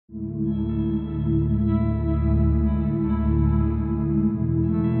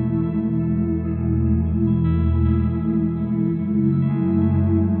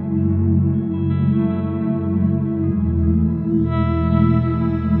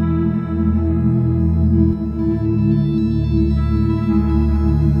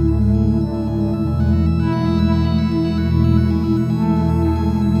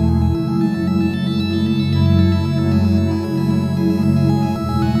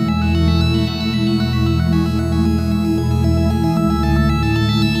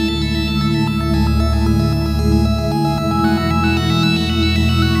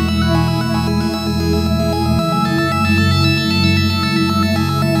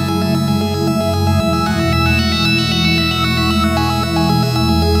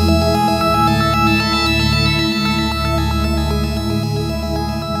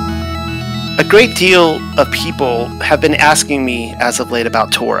great deal of people have been asking me as of late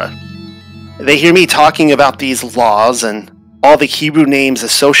about Torah. They hear me talking about these laws and all the Hebrew names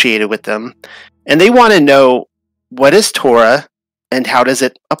associated with them, and they want to know, what is Torah and how does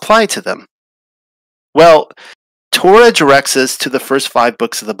it apply to them? Well, Torah directs us to the first 5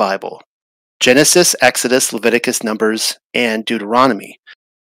 books of the Bible: Genesis, Exodus, Leviticus, Numbers, and Deuteronomy.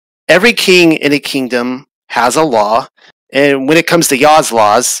 Every king in a kingdom has a law, and when it comes to Yah's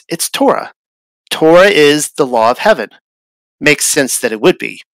laws, it's Torah. Torah is the law of heaven. Makes sense that it would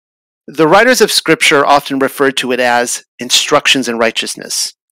be. The writers of Scripture often refer to it as instructions in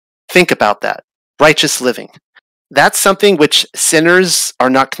righteousness. Think about that. Righteous living. That's something which sinners are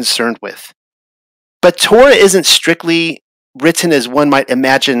not concerned with. But Torah isn't strictly written as one might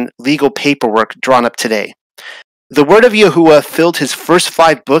imagine legal paperwork drawn up today. The word of Yahuwah filled his first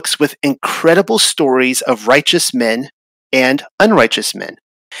 5 books with incredible stories of righteous men and unrighteous men,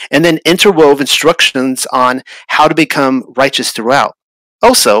 and then interwove instructions on how to become righteous throughout.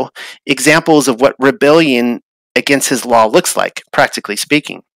 Also, examples of what rebellion against his law looks like, practically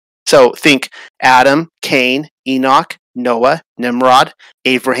speaking. So think Adam, Cain, Enoch, Noah, Nimrod,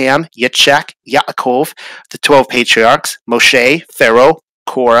 Abraham, Yitzchak, Yaakov, the 12 patriarchs, Moshe, Pharaoh,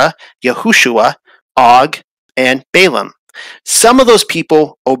 Korah, Yahusha, Og, and Balaam. Some of those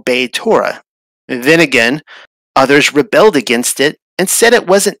people obeyed Torah. Then again, others rebelled against it and said it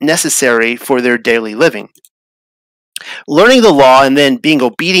wasn't necessary for their daily living. Learning the law and then being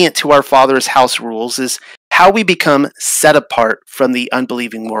obedient to our Father's house rules is how we become set apart from the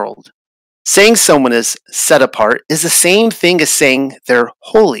unbelieving world. Saying someone is set apart is the same thing as saying they're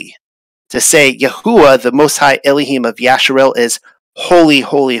holy. To say Yahuwah, the Most High Elohim of Yasharel, is holy,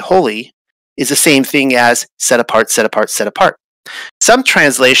 holy, holy is the same thing as set apart, set apart, set apart. Some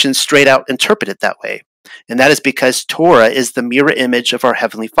translations straight out interpret it that way, and that is because Torah is the mirror image of our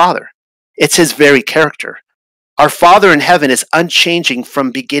Heavenly Father. It's His very character. Our Father in heaven is unchanging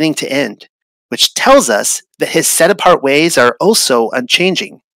from beginning to end, which tells us that His set-apart ways are also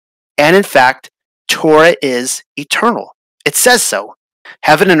unchanging. And in fact, Torah is eternal. It says so.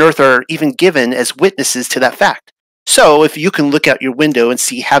 Heaven and earth are even given as witnesses to that fact. So if you can look out your window and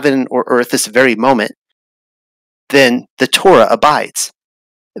see heaven or earth this very moment, then the Torah abides.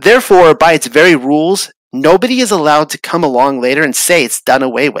 Therefore, by its very rules, nobody is allowed to come along later and say it's done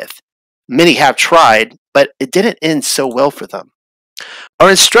away with. Many have tried, but it didn't end so well for them. Our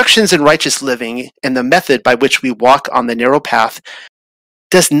instructions in righteous living and the method by which we walk on the narrow path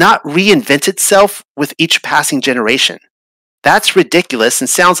does not reinvent itself with each passing generation. That's ridiculous and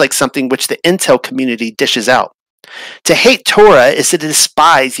sounds like something which the intel community dishes out. To hate Torah is to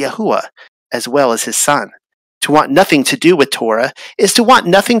despise Yahuwah as well as His Son. To want nothing to do with Torah is to want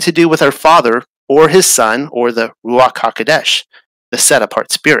nothing to do with our Father or His Son or the Ruach HaKodesh, the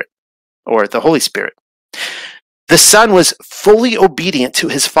set-apart Spirit, or the Holy Spirit. The Son was fully obedient to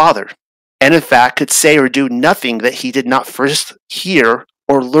His Father, and in fact could say or do nothing that He did not first hear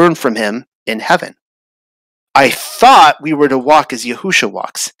or learn from Him in heaven. I thought we were to walk as Yahusha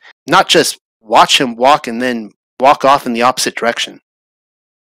walks, not just watch Him walk and then walk off in the opposite direction.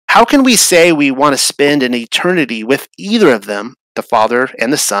 How can we say we want to spend an eternity with either of them, the Father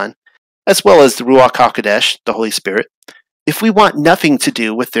and the Son, as well as the Ruach HaKodesh, the Holy Spirit, if we want nothing to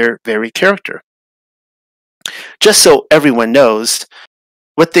do with their very character? Just so everyone knows,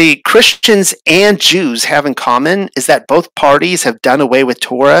 what the Christians and Jews have in common is that both parties have done away with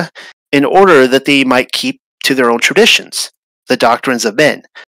Torah in order that they might keep to their own traditions, the doctrines of men.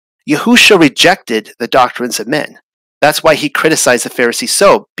 Yahusha rejected the doctrines of men. That's why he criticized the Pharisees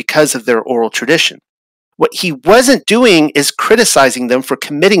so, because of their oral tradition. What he wasn't doing is criticizing them for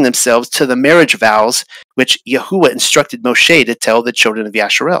committing themselves to the marriage vows which Yahuwah instructed Moshe to tell the children of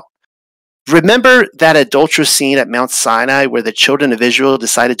Yasharel. Remember that adulterous scene at Mount Sinai where the children of Israel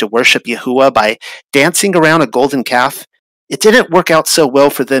decided to worship Yahuwah by dancing around a golden calf? It didn't work out so well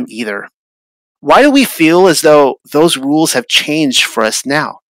for them either. Why do we feel as though those rules have changed for us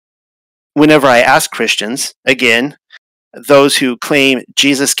now? Whenever I ask Christians, again, those who claim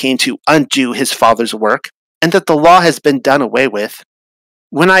Jesus came to undo His Father's work and that the law has been done away with,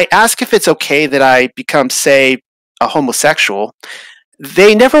 when I ask if it's okay that I become, say, a homosexual,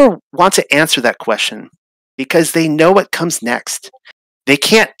 they never want to answer that question because they know what comes next. They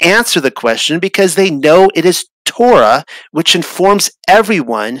can't answer the question because they know it is Torah which informs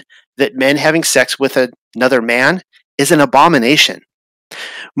everyone that men having sex with another man is an abomination.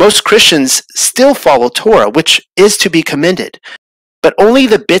 Most Christians still follow Torah, which is to be commended, but only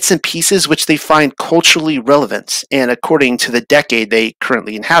the bits and pieces which they find culturally relevant and according to the decade they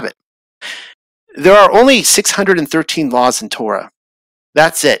currently inhabit. There are only 613 laws in Torah.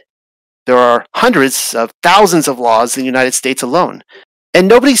 That's it. There are hundreds of thousands of laws in the United States alone, and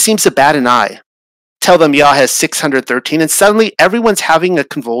nobody seems to bat an eye. Tell them Yah has 613, and suddenly everyone's having a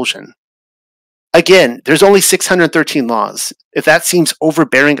convulsion. Again, there's only 613 laws. If that seems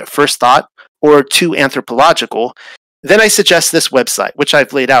overbearing at first thought, or too anthropological, then I suggest this website, which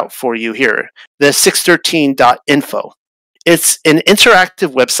I've laid out for you here, the 613.info. It's an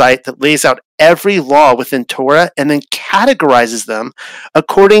interactive website that lays out every law within Torah and then categorizes them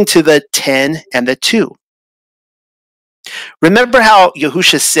according to the 10 and the 2. Remember how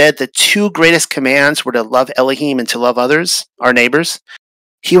Yahusha said the 2 greatest commands were to love Elohim and to love others, our neighbors?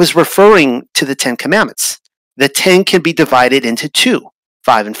 He was referring to the 10 commandments. The 10 can be divided into 2,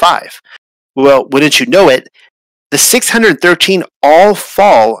 5 and 5. Well, wouldn't you know it, the 613 all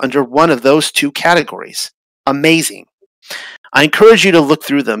fall under one of those 2 categories. Amazing. I encourage you to look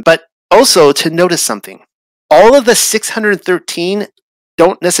through them, but also to notice something. All of the 613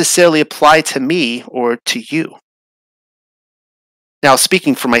 don't necessarily apply to me or to you. Now,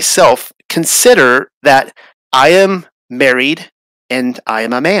 speaking for myself, consider that I am married and I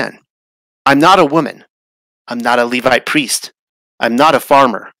am a man. I'm not a woman. I'm not a Levite priest. I'm not a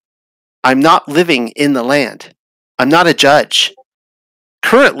farmer. I'm not living in the land. I'm not a judge.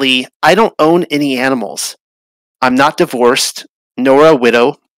 Currently, I don't own any animals. I'm not divorced, nor a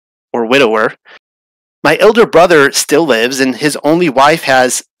widow or widower. My elder brother still lives, and his only wife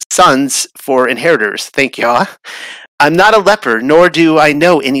has sons for inheritors, thank Yah. I'm not a leper, nor do I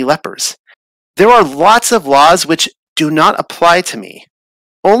know any lepers. There are lots of laws which do not apply to me.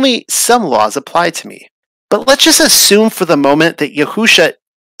 Only some laws apply to me. But let's just assume for the moment that Yahusha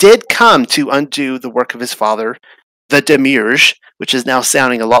did come to undo the work of his father, the Demiurge, which is now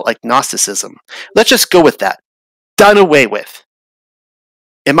sounding a lot like Gnosticism. Let's just go with that. Done away with.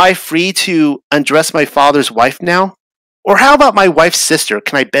 Am I free to undress my father's wife now? Or how about my wife's sister?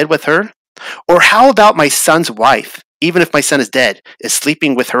 Can I bed with her? Or how about my son's wife, even if my son is dead? Is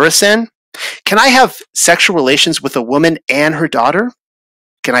sleeping with her a sin? Can I have sexual relations with a woman and her daughter?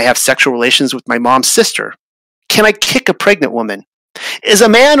 Can I have sexual relations with my mom's sister? Can I kick a pregnant woman? Is a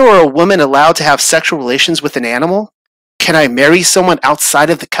man or a woman allowed to have sexual relations with an animal? Can I marry someone outside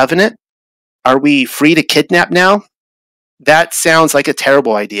of the covenant? Are we free to kidnap now? That sounds like a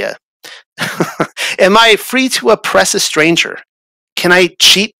terrible idea. Am I free to oppress a stranger? Can I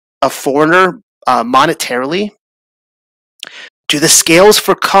cheat a foreigner monetarily? Do the scales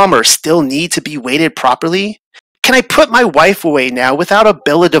for commerce still need to be weighted properly? Can I put my wife away now without a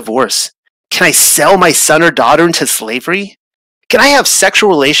bill of divorce? Can I sell my son or daughter into slavery? Can I have sexual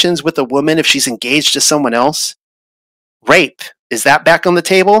relations with a woman if she's engaged to someone else? Rape, is that back on the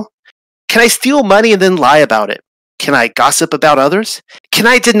table? Can I steal money and then lie about it? Can I gossip about others? Can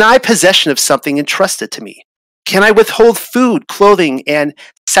I deny possession of something entrusted to me? Can I withhold food, clothing, and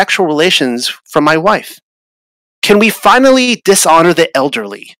sexual relations from my wife? Can we finally dishonor the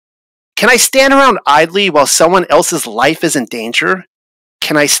elderly? Can I stand around idly while someone else's life is in danger?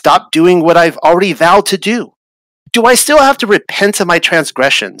 Can I stop doing what I've already vowed to do? Do I still have to repent of my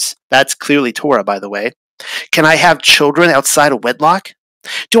transgressions? That's clearly Torah, by the way. Can I have children outside of wedlock?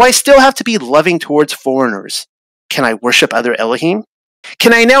 Do I still have to be loving towards foreigners? Can I worship other Elohim?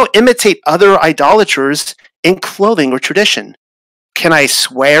 Can I now imitate other idolaters in clothing or tradition? Can I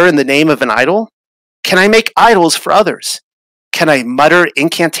swear in the name of an idol? Can I make idols for others? Can I mutter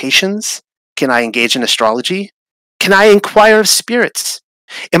incantations? Can I engage in astrology? Can I inquire of spirits?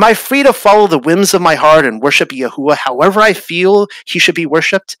 Am I free to follow the whims of my heart and worship Yahuwah however I feel he should be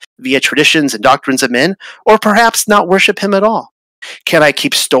worshipped, via traditions and doctrines of men, or perhaps not worship him at all? Can I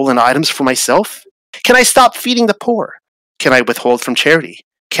keep stolen items for myself? Can I stop feeding the poor? Can I withhold from charity?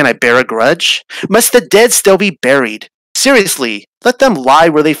 Can I bear a grudge? Must the dead still be buried? Seriously, let them lie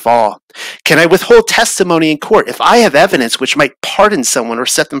where they fall. Can I withhold testimony in court if I have evidence which might pardon someone or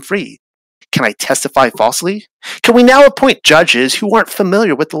set them free? Can I testify falsely? Can we now appoint judges who aren't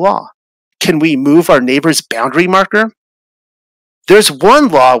familiar with the law? Can we move our neighbor's boundary marker? There's one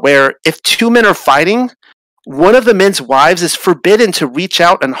law where if 2 men are fighting, one of the men's wives is forbidden to reach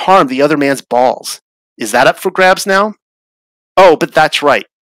out and harm the other man's balls. Is that up for grabs now? Oh, but that's right.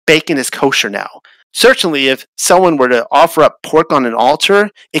 Bacon is kosher now. Certainly, if someone were to offer up pork on an altar,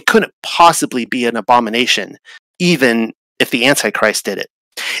 it couldn't possibly be an abomination, even if the Antichrist did it.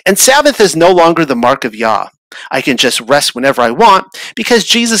 And Sabbath is no longer the mark of Yah. I can just rest whenever I want because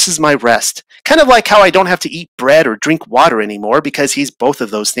Jesus is my rest. Kind of like how I don't have to eat bread or drink water anymore because he's both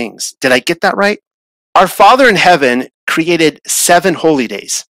of those things. Did I get that right? Our Father in heaven created 7 holy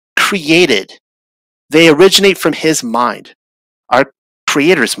days. Created. They originate from his mind, our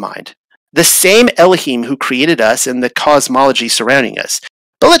Creator's mind. The same Elohim who created us and the cosmology surrounding us.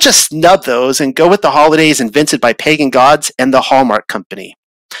 But let's just snub those and go with the holidays invented by pagan gods and the Hallmark Company.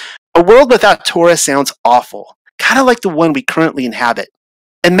 A world without Torah sounds awful, kind of like the one we currently inhabit.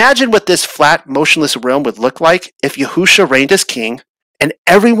 Imagine what this flat, motionless realm would look like if Yahusha reigned as king and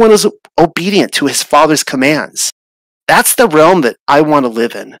everyone was obedient to his father's commands. That's the realm that I want to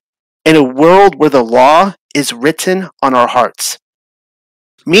live in a world where the law is written on our hearts.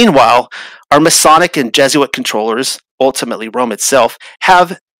 Meanwhile, our Masonic and Jesuit controllers, ultimately Rome itself,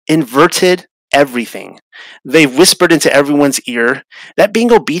 have inverted everything. They've whispered into everyone's ear that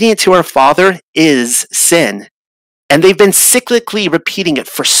being obedient to our Father is sin. And they've been cyclically repeating it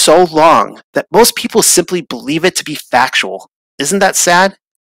for so long that most people simply believe it to be factual. Isn't that sad?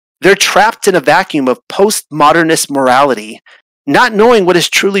 They're trapped in a vacuum of postmodernist morality, not knowing what is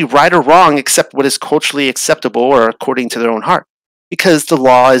truly right or wrong except what is culturally acceptable or according to their own heart, because the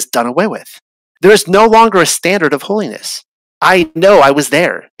law is done away with. There is no longer a standard of holiness. I know, I was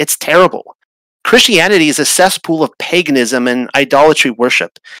there. It's terrible. Christianity is a cesspool of paganism and idolatry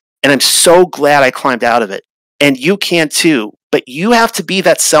worship, and I'm so glad I climbed out of it. And you can too, but you have to be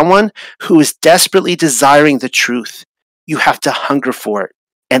that someone who is desperately desiring the truth. You have to hunger for it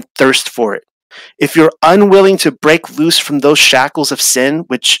and thirst for it. If you're unwilling to break loose from those shackles of sin,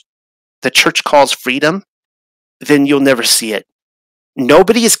 which the church calls freedom, then you'll never see it.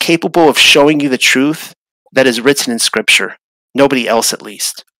 Nobody is capable of showing you the truth that is written in Scripture. Nobody else, at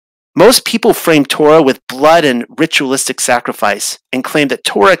least. Most people frame Torah with blood and ritualistic sacrifice and claim that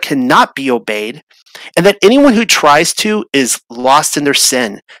Torah cannot be obeyed and that anyone who tries to is lost in their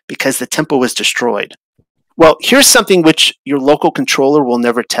sin because the temple was destroyed. Well, here's something which your local controller will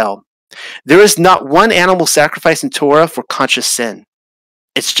never tell. There is not one animal sacrifice in Torah for conscious sin.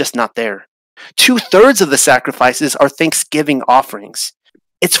 It's just not there. 2/3 of the sacrifices are thanksgiving offerings.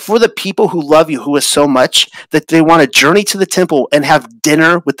 It's for the people who love Yahuwah so much that they want to journey to the temple and have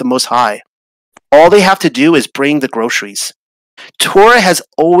dinner with the Most High. All they have to do is bring the groceries. Torah has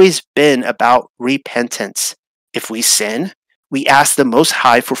always been about repentance. If we sin, we ask the Most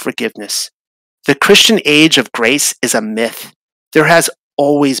High for forgiveness. The Christian age of grace is a myth. There has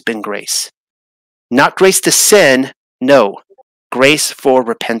always been grace. Not grace to sin, no. Grace for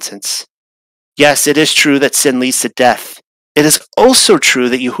repentance. Yes, it is true that sin leads to death. It is also true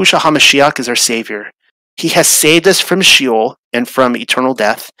that Yahusha HaMashiach is our Savior. He has saved us from Sheol and from eternal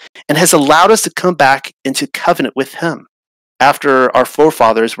death, and has allowed us to come back into covenant with Him after our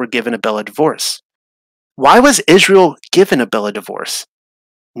forefathers were given a bill of divorce. Why was Israel given a bill of divorce?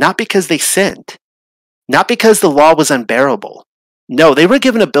 Not because they sinned. Not because the law was unbearable. No, they were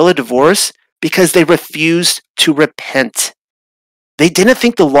given a bill of divorce because they refused to repent. They didn't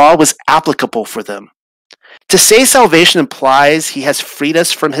think the law was applicable for them. To say salvation implies He has freed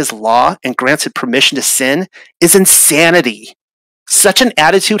us from His law and granted permission to sin is insanity. Such an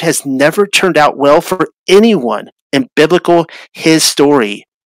attitude has never turned out well for anyone in biblical history,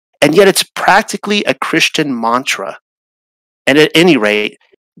 and yet it's practically a Christian mantra. And at any rate,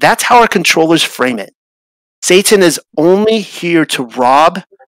 that's how our controllers frame it. Satan is only here to rob,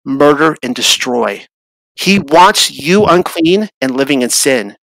 murder, and destroy. He wants you unclean and living in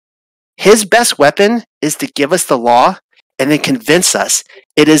sin. His best weapon is to give us the law and then convince us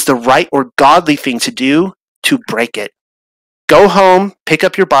it is the right or godly thing to do to break it. Go home, pick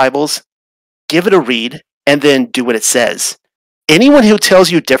up your Bibles, give it a read, and then do what it says. Anyone who tells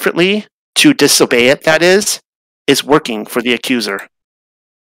you differently, to disobey it, that is working for the accuser.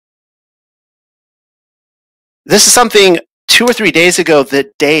 This is something 2 or 3 days ago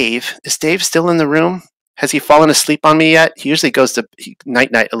that is Dave still in the room? Has he fallen asleep on me yet? He usually goes to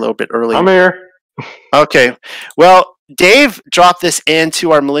night-night a little bit early. I'm here. Okay. Well, Dave dropped this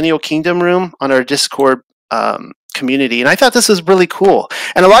into our Millennial Kingdom room on our Discord community, and I thought this was really cool.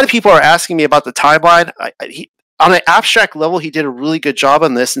 And a lot of people are asking me about the timeline. On an abstract level, he did a really good job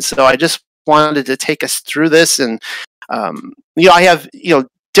on this, and so I just wanted to take us through this. And I have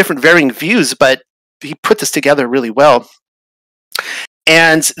different varying views, but he put this together really well.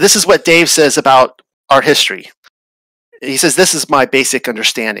 And this is what Dave says about our history. He says, this is my basic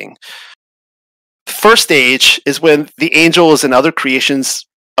understanding. The first stage is when the angels and other creations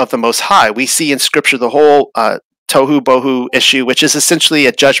of the Most High. We see in Scripture the whole tohu bohu issue, which is essentially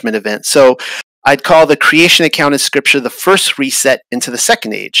a judgment event. So I'd call the creation account in Scripture the first reset into the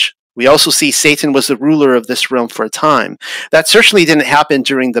second age. We also see Satan was the ruler of this realm for a time. That certainly didn't happen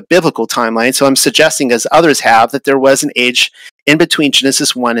during the biblical timeline, so I'm suggesting, as others have, that there was an age in between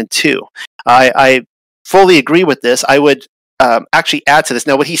Genesis 1 and 2. I fully agree with this. I would actually add to this.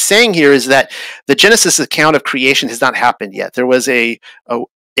 Now, what he's saying here is that the Genesis account of creation has not happened yet. There was a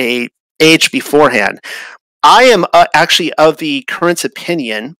age beforehand. I am actually of the current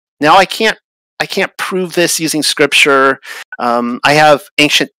opinion. Now, I can't prove this using scripture. I have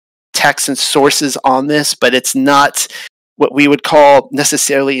ancient texts and sources on this, but it's not what we would call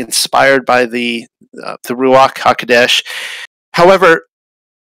necessarily inspired by the Ruach HaKodesh. However,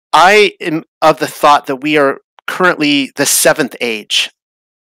 I am of the thought that we are currently the seventh age,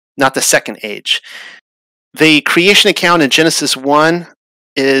 not the second age. The creation account in Genesis 1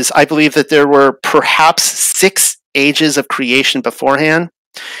 is, I believe that there were perhaps 6 ages of creation beforehand,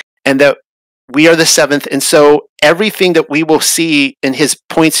 and that we are the seventh. And so everything that we will see in his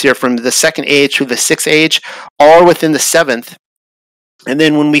points here from the second age to the sixth age are within the seventh. And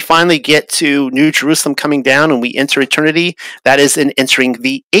then when we finally get to New Jerusalem coming down and we enter eternity, that is in entering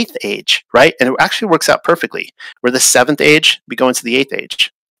the eighth age, right? And it actually works out perfectly. We're the seventh age, we go into the eighth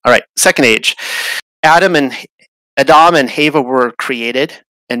age. All right, second age. Adam and Hava were created,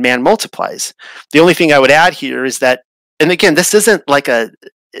 and man multiplies. The only thing I would add here is that, and again, this isn't like a,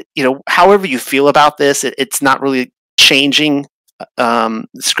 however you feel about this, it's not really changing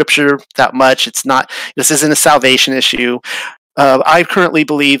scripture that much. It's not, this isn't a salvation issue. I currently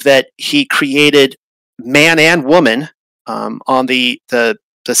believe that he created man and woman on the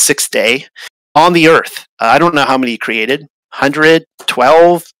sixth day on the earth. I don't know how many he created, 100,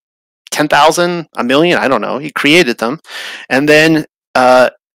 12, 10,000, a million, I don't know. He created them. And then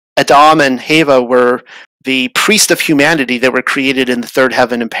Adam and Hava were the priest of humanity that were created in the third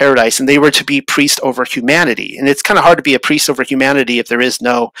heaven in paradise, and they were to be priest over humanity. And it's kind of hard to be a priest over humanity if there is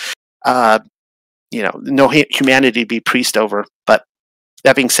no humanity to be priest over. But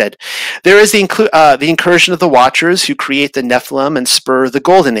that being said, there is the incursion of the Watchers, who create the Nephilim and spur the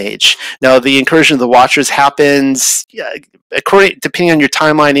Golden Age. Now, the incursion of the Watchers happens, depending on your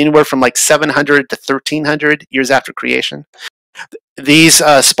timeline, anywhere from like 700 to 1300 years after creation. These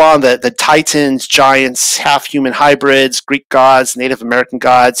spawn the Titans, giants, half-human hybrids, Greek gods, Native American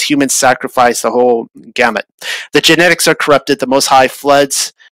gods, human sacrifice, the whole gamut. The genetics are corrupted. The Most High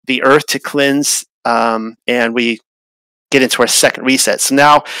floods the earth to cleanse, and we get into our second reset. So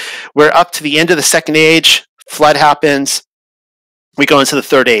now we're up to the end of the second age. Flood happens. We go into the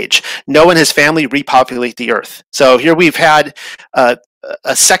third age. Noah and his family repopulate the earth. So here we've had a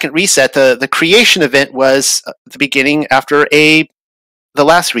second reset. The creation event was the beginning after the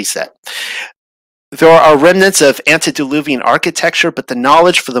last reset. There are remnants of antediluvian architecture, but the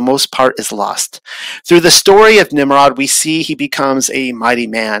knowledge for the most part is lost. Through the story of Nimrod, we see he becomes a mighty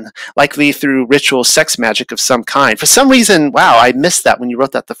man, likely through ritual sex magic of some kind. For some reason, wow, I missed that when you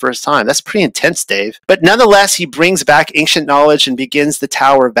wrote that the first time. That's pretty intense, Dave. But nonetheless, he brings back ancient knowledge and begins the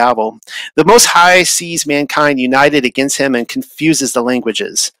Tower of Babel. The Most High sees mankind united against him and confuses the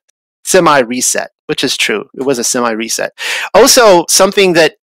languages. Semi-reset, which is true. It was a semi-reset. Also, something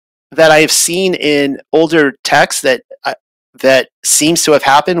that I have seen in older texts that seems to have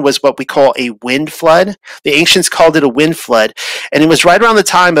happened was what we call a wind flood. The ancients called it a wind flood, and it was right around the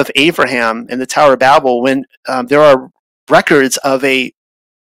time of Abraham and the Tower of Babel when there are records of a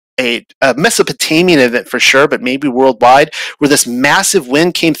Mesopotamian event for sure, but maybe worldwide, where this massive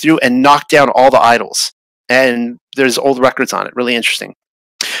wind came through and knocked down all the idols. And there's old records on it. Really interesting.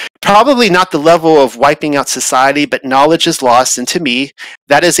 Probably not the level of wiping out society, but knowledge is lost. And to me,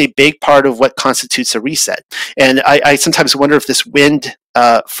 that is a big part of what constitutes a reset. And I sometimes wonder if this wind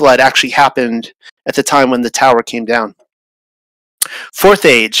flood actually happened at the time when the tower came down. Fourth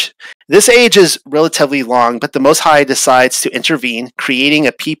age. This age is relatively long, but the Most High decides to intervene, creating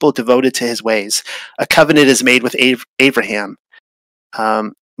a people devoted to his ways. A covenant is made with Abraham.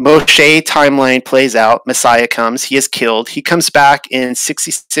 Moshe timeline plays out. Messiah comes. He is killed. He comes back in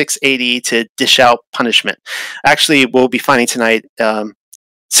 66 AD to dish out punishment. Actually, we'll be finding tonight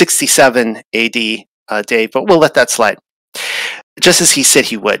 67 AD, Dave, but we'll let that slide. Just as he said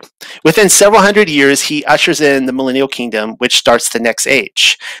he would. Within several hundred years, he ushers in the Millennial Kingdom, which starts the next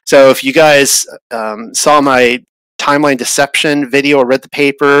age. So if you guys saw my timeline deception video or read the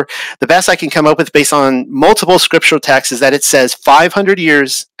paper, the best I can come up with based on multiple scriptural texts is that it says 500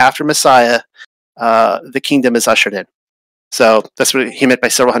 years after Messiah, the kingdom is ushered in. So that's what he meant by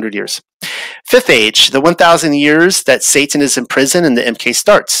several hundred years. Fifth age, the 1,000 years that Satan is in prison and the MK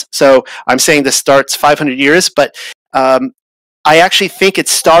starts. So I'm saying this starts 500 years, but I actually think it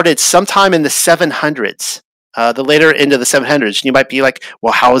started sometime in the 700s, the later end of the 700s. And you might be like,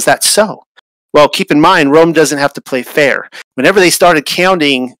 well, how is that so? Well, keep in mind, Rome doesn't have to play fair. Whenever they started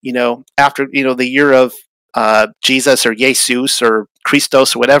counting, after, the year of Jesus or Jesus or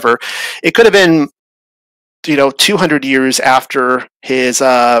Christos or whatever, it could have been, 200 years after his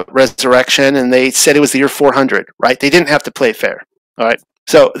resurrection, and they said it was the year 400, right? They didn't have to play fair, all right?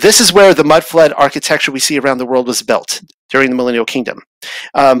 So this is where the mud flood architecture we see around the world was built during the Millennial Kingdom.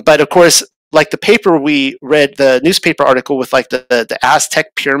 But of course, like the paper we read, the newspaper article with like the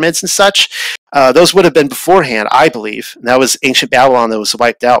Aztec pyramids and such, those would have been beforehand, I believe. And that was ancient Babylon that was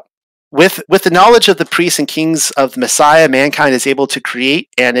wiped out. With the knowledge of the priests and kings of the Messiah, mankind is able to create,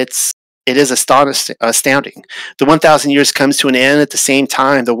 and it is astounding. The 1,000 years comes to an end at the same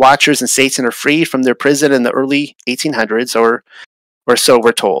time. The Watchers and Satan are freed from their prison in the early 1800s, or so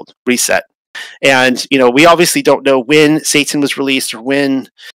we're told. Reset. And, we obviously don't know when Satan was released or when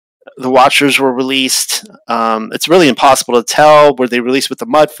the Watchers were released. It's really impossible to tell. Were they released with the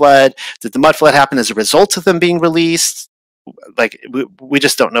mud flood? Did the mud flood happen as a result of them being released? Like, we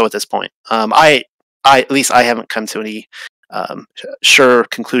just don't know at this point. At least I haven't come to any sure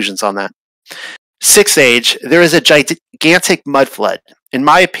conclusions on that. Sixth Age, there is a gigantic mud flood. In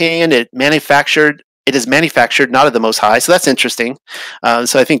my opinion, it is manufactured, not of the Most High, so that's interesting.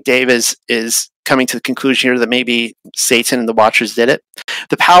 So I think Dave is coming to the conclusion here that maybe Satan and the Watchers did it.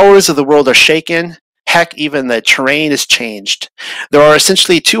 The powers of the world are shaken. Heck, even the terrain is changed. There are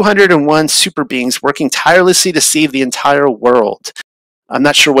essentially 201 super beings working tirelessly to save the entire world. I'm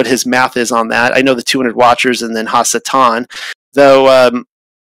not sure what his math is on that. I know the 200 Watchers and then Hasatan, though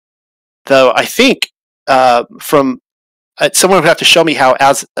I think from someone would have to show me how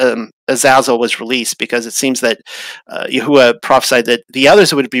Azazel was released, because it seems that Yahuwah prophesied that the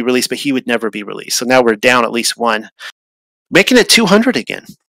others would be released, but he would never be released. So now we're down at least one, making it 200 again.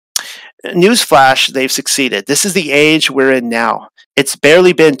 Newsflash, they've succeeded. This is the age we're in now. It's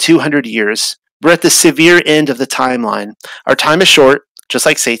barely been 200 years. We're at the severe end of the timeline. Our time is short, just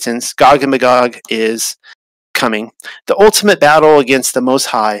like Satan's. Gog and Magog is coming. The ultimate battle against the Most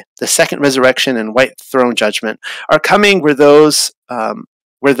High, the second resurrection and white throne judgment are coming, where those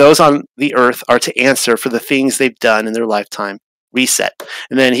on the earth are to answer for the things they've done in their lifetime. Reset.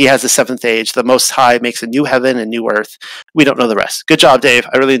 And then he has the seventh age. The Most High makes a new heaven and new earth. We don't know the rest. Good job, Dave.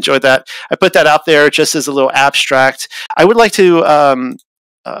 I really enjoyed that. I put that out there just as a little abstract. I would like to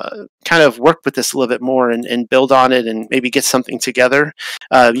kind of work with this a little bit more and build on it and maybe get something together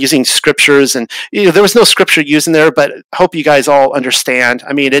using scriptures. And there was no scripture used in there, but I hope you guys all understand.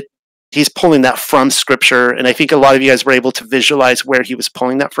 I mean, he's pulling that from scripture, and I think a lot of you guys were able to visualize where he was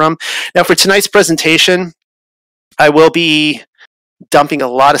pulling that from. Now, for tonight's presentation, I will be dumping a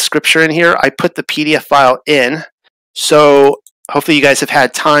lot of scripture in here. I put the PDF file in, so hopefully you guys have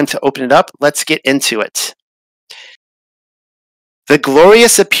had time to open it up. Let's get into it. The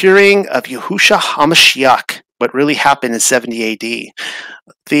glorious appearing of Yahusha HaMashiach, what really happened in 70 AD.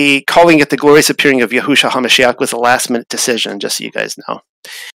 The calling it the glorious appearing of Yahusha HaMashiach was a last-minute decision, just so you guys know.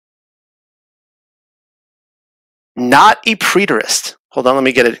 Not a preterist. Hold on, let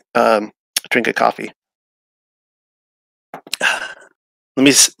me get a drink of coffee.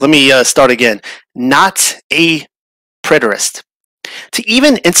 Let me start again. Not a preterist. To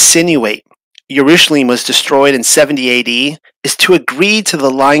even insinuate Jerusalem was destroyed in 70 AD is to agree to the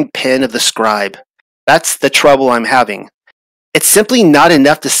lying pen of the scribe. That's the trouble I'm having. It's simply not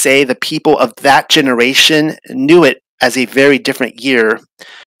enough to say the people of that generation knew it as a very different year,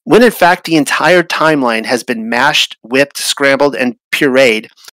 when in fact the entire timeline has been mashed, whipped, scrambled, and pureed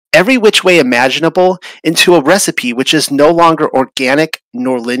every which way imaginable into a recipe which is no longer organic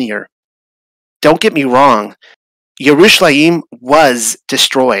nor linear. Don't get me wrong, Jerusalem was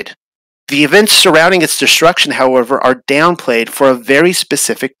destroyed. The events surrounding its destruction, however, are downplayed for a very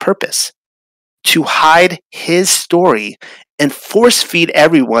specific purpose: to hide his story and force feed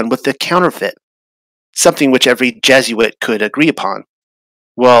everyone with the counterfeit, something which every Jesuit could agree upon.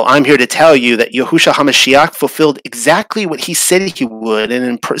 Well, I'm here to tell you that Yahusha HaMashiach fulfilled exactly what he said he would, and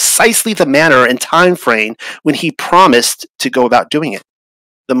in precisely the manner and time frame when he promised to go about doing it.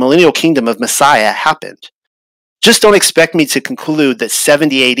 The Millennial Kingdom of Messiah happened. Just don't expect me to conclude that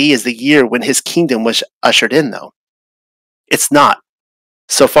 70 AD is the year when his kingdom was ushered in, though. It's not,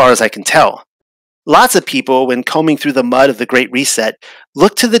 so far as I can tell. Lots of people, when combing through the mud of the Great Reset,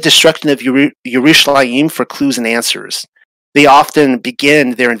 look to the destruction of Jerusalem for clues and answers. They often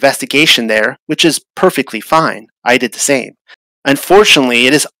begin their investigation there, which is perfectly fine. I did the same. Unfortunately,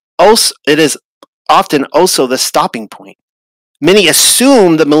 it is often also the stopping point. Many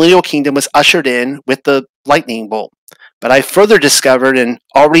assume the Millennial Kingdom was ushered in with the lightning bolt, but I further discovered and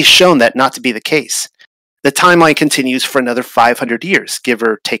already shown that not to be the case. The timeline continues for another 500 years, give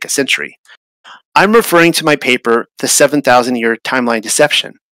or take a century. I'm referring to my paper, The 7,000-Year Timeline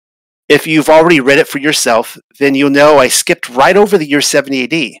Deception. If you've already read it for yourself, then you'll know I skipped right over the year 70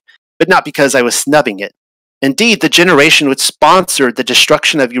 AD, but not because I was snubbing it. Indeed, the generation which sponsored the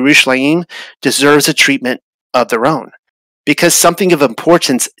destruction of Jerusalem deserves a treatment of their own, because something of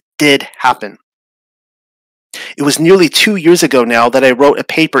importance did happen. It was nearly 2 years ago now that I wrote a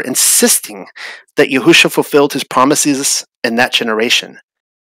paper insisting that Yahusha fulfilled his promises in that generation.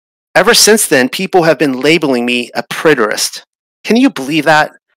 Ever since then, people have been labeling me a preterist. Can you believe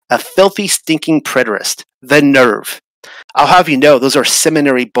that? A filthy, stinking preterist. The nerve. I'll have you know, those are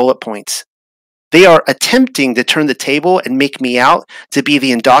seminary bullet points. They are attempting to turn the table and make me out to be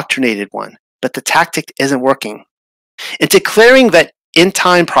the indoctrinated one, but the tactic isn't working. In declaring that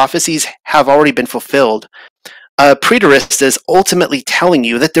end-time prophecies have already been fulfilled, a preterist is ultimately telling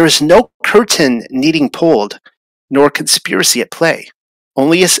you that there is no curtain needing pulled, nor conspiracy at play,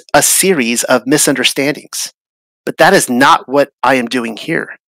 only a series of misunderstandings. But that is not what I am doing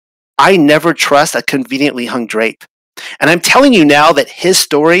here. I never trust a conveniently hung drape. And I'm telling you now that his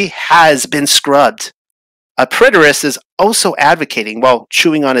story has been scrubbed. A preterist is also advocating, while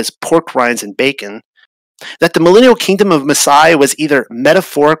chewing on his pork rinds and bacon, that the millennial kingdom of Messiah was either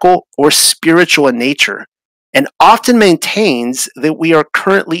metaphorical or spiritual in nature, and often maintains that we are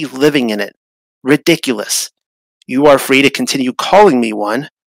currently living in it. Ridiculous. You are free to continue calling me one,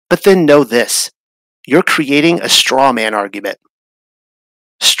 but then know this. You're creating a straw man argument.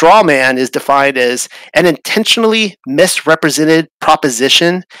 Straw man is defined as an intentionally misrepresented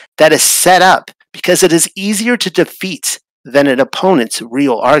proposition that is set up because it is easier to defeat than an opponent's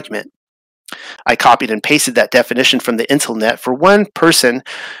real argument. I copied and pasted that definition from the internet for the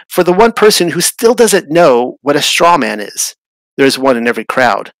one person who still doesn't know what a straw man is. There's one in every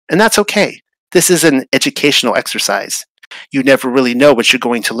crowd, and that's okay. This is an educational exercise. You never really know what you're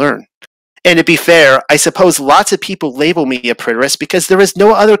going to learn. And to be fair, I suppose lots of people label me a preterist because there is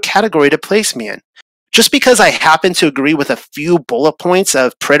no other category to place me in. Just because I happen to agree with a few bullet points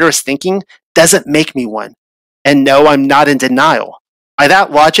of preterist thinking doesn't make me one. And no, I'm not in denial. By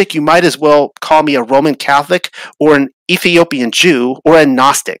that logic, you might as well call me a Roman Catholic or an Ethiopian Jew or a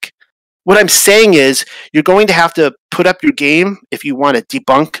Gnostic. What I'm saying is, you're going to have to put up your game if you want to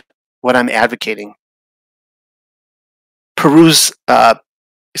debunk what I'm advocating. Perusia.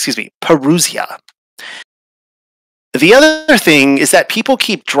 The other thing is that people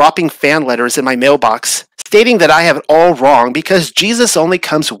keep dropping fan letters in my mailbox stating that I have it all wrong because Jesus only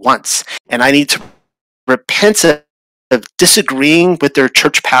comes once and I need to repent of disagreeing with their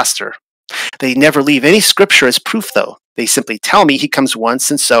church pastor. They never leave any scripture as proof, though. They simply tell me he comes once,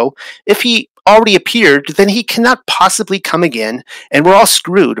 and so if he already appeared, then he cannot possibly come again, and we're all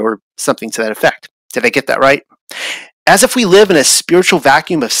screwed, or something to that effect. Did I get that right? As if we live in a spiritual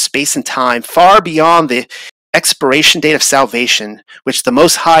vacuum of space and time far beyond the expiration date of salvation, which the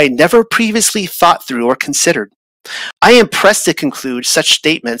Most High never previously thought through or considered. I am pressed to conclude such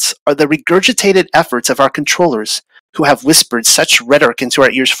statements are the regurgitated efforts of our controllers, who have whispered such rhetoric into our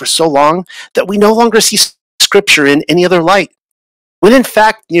ears for so long that we no longer see Scripture in any other light, when in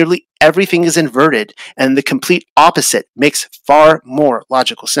fact nearly everything is inverted and the complete opposite makes far more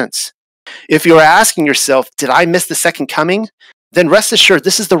logical sense. If you are asking yourself, did I miss the second coming? Then rest assured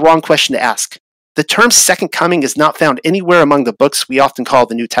this is the wrong question to ask. The term second coming is not found anywhere among the books we often call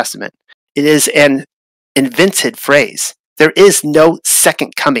the New Testament. It is an invented phrase. There is no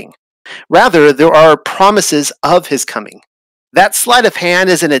second coming. Rather, there are promises of his coming. That sleight of hand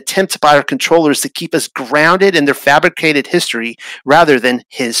is an attempt by our controllers to keep us grounded in their fabricated history rather than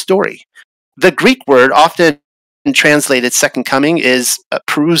his story. The Greek word often translated second coming is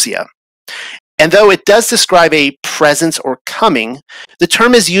parousia. And though it does describe a presence or coming, the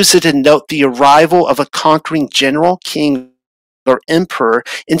term is used to denote the arrival of a conquering general, king, or emperor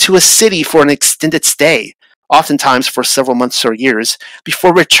into a city for an extended stay, oftentimes for several months or years,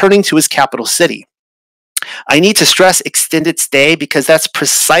 before returning to his capital city. I need to stress extended stay because that's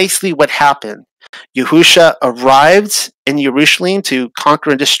precisely what happened. Yahusha arrived in Jerusalem to conquer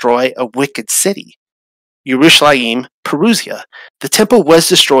and destroy a wicked city. Jerusalem, Perusia. The temple was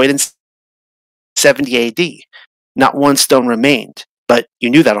destroyed in 70 AD. Not one stone remained, but you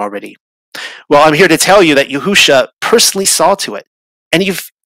knew that already. Well, I'm here to tell you that Yahusha personally saw to it. And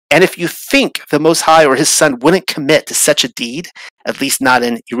if you think the Most High or his Son wouldn't commit to such a deed, at least not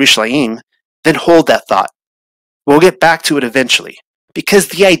in Jerusalem, then hold that thought. We'll get back to it eventually, because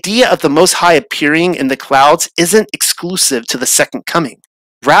the idea of the Most High appearing in the clouds isn't exclusive to the second coming.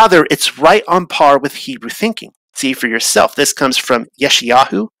 Rather, it's right on par with Hebrew thinking. See for yourself. This comes from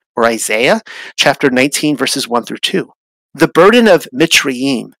Yeshayahu, or Isaiah, chapter 19, verses 1 through 2. The burden of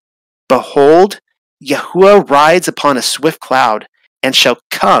Mitzrayim. Behold, Yahuwah rides upon a swift cloud, and shall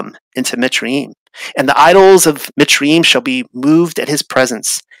come into Mitzrayim. And the idols of Mitzrayim shall be moved at his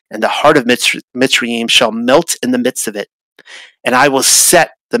presence, and the heart of Mitzrayim shall melt in the midst of it. And I will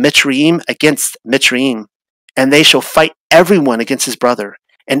set the Mitzrayim against Mitzrayim, and they shall fight everyone against his brother,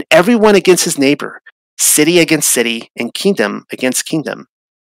 and everyone against his neighbor, city against city, and kingdom against kingdom.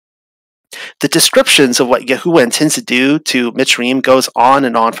 The descriptions of what Yahuwah intends to do to Mitzrayim goes on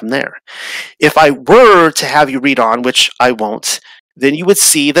and on from there. If I were to have you read on, which I won't, then you would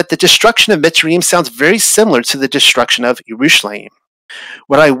see that the destruction of Mitzrayim sounds very similar to the destruction of Jerusalem.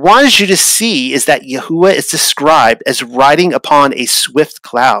 What I wanted you to see is that Yahuwah is described as riding upon a swift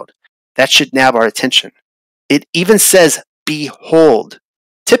cloud. That should nab our attention. It even says, behold.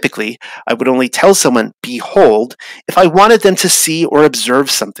 Typically, I would only tell someone, behold, if I wanted them to see or observe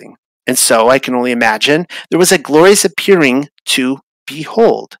something. And so I can only imagine there was a glorious appearing to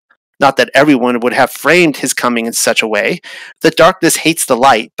behold. Not that everyone would have framed his coming in such a way. The darkness hates the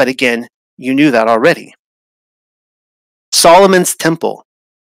light, but again, you knew that already. Solomon's Temple.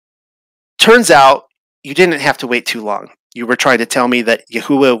 Turns out you didn't have to wait too long. You were trying to tell me that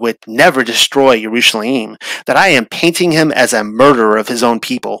Yahuwah would never destroy Jerusalem, that I am painting him as a murderer of his own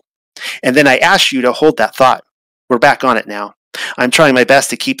people. And then I asked you to hold that thought. We're back on it now. I'm trying my best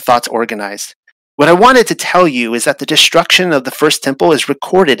to keep thoughts organized. What I wanted to tell you is that the destruction of the first temple is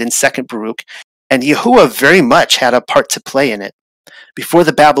recorded in 2nd Baruch, and Yahuwah very much had a part to play in it. Before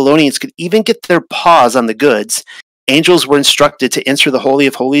the Babylonians could even get their paws on the goods, angels were instructed to enter the Holy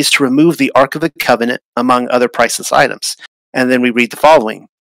of Holies to remove the Ark of the Covenant, among other priceless items. And then we read the following.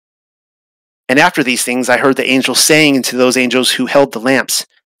 And after these things I heard the angel saying unto those angels who held the lamps,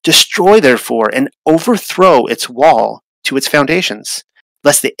 destroy therefore and overthrow its wall to its foundations,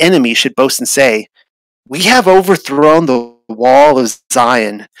 lest the enemy should boast and say, we have overthrown the wall of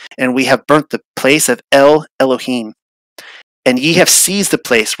Zion, and we have burnt the place of El Elohim. And ye have seized the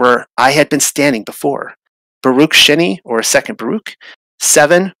place where I had been standing before. Baruch Sheni, or 2nd Baruch,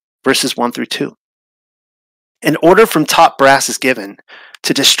 7, verses 1 through 2. An order from top brass is given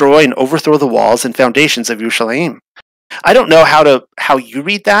to destroy and overthrow the walls and foundations of Yerushalayim. I don't know how you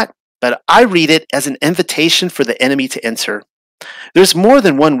read that, but I read it as an invitation for the enemy to enter. There's more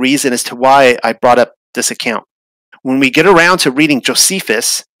than one reason as to why I brought up this account. When we get around to reading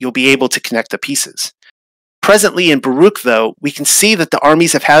Josephus, you'll be able to connect the pieces. Presently in Baruch, though, we can see that the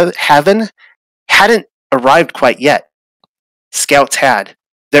armies of heaven hadn't arrived quite yet. Scouts had.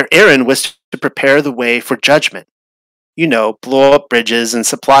 Their errand was to prepare the way for judgment. You know, blow up bridges and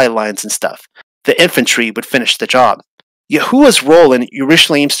supply lines and stuff. The infantry would finish the job. Yahuwah's role in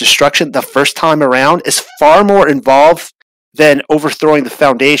Yerushalayim's destruction the first time around is far more involved than overthrowing the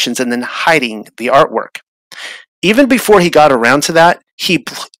foundations and then hiding the artwork. Even before he got around to that, he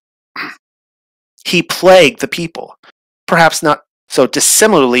plagued the people. Perhaps not so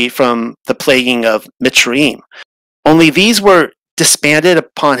dissimilarly from the plaguing of Mitzrayim. Only these were disbanded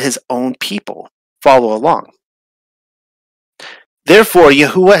upon his own people. Follow along. Therefore,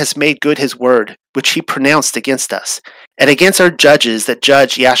 Yahuwah has made good his word, which he pronounced against us, and against our judges that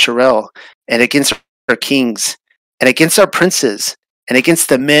judge Yasharel, and against our kings, and against our princes, and against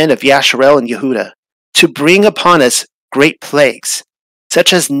the men of Yasharel and Yehuda, to bring upon us great plagues,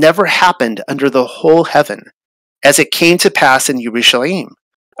 such as never happened under the whole heaven, as it came to pass in Yerushalayim,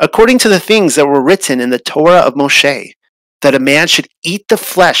 according to the things that were written in the Torah of Moshe, that a man should eat the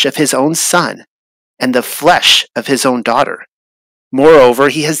flesh of his own son, and the flesh of his own daughter. Moreover,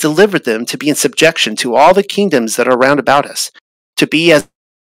 he has delivered them to be in subjection to all the kingdoms that are round about us, to be as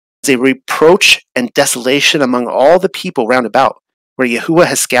a reproach and desolation among all the people round about, where Yahuwah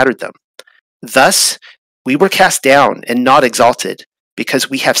has scattered them. Thus, we were cast down and not exalted, because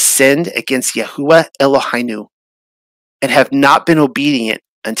we have sinned against Yahuwah Eloheinu, and have not been obedient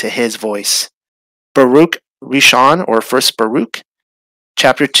unto his voice. Baruch Rishon, or 1st Baruch,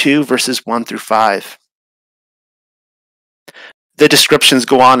 chapter 2, verses 1 through 5. The descriptions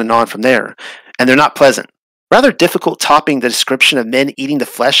go on and on from there, and they're not pleasant. Rather difficult topping the description of men eating the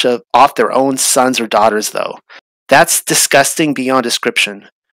flesh off their own sons or daughters, though. That's disgusting beyond description.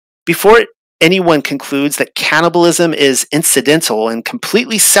 Before anyone concludes that cannibalism is incidental and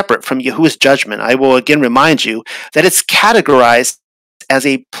completely separate from Yahuwah's judgment, I will again remind you that it's categorized as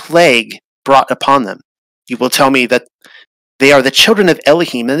a plague brought upon them. You will tell me that they are the children of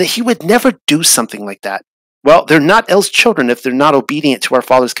Elohim and that he would never do something like that. Well, they're not El's children if they're not obedient to our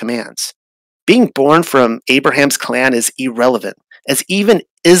Father's commands. Being born from Abraham's clan is irrelevant, as even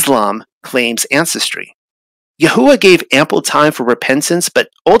Islam claims ancestry. Yahuwah gave ample time for repentance, but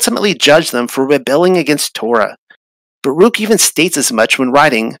ultimately judged them for rebelling against Torah. Baruch even states as much when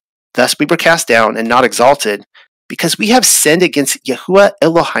writing, "Thus we were cast down and not exalted, because we have sinned against Yahuwah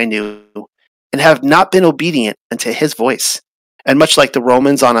Eloheinu, and have not been obedient unto his voice." And much like the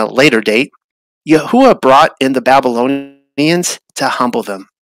Romans on a later date, Yahuwah brought in the Babylonians to humble them.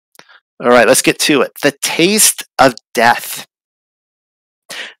 All right, let's get to it. The taste of death.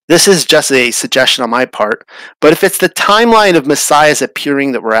 This is just a suggestion on my part, but if it's the timeline of Messiah's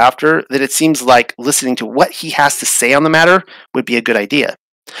appearing that we're after, then it seems like listening to what he has to say on the matter would be a good idea.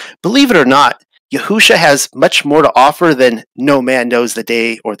 Believe it or not, Yahusha has much more to offer than no man knows the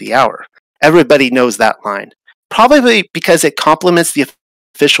day or the hour. Everybody knows that line, probably because it complements the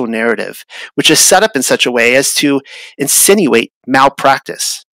official narrative, which is set up in such a way as to insinuate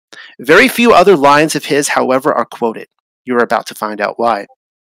malpractice. Very few other lines of his, however, are quoted. You're about to find out why.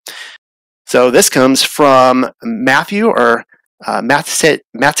 So this comes from Matthew or Matthew,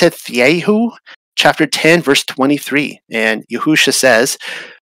 chapter 10, verse 23. And Yahusha says,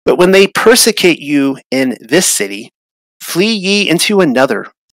 "But when they persecute you in this city, flee ye into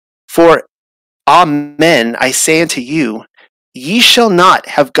another. For amen, I say unto you, ye shall not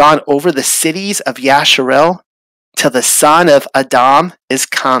have gone over the cities of Yasharel till the Son of Adam is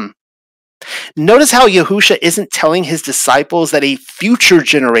come." Notice how Yahusha isn't telling his disciples that a future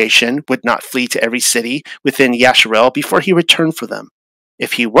generation would not flee to every city within Yasharel before he returned for them.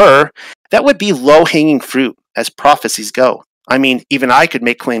 If he were, that would be low-hanging fruit as prophecies go. I mean, even I could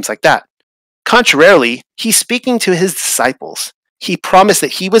make claims like that. Contrarily, he's speaking to his disciples. He promised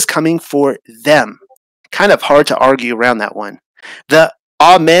that he was coming for them. Kind of hard to argue around that one. The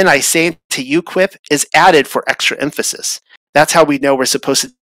 "Amen, I say to you" quip is added for extra emphasis. That's how we know we're supposed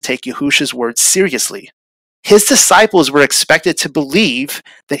to take Yahusha's words seriously. His disciples were expected to believe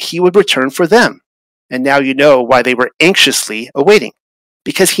that he would return for them. And now you know why they were anxiously awaiting.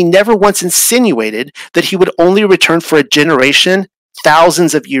 Because he never once insinuated that he would only return for a generation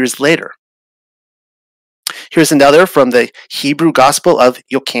thousands of years later. Here's another from the Hebrew Gospel of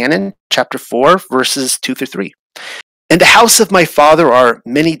Yochanan, chapter 4, verses 2 through 3. "In the house of my Father are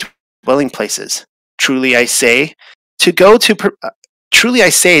many dwelling places. Truly I say to go to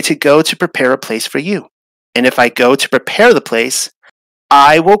prepare a place for you. And if I go to prepare the place,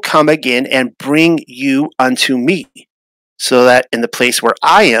 I will come again and bring you unto me, so that in the place where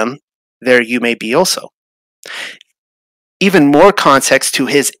I am, there you may be also." Even more context to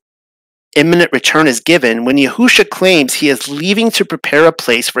his imminent return is given when Yahusha claims he is leaving to prepare a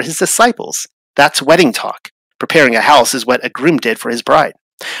place for his disciples. That's wedding talk. Preparing a house is what a groom did for his bride.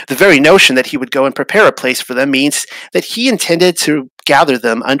 The very notion that he would go and prepare a place for them means that he intended to gather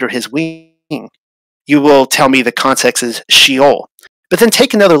them under his wing. You will tell me the context is Sheol. But then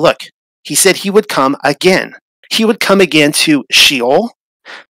take another look. He said he would come again. He would come again to Sheol.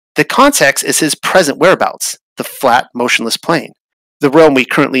 The context is his present whereabouts, the flat, motionless plane, the realm we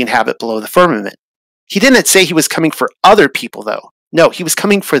currently inhabit below the firmament. He didn't say he was coming for other people, though. No, he was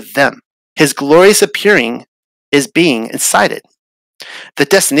coming for them. His glorious appearing is being incited. The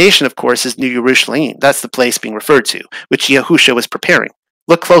destination, of course, is New Jerusalem. That's the place being referred to, which Yahusha was preparing.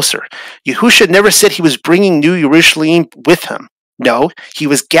 Look closer. Yahusha never said he was bringing New Jerusalem with him. No, he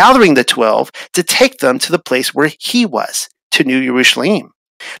was gathering the 12 to take them to the place where he was, to New Jerusalem.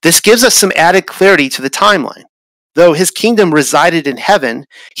 This gives us some added clarity to the timeline. Though his kingdom resided in heaven,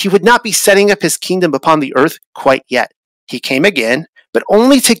 he would not be setting up his kingdom upon the earth quite yet. He came again, but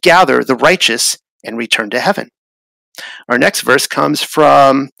only to gather the righteous and return to heaven. Our next verse comes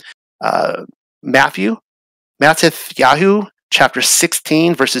from Matthew, chapter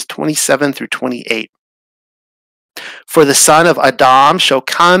 16, verses 27 through 28. "For the Son of Adam shall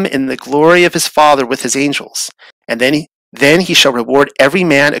come in the glory of his Father with his angels, and then he shall reward every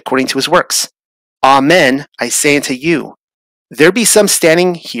man according to his works. Amen, I say unto you, there be some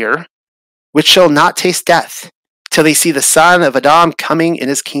standing here which shall not taste death, till they see the Son of Adam coming in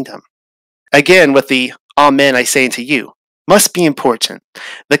his kingdom." Again, with the "Amen, I say unto you," must be important.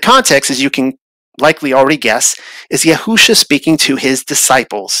 The context, as you can likely already guess, is Yahusha speaking to his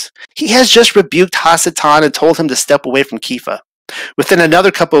disciples. He has just rebuked Hasatan and told him to step away from Kepha. Within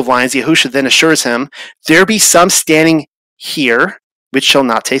another couple of lines, Yahusha then assures him, "There be some standing here which shall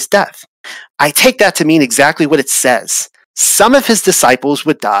not taste death." I take that to mean exactly what it says. Some of his disciples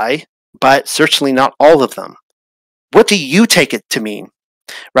would die, but certainly not all of them. What do you take it to mean?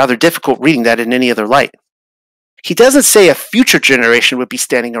 Rather difficult reading that in any other light. He doesn't say a future generation would be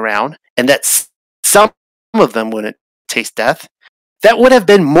standing around and that some of them wouldn't taste death. That would have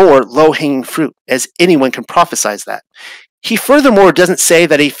been more low-hanging fruit, as anyone can prophesize that. He furthermore doesn't say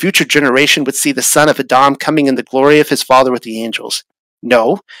that a future generation would see the Son of Adam coming in the glory of his Father with the angels.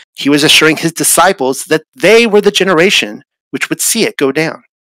 No, he was assuring his disciples that they were the generation which would see it go down.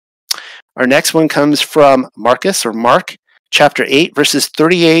 Our next one comes from Mark, chapter 8, verses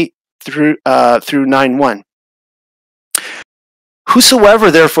 38 through 9:1. "Whosoever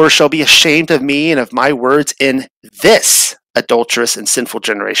therefore shall be ashamed of me and of my words in this adulterous and sinful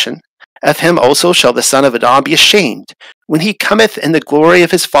generation, Of him also shall the son of Adam be ashamed, when he cometh in the glory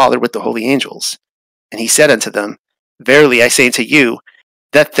of his Father with the holy angels. And he said unto them, Verily I say unto you,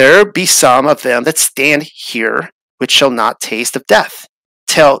 that there be some of them that stand here, which shall not taste of death,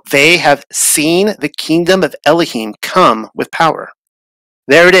 till they have seen the kingdom of Elohim come with power.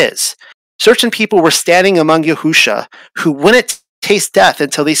 There it is. Certain people were standing among Yahusha who wouldn't taste death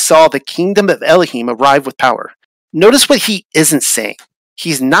until they saw the kingdom of Elohim arrive with power. Notice what he isn't saying.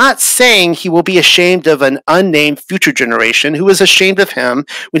 He's not saying he will be ashamed of an unnamed future generation who is ashamed of him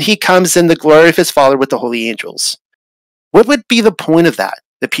when he comes in the glory of his Father with the holy angels. What would be the point of that?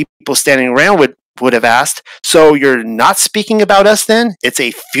 The people standing around would have asked, so you're not speaking about us then? It's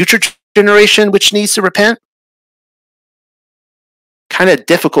a future generation which needs to repent? Kind of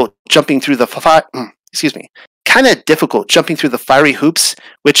difficult jumping through the fiery hoops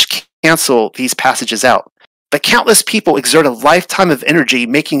which cancel these passages out. But countless people exert a lifetime of energy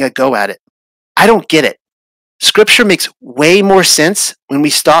making a go at it. I don't get it. Scripture makes way more sense when we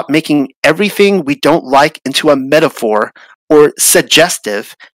stop making everything we don't like into a metaphor or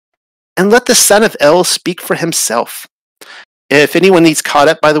suggestive and let the Son of El speak for himself. If anyone needs caught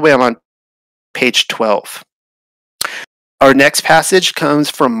up, by the way, I'm on page 12. Our next passage comes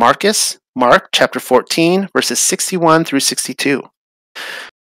from Mark chapter 14, verses 61 through 62.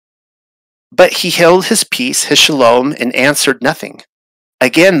 But he held his peace, his shalom, and answered nothing.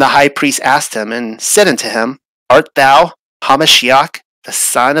 Again the high priest asked him, and said unto him, Art thou HaMashiach, the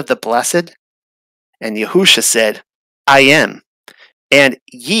Son of the Blessed? And Yahusha said, I am. And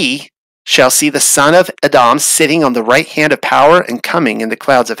ye shall see the Son of Adam sitting on the right hand of power and coming in the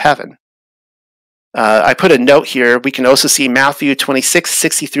clouds of heaven. I put a note here. We can also see Matthew 26,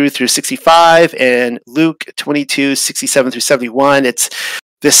 63 through 65, and Luke 22, 67 through 71. It's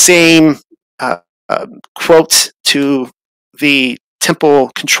the same quote to the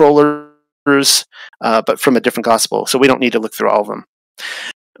temple controllers, but from a different gospel. So we don't need to look through all of them.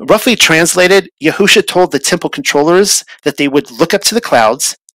 Roughly translated, Yahusha told the temple controllers that they would look up to the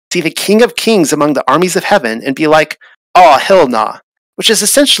clouds, see the King of Kings among the armies of heaven, and be like, oh, hell nah, which is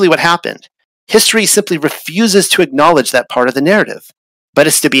essentially what happened. History simply refuses to acknowledge that part of the narrative, but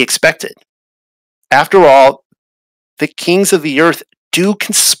it's to be expected. After all, the kings of the earth do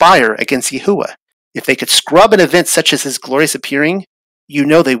conspire against Yahuwah. If they could scrub an event such as his glorious appearing, you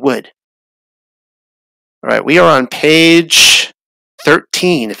know they would. All right, we are on page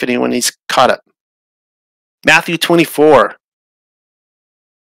 13, if anyone is caught up. Matthew 24.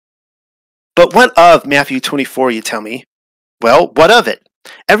 But what of Matthew 24, you tell me? Well, what of it?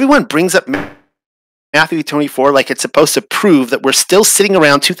 Everyone brings up Matthew 24 like it's supposed to prove that we're still sitting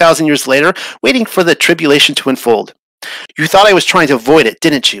around 2,000 years later waiting for the tribulation to unfold. You thought I was trying to avoid it,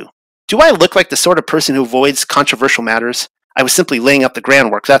 didn't you? Do I look like the sort of person who avoids controversial matters? I was simply laying up the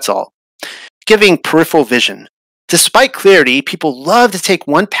groundwork, that's all. Giving peripheral vision. Despite clarity, people love to take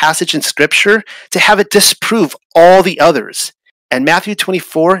one passage in Scripture to have it disprove all the others. And Matthew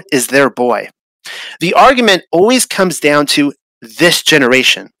 24 is their boy. The argument always comes down to this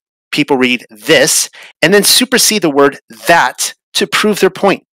generation. People read this and then supersede the word that to prove their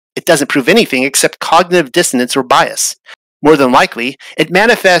point. It doesn't prove anything except cognitive dissonance or bias. More than likely, it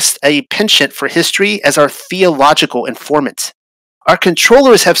manifests a penchant for history as our theological informant. Our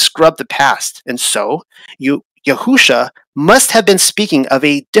controllers have scrubbed the past, and so Yahusha must have been speaking of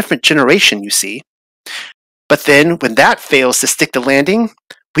a different generation, you see. But then, when that fails to stick the landing,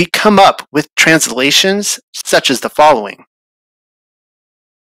 we come up with translations such as the following.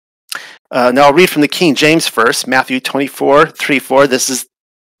 Now I'll read from the King James first, Matthew 24, 3-4. This is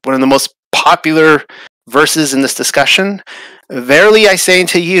one of the most popular verses in this discussion. Verily I say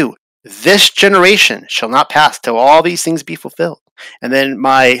unto you, this generation shall not pass till all these things be fulfilled. And then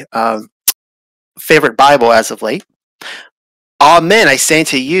my favorite Bible as of late. Amen, I say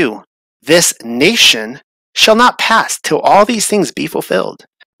unto you, this nation shall not pass till all these things be fulfilled.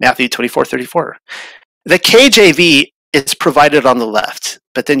 Matthew 24:34. The KJV is provided on the left,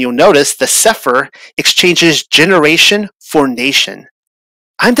 but then you'll notice the Sefer exchanges generation for nation.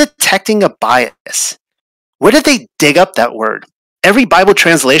 I'm detecting a bias. Where did they dig up that word? Every Bible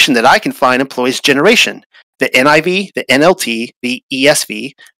translation that I can find employs generation. The NIV, the NLT, the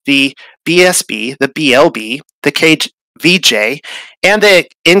ESV, the BSB, the BLB, the KVJ, and the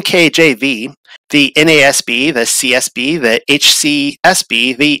NKJV, the NASB, the CSB, the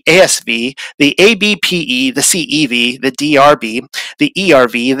HCSB, the ASV, the ABPE, the CEV, the DRB, the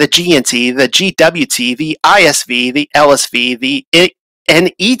ERV, the GNT, the GWT, the ISV, the LSV, the NET,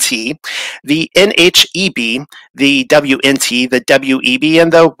 the NHEB, the WNT, the WEB,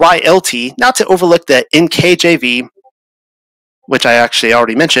 and the YLT, not to overlook the NKJV, which I actually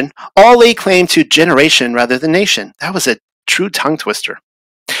already mentioned, all lay claim to generation rather than nation. That was a true tongue twister.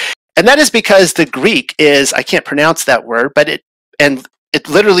 And that is because the Greek is, I can't pronounce that word, but it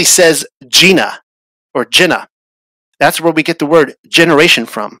literally says Gina or Jenna. That's where we get the word generation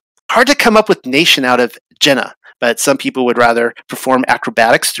from. Hard to come up with nation out of Jenna, but some people would rather perform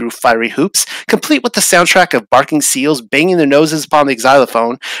acrobatics through fiery hoops, complete with the soundtrack of barking seals banging their noses upon the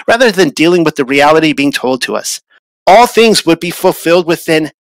xylophone, rather than dealing with the reality being told to us. All things would be fulfilled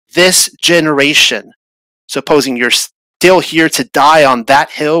within this generation. Supposing you're still here to die on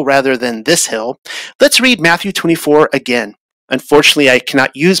that hill rather than this hill, let's read Matthew 24 again. Unfortunately, I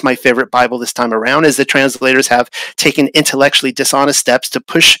cannot use my favorite Bible this time around, as the translators have taken intellectually dishonest steps to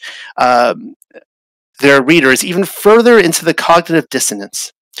push their readers even further into the cognitive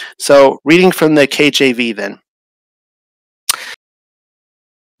dissonance. So, reading from the KJV then.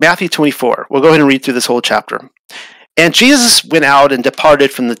 Matthew 24. We'll go ahead and read through this whole chapter. And Jesus went out and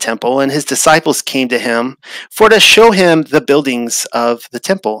departed from the temple, and his disciples came to him for to show him the buildings of the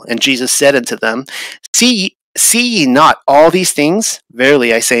temple. And Jesus said unto them, See ye not all these things?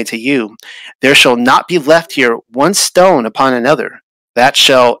 Verily I say unto you, there shall not be left here one stone upon another, that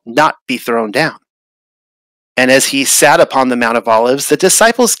shall not be thrown down. And as he sat upon the Mount of Olives, the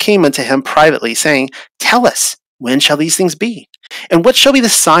disciples came unto him privately, saying, Tell us, when shall these things be? And what shall be the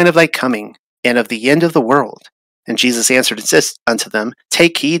sign of thy coming, and of the end of the world? And Jesus answered and said unto them,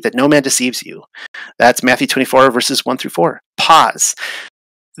 Take heed that no man deceives you. That's Matthew 24, verses 1 through 4. Pause.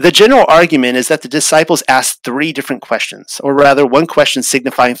 The general argument is that the disciples asked three different questions, or rather one question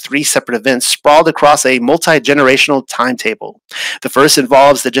signifying three separate events sprawled across a multi-generational timetable. The first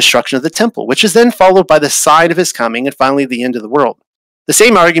involves the destruction of the temple, which is then followed by the sign of his coming and finally the end of the world. The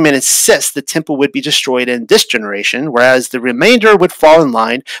same argument insists the temple would be destroyed in this generation, whereas the remainder would fall in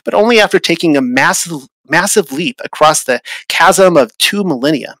line, but only after taking a massive leap across the chasm of 2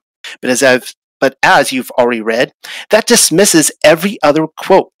 millennia. But as you've already read, that dismisses every other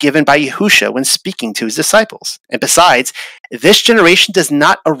quote given by Yahusha when speaking to his disciples. And besides, this generation does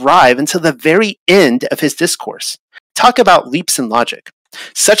not arrive until the very end of his discourse. Talk about leaps in logic.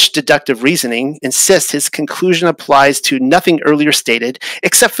 Such deductive reasoning insists his conclusion applies to nothing earlier stated,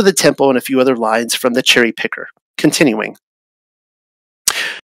 except for the temple and a few other lines from the cherry picker. Continuing.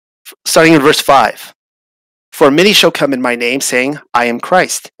 Starting in verse 5. For many shall come in my name, saying, I am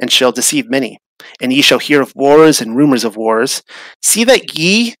Christ, and shall deceive many. And ye shall hear of wars and rumors of wars. See that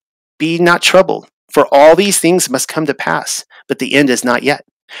ye be not troubled, for all these things must come to pass, but the end is not yet.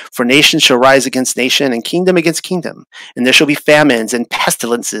 For nation shall rise against nation, and kingdom against kingdom, and there shall be famines and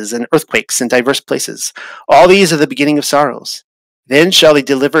pestilences and earthquakes in divers places. All these are the beginning of sorrows. Then shall they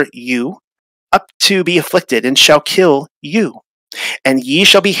deliver you up to be afflicted, and shall kill you. And ye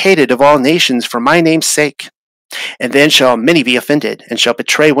shall be hated of all nations for my name's sake. And then shall many be offended, and shall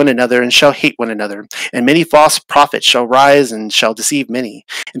betray one another, and shall hate one another. And many false prophets shall rise, and shall deceive many.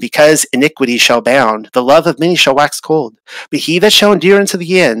 And because iniquity shall abound, the love of many shall wax cold. But he that shall endure unto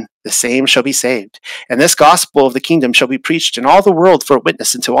the end, the same shall be saved. And this gospel of the kingdom shall be preached in all the world for a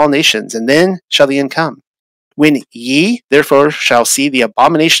witness unto all nations, and then shall the end come. When ye, therefore, shall see the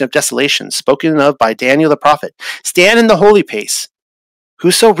abomination of desolation, spoken of by Daniel the prophet, stand in the holy place.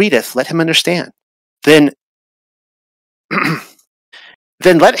 Whoso readeth, let him understand. Then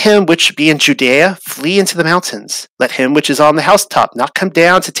let him which be in Judea flee into the mountains. Let him which is on the housetop not come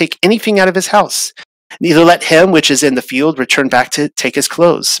down to take anything out of his house. Neither let him which is in the field return back to take his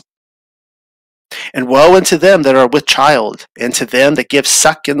clothes. And woe unto them that are with child, and to them that give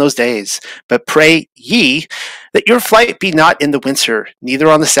suck in those days. But pray ye that your flight be not in the winter, neither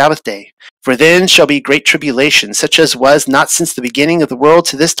on the Sabbath day. For then shall be great tribulation, such as was not since the beginning of the world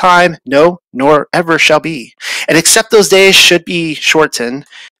to this time, no, nor ever shall be. And except those days should be shortened,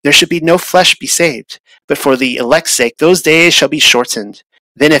 there should be no flesh be saved. But for the elect's sake, those days shall be shortened.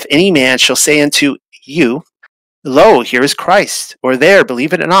 Then if any man shall say unto you, Lo, here is Christ, or there,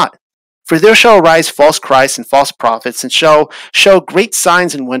 believe it or not. For there shall arise false Christs and false prophets, and shall show great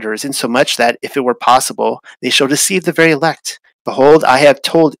signs and wonders, insomuch that, if it were possible, they shall deceive the very elect. Behold, I have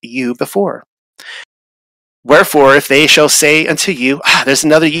told you before. Wherefore, if they shall say unto you, there's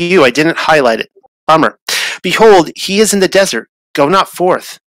another you, I didn't highlight it. Bummer. Behold, he is in the desert, go not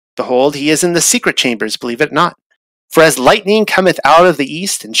forth. Behold, he is in the secret chambers, believe it not. For as lightning cometh out of the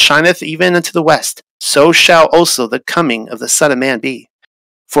east, and shineth even unto the west, so shall also the coming of the Son of Man be.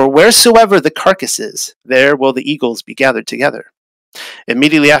 For wheresoever the carcass is, there will the eagles be gathered together.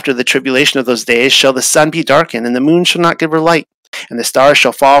 Immediately after the tribulation of those days shall the sun be darkened, and the moon shall not give her light, and the stars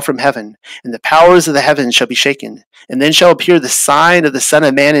shall fall from heaven, and the powers of the heavens shall be shaken. And then shall appear the sign of the Son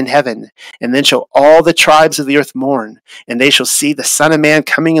of Man in heaven, and then shall all the tribes of the earth mourn, and they shall see the Son of Man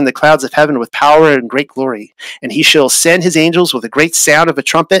coming in the clouds of heaven with power and great glory. And he shall send his angels with a great sound of a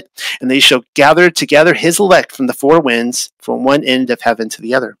trumpet, and they shall gather together his elect from the four winds, from one end of heaven to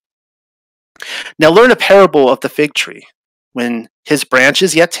the other. Now learn a parable of the fig tree. When his branch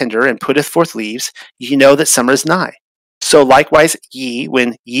is yet tender, and putteth forth leaves, ye know that summer is nigh. So likewise ye,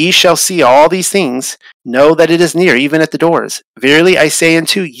 when ye shall see all these things, know that it is near, even at the doors. Verily I say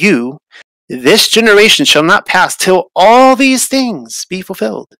unto you, this generation shall not pass till all these things be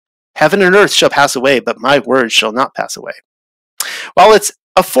fulfilled. Heaven and earth shall pass away, but my words shall not pass away. While it's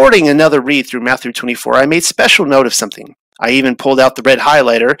affording another read through Matthew 24, I made special note of something. I even pulled out the red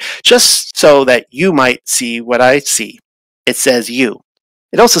highlighter just so that you might see what I see. It says you.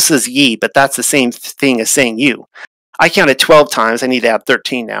 It also says ye, but that's the same thing as saying you. I counted 12 times. I need to add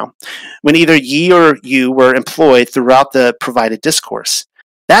 13 now. When either ye or you were employed throughout the provided discourse.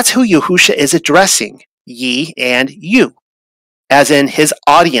 That's who Yahusha is addressing, ye and you, as in his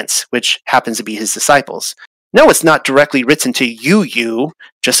audience, which happens to be his disciples. No, it's not directly written to you,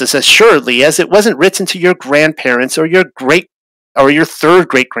 just as assuredly as it wasn't written to your grandparents or your third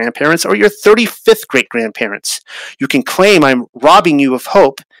great grandparents or your 35th great grandparents. You can claim I'm robbing you of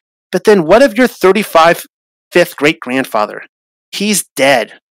hope, but then what of your 35th great grandfather? He's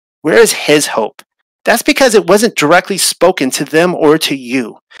dead. Where is his hope? That's because it wasn't directly spoken to them or to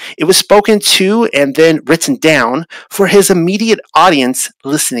you. It was spoken to and then written down for his immediate audience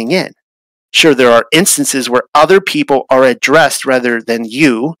listening in. Sure, there are instances where other people are addressed rather than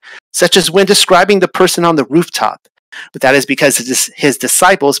you, such as when describing the person on the rooftop. But that is because his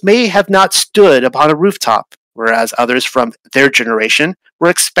disciples may have not stood upon a rooftop, whereas others from their generation were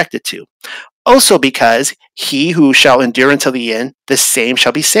expected to. Also because he who shall endure until the end, the same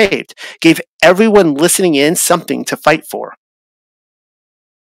shall be saved, gave everyone listening in something to fight for.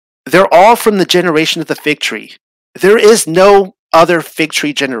 They're all from the generation of the fig tree. There is no other fig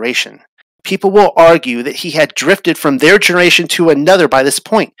tree generation. People will argue that he had drifted from their generation to another by this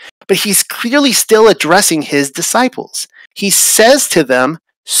point, but he's clearly still addressing his disciples. He says to them,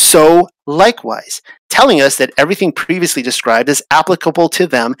 so likewise, telling us that everything previously described is applicable to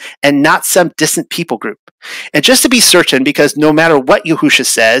them and not some distant people group. And just to be certain, because no matter what Yahusha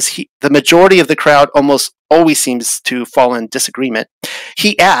says, the majority of the crowd almost always seems to fall in disagreement,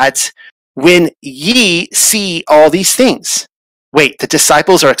 he adds, when ye see all these things. Wait, the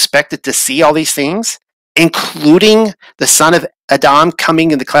disciples are expected to see all these things, including the son of Adam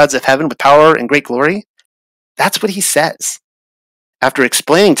coming in the clouds of heaven with power and great glory? That's what he says. After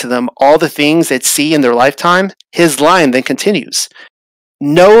explaining to them all the things they'd see in their lifetime, his line then continues.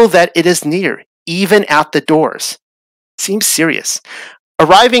 Know that it is near, even at the doors. Seems serious.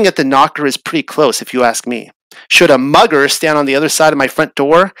 Arriving at the knocker is pretty close, if you ask me. Should a mugger stand on the other side of my front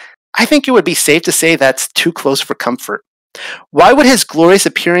door, I think it would be safe to say that's too close for comfort. Why would his glorious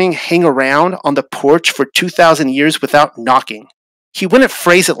appearing hang around on the porch for 2,000 years without knocking? He wouldn't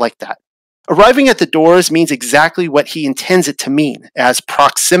phrase it like that. Arriving at the doors means exactly what he intends it to mean, as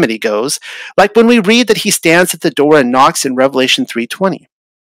proximity goes, like when we read that he stands at the door and knocks in Revelation 3:20.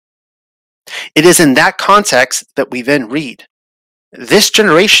 It is in that context that we then read, this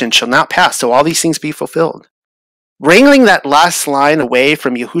generation shall not pass till all these things be fulfilled. Wrangling that last line away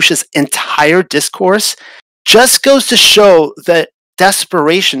from Yahusha's entire discourse just goes to show the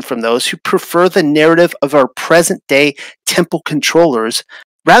desperation from those who prefer the narrative of our present-day temple controllers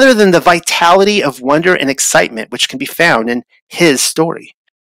rather than the vitality of wonder and excitement which can be found in his story.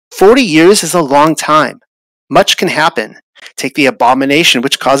 40 years is a long time. Much can happen. Take the abomination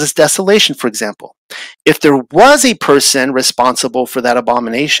which causes desolation, for example. If there was a person responsible for that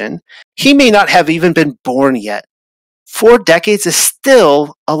abomination, he may not have even been born yet. 4 decades is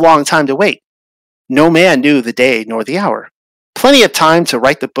still a long time to wait. No man knew the day nor the hour. Plenty of time to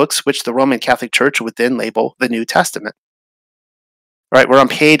write the books which the Roman Catholic Church would then label the New Testament. All right, we're on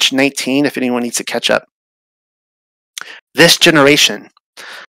page 19 if anyone needs to catch up. This generation.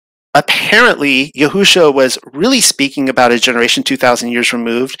 Apparently, Yahusha was really speaking about a generation 2,000 years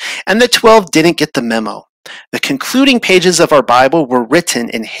removed, and the 12 didn't get the memo. The concluding pages of our Bible were written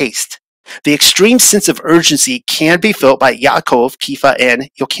in haste. The extreme sense of urgency can be felt by Yaakov, Kepha, and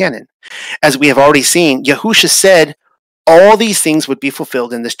Yochanan. As we have already seen, Yahusha said all these things would be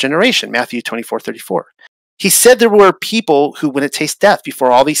fulfilled in this generation, Matthew 24:34. He said there were people who wouldn't taste death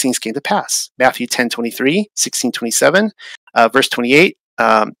before all these things came to pass, Matthew 10:23, 16:27, verse 28,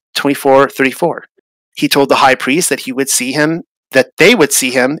 24:34. He told the high priest that they would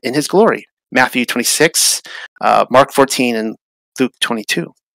see him in his glory, Matthew 26, Mark 14, and Luke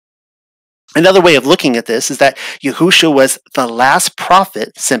 22. Another way of looking at this is that Yahusha was the last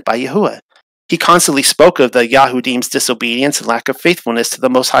prophet sent by Yahuwah. He constantly spoke of the Yahudim's disobedience and lack of faithfulness to the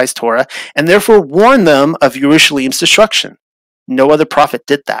Most High's Torah, and therefore warned them of Jerusalem's destruction. No other prophet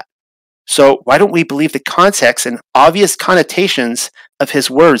did that. So why don't we believe the context and obvious connotations of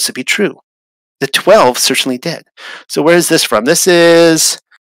his words to be true? The 12 certainly did. So where is this from? This is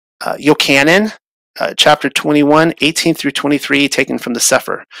Yochanan, chapter 21, 18 through 23, taken from the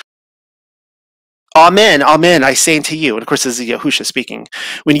Sefer. Amen, amen, I say unto you, and of course this is Yahusha speaking,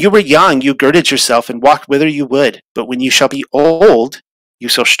 when you were young, you girded yourself and walked whither you would, but when you shall be old, you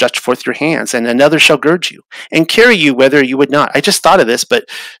shall stretch forth your hands, and another shall gird you, and carry you whither you would not. I just thought of this, but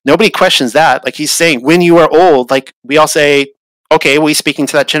nobody questions that. Like he's saying, when you are old, like we all say, okay, well, he's speaking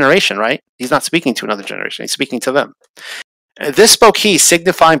to that generation, right? He's not speaking to another generation, he's speaking to them. This spoke he,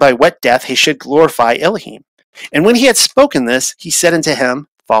 signifying by what death he should glorify Elohim. And when he had spoken this, he said unto him,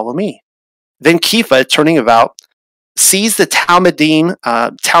 follow me. Then Kepha, turning about, sees the Talmud,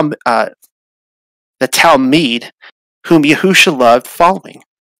 whom Yahusha loved, following,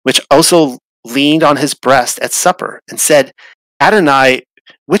 which also leaned on his breast at supper, and said, Adonai,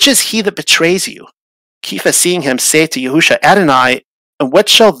 which is he that betrays you? Kepha, seeing him, saith to Yahusha, Adonai, and what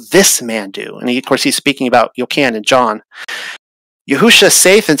shall this man do? And of course, he's speaking about Yochanan and John. Yahusha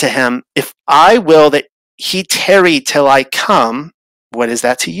saith unto him, if I will that he tarry till I come, what is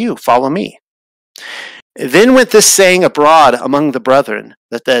that to you? Follow me. Then went this saying abroad among the brethren,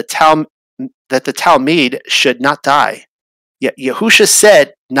 that the Talmud should not die. Yet Yahusha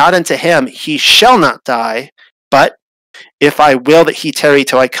said not unto him, he shall not die, but if I will that he tarry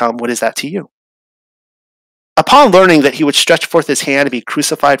till I come, what is that to you? Upon learning that he would stretch forth his hand and be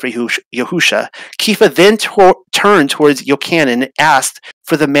crucified for Yahusha, Kepha then turned towards Yochanan and asked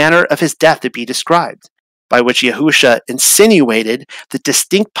for the manner of his death to be described, by which Yahusha insinuated the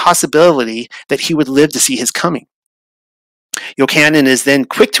distinct possibility that he would live to see his coming. Yochanan is then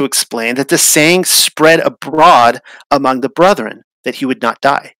quick to explain that the saying spread abroad among the brethren, that he would not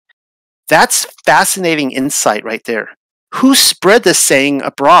die. That's fascinating insight right there. Who spread this saying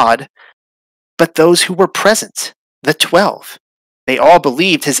abroad but those who were present, the 12? They all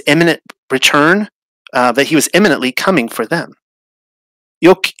believed his imminent return, that he was imminently coming for them.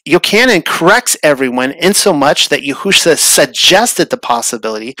 Yochanan corrects everyone insomuch that Yahusha suggested the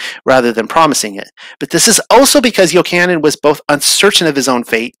possibility rather than promising it. But this is also because Yochanan was both uncertain of his own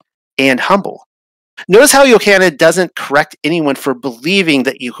fate and humble. Notice how Yochanan doesn't correct anyone for believing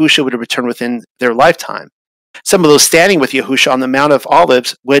that Yahusha would return within their lifetime. Some of those standing with Yahusha on the Mount of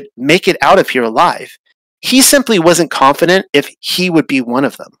Olives would make it out of here alive. He simply wasn't confident if he would be one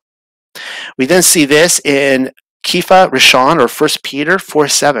of them. We then see this in Kepha Rishon, or 1 Peter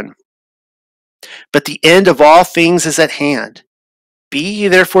 4:7. But the end of all things is at hand. Be ye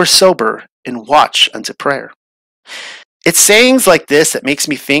therefore sober, and watch unto prayer. It's sayings like this that makes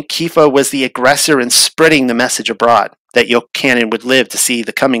me think Kepha was the aggressor in spreading the message abroad, that Yochanan would live to see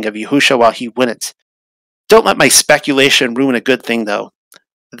the coming of Yahusha while he wouldn't. Don't let my speculation ruin a good thing, though.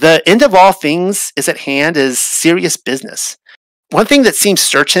 The end of all things is at hand is serious business. One thing that seems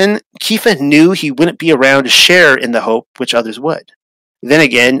certain, Kepha knew he wouldn't be around to share in the hope which others would. Then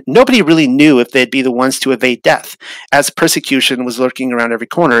again, nobody really knew if they'd be the ones to evade death, as persecution was lurking around every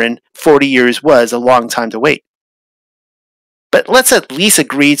corner, and 40 years was a long time to wait. But let's at least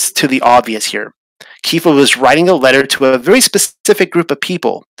agree to the obvious here. Kepha was writing a letter to a very specific group of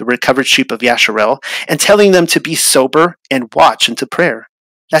people, the recovered sheep of Yasharel, and telling them to be sober and watch unto prayer.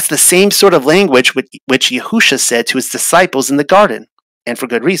 That's the same sort of language which Yahusha said to his disciples in the garden, and for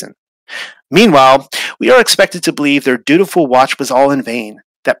good reason. Meanwhile, we are expected to believe their dutiful watch was all in vain,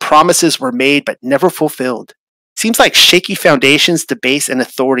 that promises were made but never fulfilled. Seems like shaky foundations to base an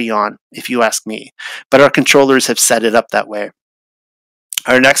authority on, if you ask me, but our controllers have set it up that way.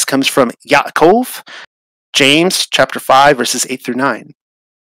 Our next comes from Yaakov, James chapter 5, verses 8 through 9.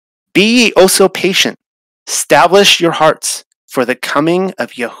 Be ye also patient, establish your hearts, for the coming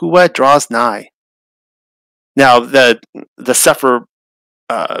of Yahuwah draws nigh. Now, the Sefer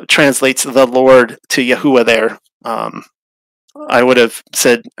translates the Lord to Yahuwah there. I would have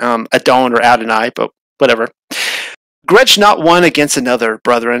said Adon or Adonai, but whatever. Grudge not one against another,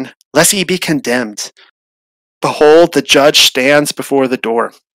 brethren, lest ye be condemned. Behold, the judge stands before the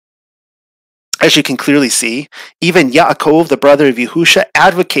door. As you can clearly see, even Yaakov, the brother of Yahusha,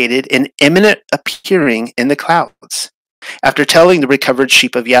 advocated an imminent appearing in the clouds. After telling the recovered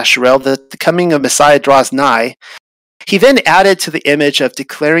sheep of Yasharel that the coming of Messiah draws nigh, he then added to the image of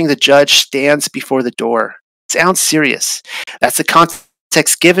declaring the judge stands before the door. Sounds serious. That's the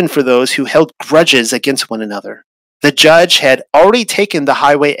context given for those who held grudges against one another. The judge had already taken the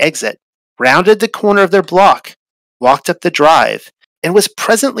highway exit, rounded the corner of their block, walked up the drive, and was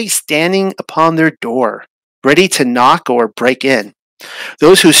presently standing upon their door, ready to knock or break in.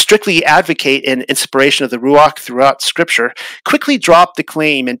 Those who strictly advocate an inspiration of the Ruach throughout Scripture quickly drop the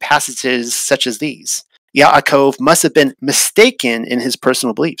claim in passages such as these. Yaakov must have been mistaken in his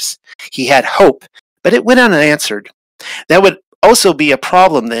personal beliefs. He had hope, but it went unanswered. That would also be a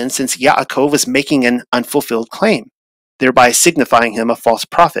problem then, since Yaakov was making an unfulfilled claim, thereby signifying him a false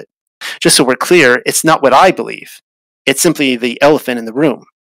prophet. Just so we're clear, it's not what I believe. It's simply the elephant in the room.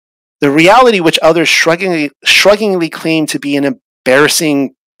 The reality which others shruggingly claim to be an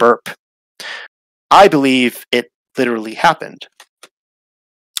embarrassing burp. I believe it literally happened.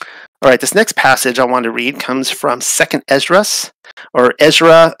 All right, this next passage I want to read comes from 2nd Ezra, or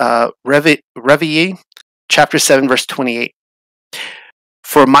Ezra Revi'i, chapter 7, verse 28.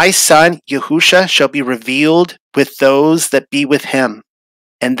 For my son Yahusha shall be revealed with those that be with him,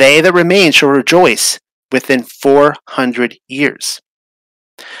 and they that remain shall rejoice within 400 years.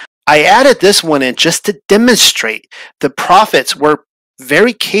 I added this one in just to demonstrate the prophets were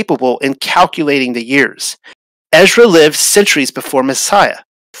very capable in calculating the years. Ezra lived centuries before Messiah,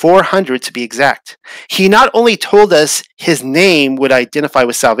 400 to be exact. He not only told us his name would identify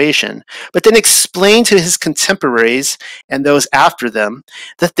with salvation, but then explained to his contemporaries and those after them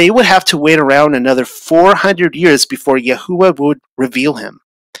that they would have to wait around another 400 years before Yahuwah would reveal him.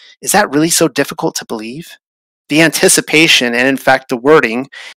 Is that really so difficult to believe? The anticipation, and in fact the wording,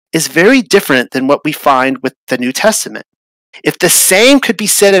 is very different than what we find with the New Testament. If the same could be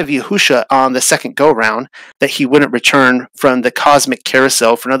said of Yahusha on the second go-round, that he wouldn't return from the cosmic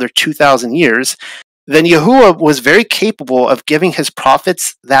carousel for another 2,000 years, then Yahuwah was very capable of giving his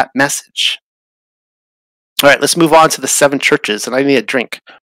prophets that message. All right, let's move on to the 7 churches, and I need a drink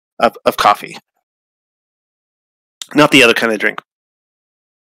of coffee. Not the other kind of drink.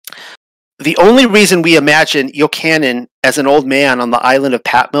 The only reason we imagine Yochanan as an old man on the island of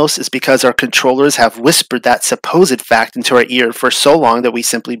Patmos is because our controllers have whispered that supposed fact into our ear for so long that we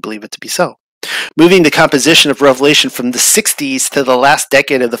simply believe it to be so. Moving the composition of Revelation from the 60s to the last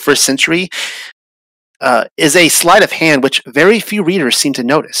decade of the 1st century is a sleight of hand which very few readers seem to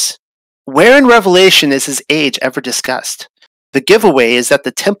notice. Where in Revelation is his age ever discussed? The giveaway is that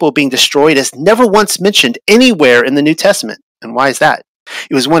the temple being destroyed is never once mentioned anywhere in the New Testament. And why is that?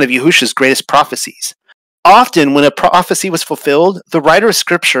 It was one of Yahusha's greatest prophecies. Often, when a prophecy was fulfilled, the writer of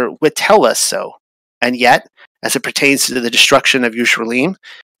Scripture would tell us so. And yet, as it pertains to the destruction of Yerushalayim,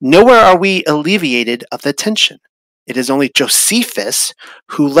 nowhere are we alleviated of the tension. It is only Josephus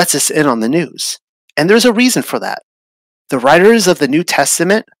who lets us in on the news. And there's a reason for that. The writers of the New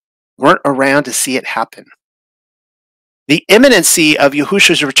Testament weren't around to see it happen. The imminency of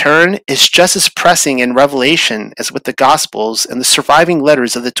Yahusha's return is just as pressing in Revelation as with the Gospels and the surviving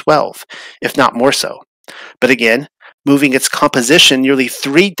letters of the 12, if not more so. But again, moving its composition nearly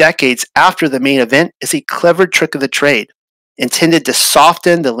 3 decades after the main event is a clever trick of the trade, intended to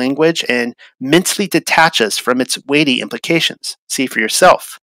soften the language and mentally detach us from its weighty implications. See for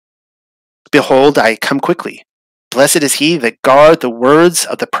yourself. Behold, I come quickly. Blessed is he that guard the words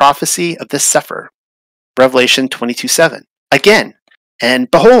of the prophecy of this Sefer. Revelation 22:7. Again,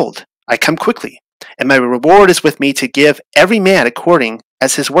 and behold, I come quickly, and my reward is with me to give every man according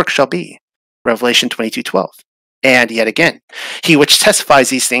as his work shall be. Revelation 22:12. And yet again, he which testifies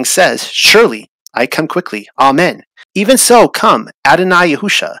these things says, Surely I come quickly. Amen. Even so, come, Adonai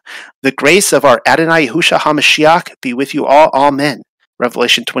Yahusha. The grace of our Adonai Yahusha HaMashiach be with you all. Amen.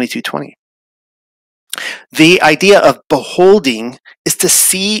 Revelation 22:20. The idea of beholding is to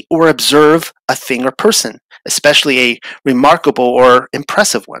see or observe a thing or person, especially a remarkable or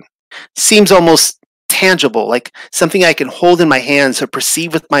impressive one. Seems almost tangible, like something I can hold in my hands or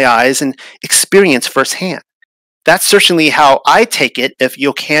perceive with my eyes and experience firsthand. That's certainly how I take it if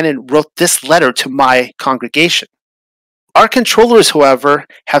Yochanan wrote this letter to my congregation. Our controllers, however,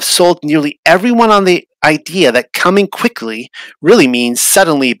 have sold nearly everyone on the idea that coming quickly really means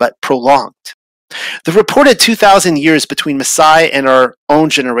suddenly but prolonged. The reported 2,000 years between Messiah and our own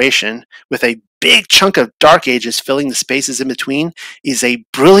generation, with a big chunk of dark ages filling the spaces in between, is a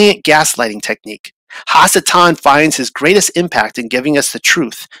brilliant gaslighting technique. Hasatan finds his greatest impact in giving us the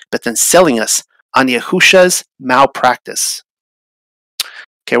truth, but then selling us on Yahusha's malpractice.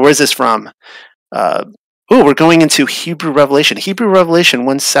 Okay, where is this from? We're going into Hebrew Revelation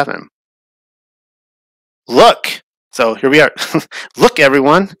 1:7. Look, so here we are. Look,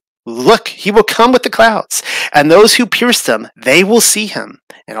 everyone. Look, he will come with the clouds, and those who pierced him, they will see him,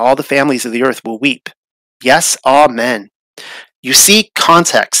 and all the families of the earth will weep. Yes, amen. You see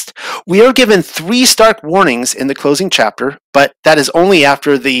context. We are given 3 stark warnings in the closing chapter, but that is only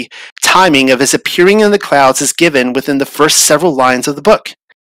after the timing of his appearing in the clouds is given within the first several lines of the book.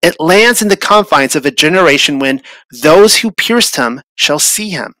 It lands in the confines of a generation when those who pierced him shall see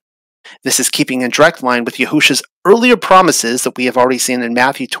him. This is keeping in direct line with Yahusha's earlier promises that we have already seen in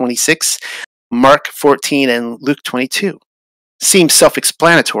Matthew 26, Mark 14, and Luke 22. Seems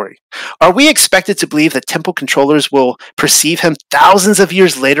self-explanatory. Are we expected to believe that temple controllers will perceive him thousands of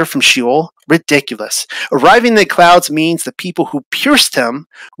years later from Sheol? Ridiculous. Arriving in the clouds means the people who pierced him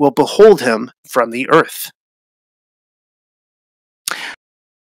will behold him from the earth.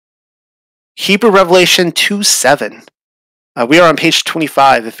 Hebrew Revelation 2:7. We are on page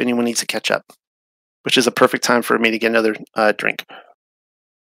 25 if anyone needs to catch up, which is a perfect time for me to get another drink.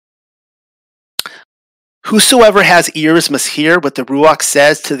 Whosoever has ears must hear what the Ruach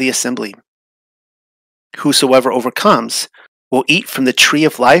says to the assembly. Whosoever overcomes will eat from the tree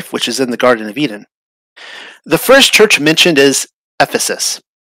of life which is in the Garden of Eden. The first church mentioned is Ephesus.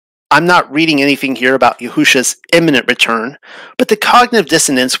 I'm not reading anything here about Yahusha's imminent return, but the cognitive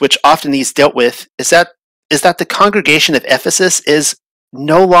dissonance which often he's dealt with is that the congregation of Ephesus is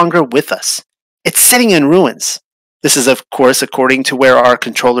no longer with us. It's sitting in ruins. This is, of course, according to where our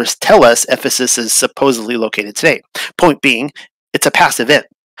controllers tell us Ephesus is supposedly located today. Point being, it's a past event.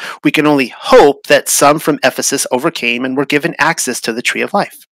 We can only hope that some from Ephesus overcame and were given access to the Tree of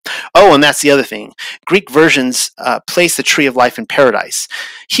Life. Oh, and that's the other thing. Greek versions place the Tree of Life in paradise.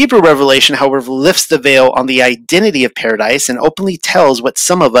 Hebrew Revelation, however, lifts the veil on the identity of paradise and openly tells what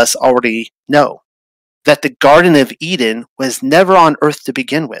some of us already know. That the Garden of Eden was never on earth to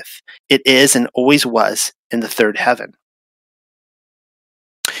begin with. It is and always was in the third heaven.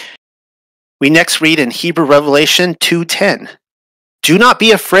 We next read in Hebrew Revelation 2:10. Do not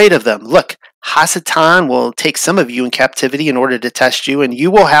be afraid of them. Look, Hasatan will take some of you in captivity in order to test you, and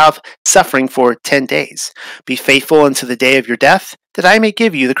you will have suffering for 10 days. Be faithful unto the day of your death, that I may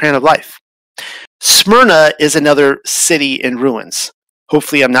give you the crown of life. Smyrna is another city in ruins.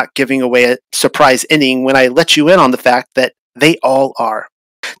 Hopefully I'm not giving away a surprise ending when I let you in on the fact that they all are,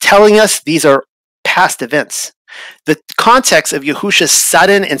 telling us these are past events. The context of Yahusha's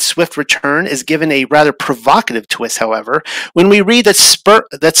sudden and swift return is given a rather provocative twist, however, when we read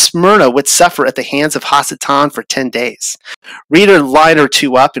that Smyrna would suffer at the hands of Hasatan for 10 days. Read a line or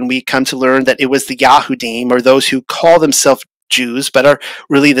two up and we come to learn that it was the Yahudim, or those who call themselves Jews but are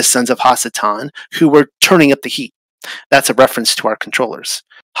really the sons of Hasatan, who were turning up the heat. That's a reference to our controllers.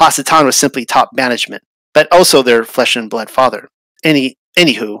 Hasatan was simply top management, but also their flesh and blood father.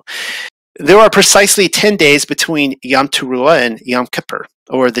 Anywho, there are precisely 10 days between Yom Teruah and Yom Kippur,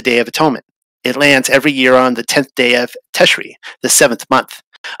 or the Day of Atonement. It lands every year on the 10th day of Teshri, the 7th month.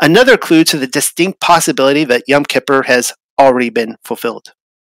 Another clue to the distinct possibility that Yom Kippur has already been fulfilled.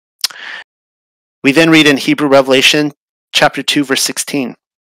 We then read in Hebrew Revelation chapter 2, verse 16.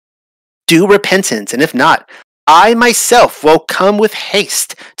 Do repentance, and if not, I myself will come with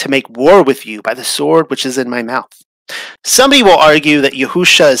haste to make war with you by the sword which is in my mouth. Somebody will argue that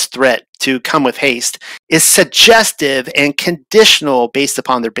Yahusha's threat to come with haste is suggestive and conditional based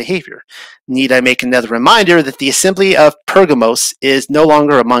upon their behavior. Need I make another reminder that the assembly of Pergamos is no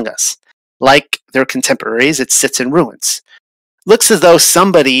longer among us. Like their contemporaries, it sits in ruins. Looks as though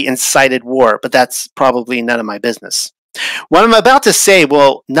somebody incited war, but that's probably none of my business. What I'm about to say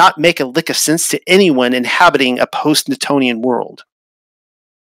will not make a lick of sense to anyone inhabiting a post-Newtonian world.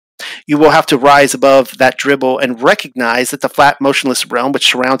 You will have to rise above that dribble and recognize that the flat, motionless realm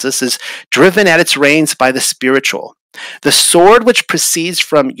which surrounds us is driven at its reins by the spiritual. The sword which proceeds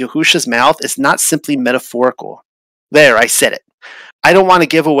from Yahusha's mouth is not simply metaphorical. There, I said it. I don't want to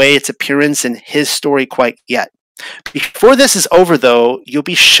give away its appearance in his story quite yet. Before this is over, though, you'll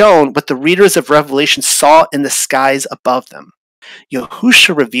be shown what the readers of Revelation saw in the skies above them.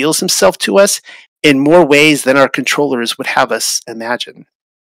 Yahusha reveals himself to us in more ways than our controllers would have us imagine.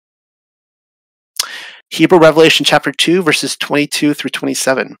 Hebrew Revelation chapter 2, verses 22 through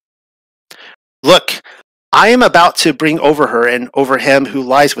 27. Look, I am about to bring over her and over him who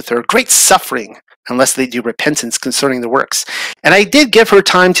lies with her great suffering, unless they do repentance concerning the works. And I did give her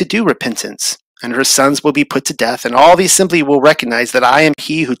time to do repentance. And her sons will be put to death, and all the assembly will recognize that I am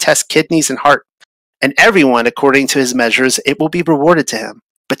he who tests kidneys and heart. And everyone, according to his measures, it will be rewarded to him.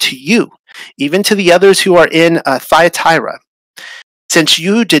 But to you, even to the others who are in Thyatira, since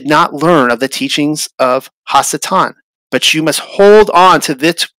you did not learn of the teachings of Hasatan, but you must hold on to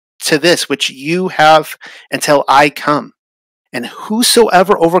this which you have until I come. And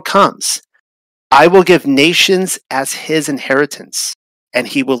whosoever overcomes, I will give nations as his inheritance, and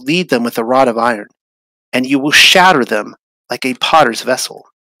he will lead them with a rod of iron, and you will shatter them like a potter's vessel.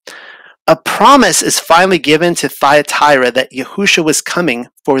 A promise is finally given to Thyatira that Yahusha was coming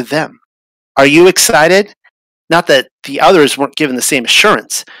for them. Are you excited? Not that the others weren't given the same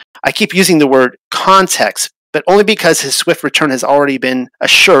assurance. I keep using the word context, but only because his swift return has already been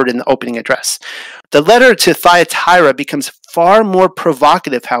assured in the opening address. The letter to Thyatira becomes far more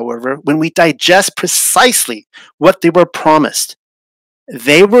provocative, however, when we digest precisely what they were promised.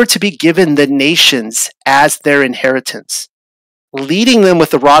 They were to be given the nations as their inheritance. Leading them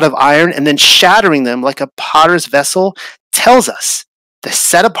with a rod of iron and then shattering them like a potter's vessel tells us the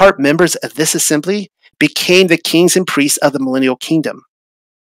set-apart members of this assembly became the kings and priests of the millennial kingdom.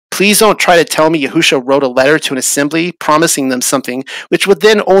 Please don't try to tell me Yahusha wrote a letter to an assembly promising them something which would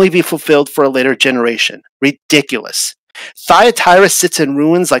then only be fulfilled for a later generation. Ridiculous. Thyatira sits in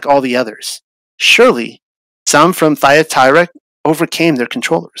ruins like all the others. Surely, some from Thyatira overcame their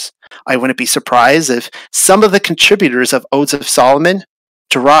controllers. I wouldn't be surprised if some of the contributors of Odes of Solomon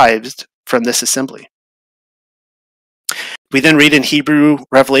derived from this assembly. We then read in Hebrew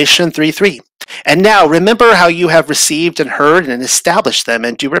Revelation 3:3. And now remember how you have received and heard and established them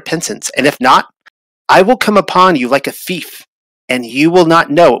and do repentance. And if not, I will come upon you like a thief, and you will not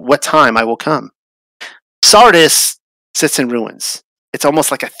know at what time I will come. Sardis sits in ruins. It's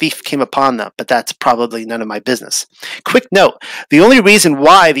almost like a thief came upon them, but that's probably none of my business. Quick note, the only reason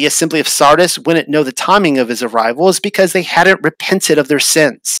why the assembly of Sardis wouldn't know the timing of his arrival is because they hadn't repented of their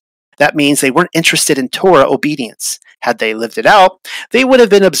sins. That means they weren't interested in Torah obedience. Had they lived it out, they would have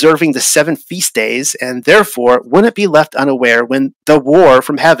been observing the 7 feast days and therefore wouldn't be left unaware when the war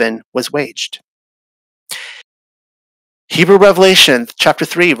from heaven was waged. Hebrew Revelation chapter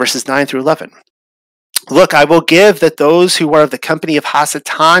 3 verses 9 through 11. Look, I will give that those who are of the company of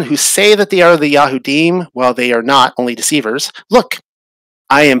Hasatan, who say that they are the Yahudim, while they are not, only deceivers. Look,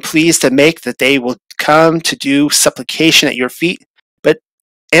 I am pleased to make that they will come to do supplication at your feet,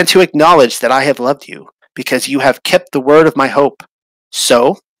 and to acknowledge that I have loved you, because you have kept the word of my hope.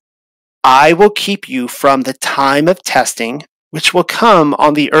 So, I will keep you from the time of testing, which will come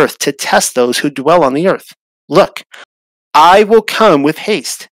on the earth to test those who dwell on the earth. Look, I will come with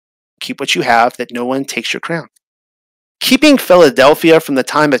haste. Keep what you have, that no one takes your crown. Keeping Philadelphia from the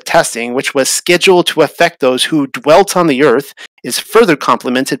time of testing, which was scheduled to affect those who dwelt on the earth, is further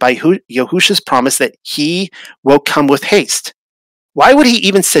complemented by Yahusha's promise that he will come with haste. Why would he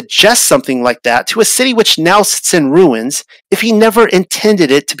even suggest something like that to a city which now sits in ruins if he never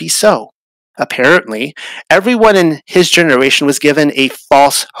intended it to be so? Apparently, everyone in his generation was given a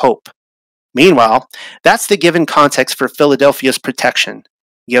false hope. Meanwhile, that's the given context for Philadelphia's protection.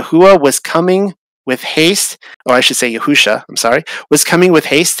 Yahuwah was coming with haste, or I should say Yahusha, was coming with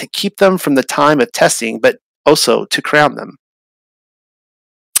haste to keep them from the time of testing, but also to crown them.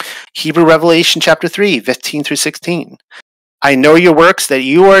 Hebrew Revelation chapter 3, 15 through 16. I know your works, that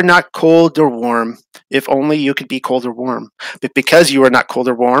you are not cold or warm. If only you could be cold or warm. But because you are not cold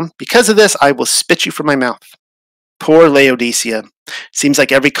or warm, because of this I will spit you from my mouth. Poor Laodicea. Seems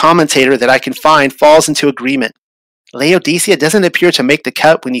like every commentator that I can find falls into agreement. Laodicea doesn't appear to make the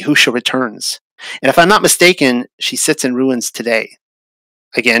cut when Yahusha returns. And if I'm not mistaken, she sits in ruins today.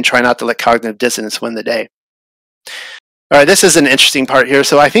 Again, try not to let cognitive dissonance win the day. All right, this is an interesting part here.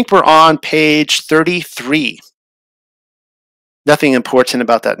 So I think we're on page 33. Nothing important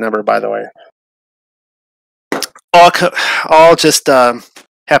about that number, by the way. All just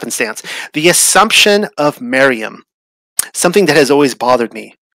happenstance. The assumption of Miriam. Something that has always bothered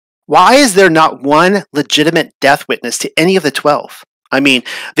me. Why is there not one legitimate death witness to any of the 12? I mean,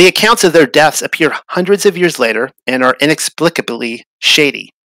 the accounts of their deaths appear hundreds of years later and are inexplicably shady.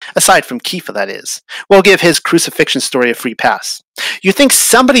 Aside from Kepha, that is. We'll give his crucifixion story a free pass. You think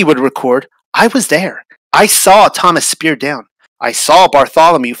somebody would record, I was there. I saw Thomas speared down. I saw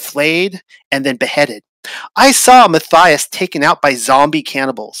Bartholomew flayed and then beheaded. I saw Matthias taken out by zombie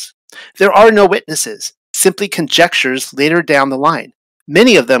cannibals. There are no witnesses, simply conjectures later down the line,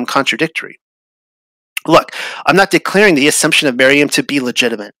 many of them contradictory. Look, I'm not declaring the assumption of Miriam to be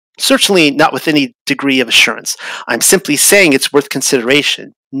legitimate, certainly not with any degree of assurance. I'm simply saying it's worth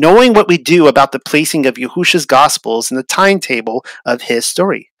consideration, knowing what we do about the placing of Yahusha's Gospels in the timetable of his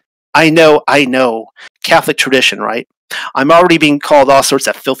story. I know, Catholic tradition, right? I'm already being called all sorts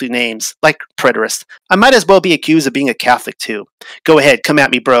of filthy names, like preterist. I might as well be accused of being a Catholic too. Go ahead, come at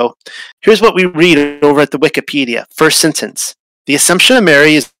me, bro. Here's what we read over at the Wikipedia. First sentence. The Assumption of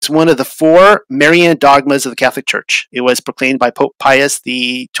Mary is one of the 4 Marian dogmas of the Catholic Church. It was proclaimed by Pope Pius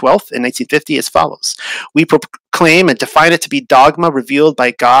XII in 1950 as follows. We proclaim and define it to be dogma revealed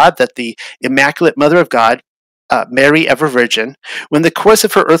by God that the Immaculate Mother of God, Mary, ever virgin, when the course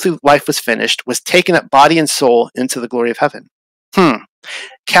of her earthly life was finished, was taken up body and soul into the glory of heaven.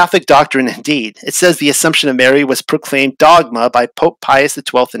 Catholic doctrine indeed. It says the Assumption of Mary was proclaimed dogma by Pope Pius XII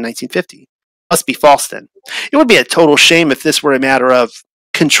in 1950. Must be false then. It would be a total shame if this were a matter of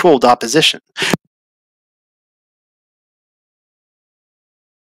controlled opposition.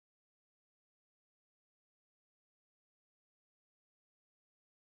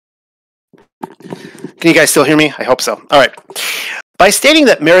 Can you guys still hear me? I hope so. All right. By stating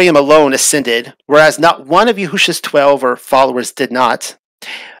that Miriam alone ascended, whereas not one of Yahusha's 12 or followers did not,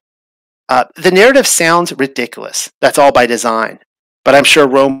 the narrative sounds ridiculous. That's all by design. But I'm sure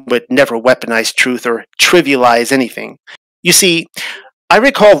Rome would never weaponize truth or trivialize anything. You see, I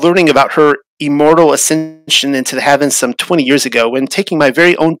recall learning about her immortal ascension into the heavens some 20 years ago when taking my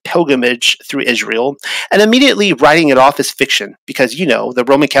very own pilgrimage through Israel and immediately writing it off as fiction because, the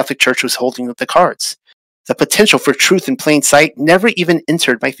Roman Catholic Church was holding up the cards. The potential for truth in plain sight never even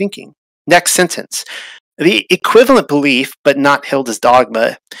entered my thinking. Next sentence. The equivalent belief, but not held as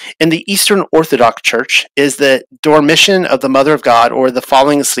dogma, in the Eastern Orthodox Church is the dormition of the Mother of God or the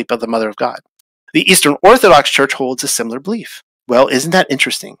falling asleep of the Mother of God. The Eastern Orthodox Church holds a similar belief. Well, isn't that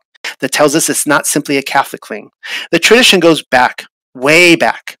interesting? That tells us it's not simply a Catholic thing. The tradition goes back, way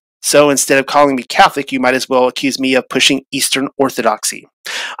back. So instead of calling me Catholic, you might as well accuse me of pushing Eastern Orthodoxy.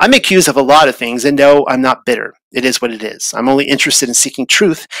 I'm accused of a lot of things, and no, I'm not bitter. It is what it is. I'm only interested in seeking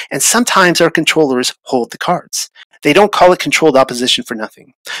truth, and sometimes our controllers hold the cards. They don't call it controlled opposition for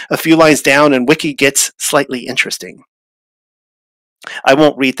nothing. A few lines down, and Wiki gets slightly interesting. I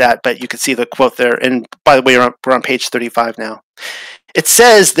won't read that, but you can see the quote there. And by the way, we're on page 35 now. It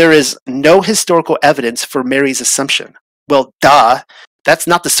says there is no historical evidence for Mary's assumption. Well, duh. That's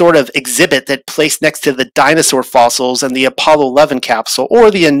not the sort of exhibit that placed next to the dinosaur fossils and the Apollo 11 capsule or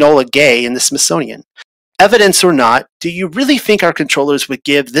the Enola Gay in the Smithsonian. Evidence or not, do you really think our controllers would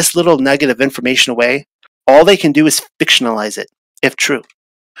give this little nugget of information away? All they can do is fictionalize it, if true.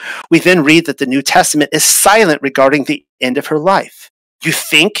 We then read that the New Testament is silent regarding the end of her life. You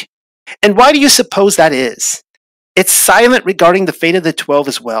think? And why do you suppose that is? It's silent regarding the fate of the 12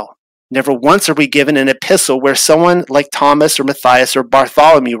 as well. Never once are we given an epistle where someone like Thomas or Matthias or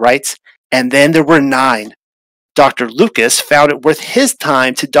Bartholomew writes, and then there were 9. Dr. Lucas found it worth his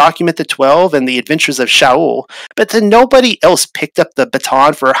time to document the 12 and the adventures of Shaul, but then nobody else picked up the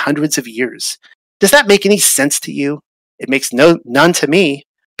baton for hundreds of years. Does that make any sense to you? It makes none to me,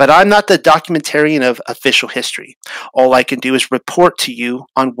 but I'm not the documentarian of official history. All I can do is report to you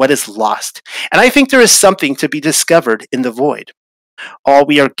on what is lost, and I think there is something to be discovered in the void. All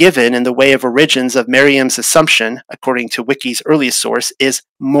we are given in the way of origins of Miriam's assumption, according to Wiki's earliest source, is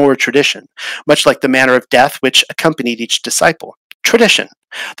more tradition, much like the manner of death which accompanied each disciple. Tradition.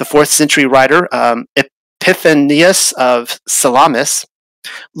 The 4th century writer Epiphanius of Salamis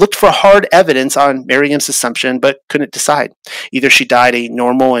looked for hard evidence on Miriam's assumption but couldn't decide. Either she died a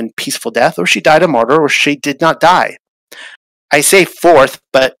normal and peaceful death, or she died a martyr, or she did not die. I say 4th,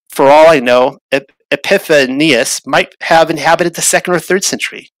 but for all I know, Epiphanius might have inhabited the 2nd or 3rd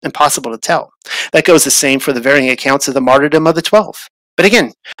century. Impossible to tell. That goes the same for the varying accounts of the martyrdom of the 12. But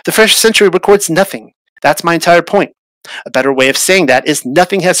again, the 1st century records nothing. That's my entire point. A better way of saying that is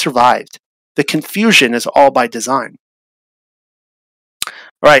nothing has survived. The confusion is all by design.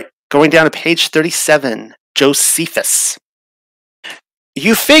 All right, going down to page 37, Josephus.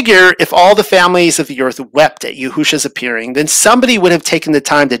 You figure if all the families of the earth wept at Yahusha's appearing, then somebody would have taken the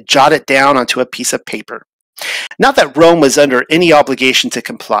time to jot it down onto a piece of paper. Not that Rome was under any obligation to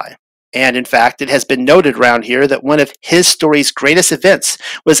comply. And in fact, it has been noted around here that one of his story's greatest events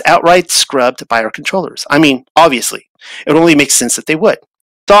was outright scrubbed by our controllers. I mean, obviously, it only makes sense that they would.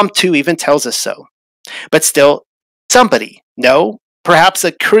 Psalm 2 even tells us so. But still, somebody, no, perhaps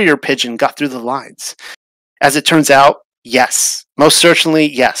a courier pigeon got through the lines. As it turns out, yes, most certainly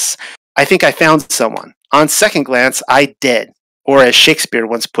yes. I think I found someone. On second glance, I did. Or as Shakespeare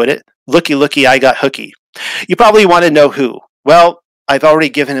once put it, looky, looky, I got hooky. You probably want to know who. Well, I've already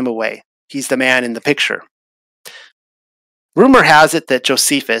given him away. He's the man in the picture. Rumor has it that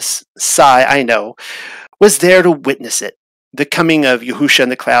Josephus, I know, was there to witness it. The coming of Yahusha in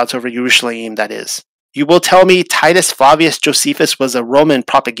the clouds over Jerusalem, that is. You will tell me Titus Flavius Josephus was a Roman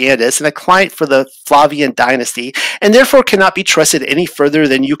propagandist and a client for the Flavian dynasty, and therefore cannot be trusted any further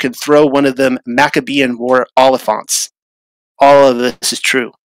than you can throw one of them Maccabean War Oliphants. All of this is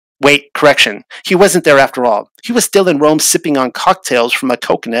true. Wait, correction. He wasn't there after all. He was still in Rome sipping on cocktails from a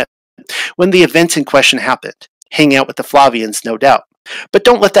coconut when the event in question happened. Hanging out with the Flavians, no doubt. But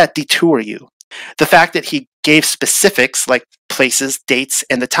don't let that detour you. The fact that he gave specifics like places, dates,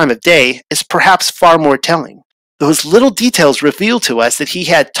 and the time of day is perhaps far more telling. Those little details reveal to us that he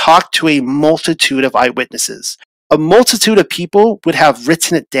had talked to a multitude of eyewitnesses. A multitude of people would have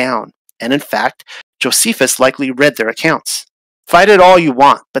written it down, and in fact, Josephus likely read their accounts. Fight it all you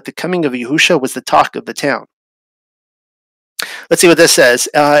want, but the coming of Yahusha was the talk of the town. Let's see what this says.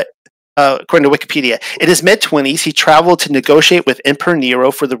 According to Wikipedia, in his mid-20s, he traveled to negotiate with Emperor Nero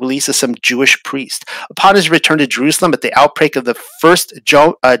for the release of some Jewish priest. Upon his return to Jerusalem at the outbreak of the First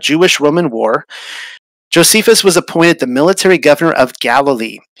Jewish-Roman War, Josephus was appointed the military governor of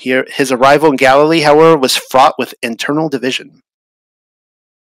Galilee. His arrival in Galilee, however, was fraught with internal division.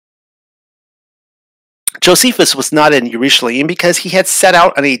 Josephus was not in Jerusalem because he had set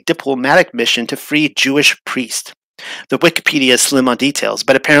out on a diplomatic mission to free Jewish priests. The Wikipedia is slim on details,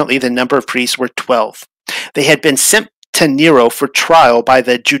 but apparently the number of priests were 12. They had been sent to Nero for trial by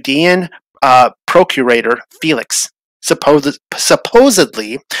the Judean procurator Felix.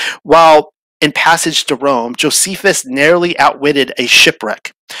 Supposedly, while in passage to Rome, Josephus narrowly outwitted a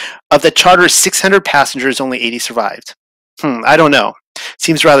shipwreck. Of the charter's 600 passengers, only 80 survived. I don't know.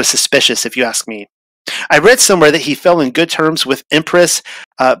 Seems rather suspicious if you ask me. I read somewhere that he fell in good terms with Empress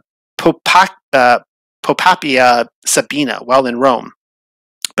Poppaea Sabina while in Rome.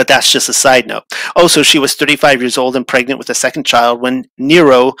 But that's just a side note. Also, she was 35 years old and pregnant with a second child when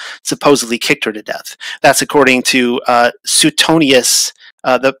Nero supposedly kicked her to death. That's according to Suetonius,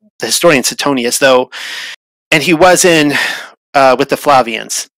 the historian Suetonius, though, and he was in with the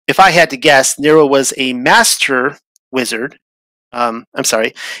Flavians. If I had to guess, Nero was a master wizard.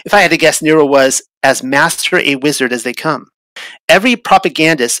 If I had to guess, Nero was as master a wizard as they come. Every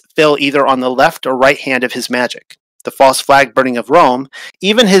propagandist fell either on the left or right hand of his magic. The false flag burning of Rome,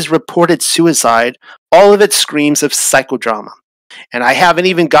 even his reported suicide, all of it screams of psychodrama. And I haven't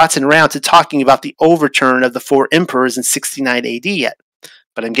even gotten around to talking about the overturn of the 4 emperors in 69 AD yet,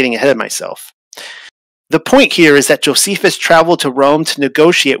 but I'm getting ahead of myself. The point here is that Josephus traveled to Rome to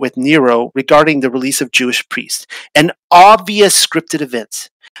negotiate with Nero regarding the release of Jewish priests, an obvious scripted event.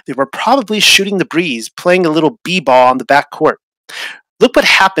 They were probably shooting the breeze, playing a little b-ball on the back court. Look what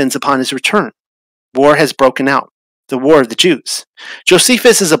happens upon his return. War has broken out. The War of the Jews.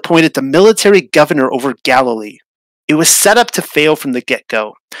 Josephus is appointed the military governor over Galilee. It was set up to fail from the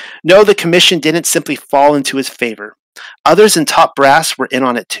get-go. No, the commission didn't simply fall into his favor. Others in top brass were in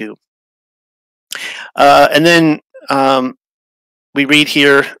on it too. And then we read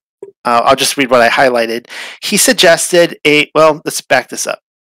here, I'll just read what I highlighted. He suggested let's back this up.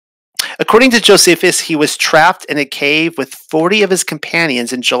 According to Josephus, he was trapped in a cave with 40 of his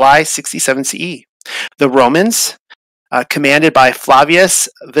companions in July 67 CE. The Romans, commanded by Flavius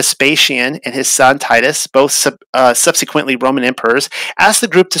Vespasian and his son Titus, both subsequently Roman emperors, asked the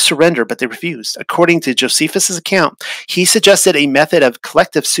group to surrender, but they refused. According to Josephus' account, he suggested a method of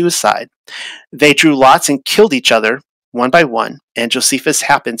collective suicide. They drew lots and killed each other, one by one, and Josephus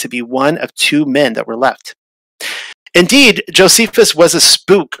happened to be one of 2 men that were left. Indeed, Josephus was a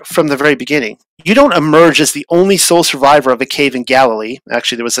spook from the very beginning. You don't emerge as the only sole survivor of a cave in Galilee,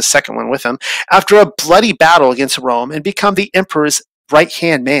 actually there was a second one with him, after a bloody battle against Rome and become the emperor's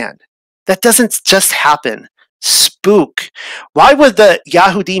right-hand man. That doesn't just happen. Spook. Why would the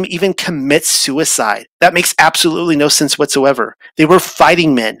Yahudim even commit suicide? That makes absolutely no sense whatsoever. They were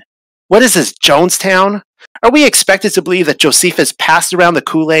fighting men. What is this, Jonestown? Are we expected to believe that Josephus passed around the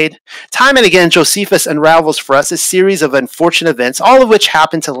Kool-Aid? Time and again, Josephus unravels for us a series of unfortunate events, all of which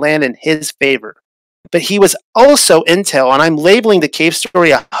happen to land in his favor. But he was also intel, and I'm labeling the cave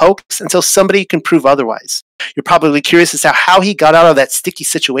story a hoax until somebody can prove otherwise. You're probably curious as to how he got out of that sticky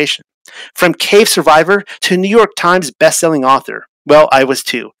situation. From cave survivor to New York Times best-selling author. Well, I was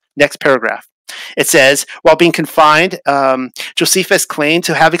too. Next paragraph. It says, while being confined, Josephus claimed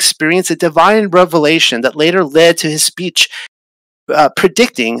to have experienced a divine revelation that later led to his speech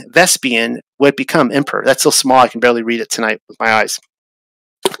predicting Vespasian would become emperor. That's so small I can barely read it tonight with my eyes.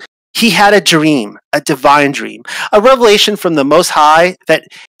 He had a dream, a divine dream, a revelation from the Most High that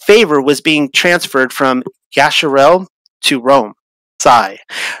favor was being transferred from Yasharel to Rome.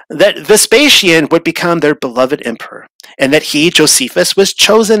 That Vespasian would become their beloved emperor, and that he, Josephus, was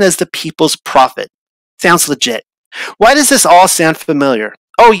chosen as the people's prophet. Sounds legit. Why does this all sound familiar?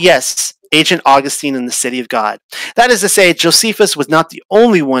 Oh yes, Agent Augustine in the City of God. That is to say, Josephus was not the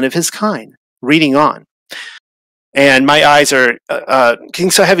only one of his kind. Reading on. And my eyes are getting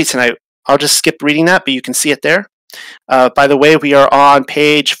so heavy tonight, I'll just skip reading that, but you can see it there. By the way, we are on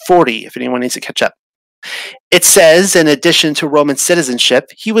page 40, if anyone needs to catch up. It says, in addition to Roman citizenship,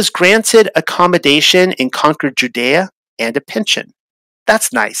 he was granted accommodation in conquered Judea and a pension.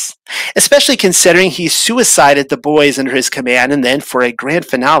 That's nice, especially considering he suicided the boys under his command and then, for a grand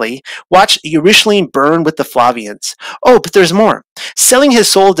finale, watched Jerusalem burn with the Flavians. Oh, but there's more. Selling his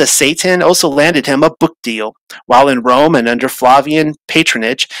soul to Satan also landed him a book deal. While in Rome and under Flavian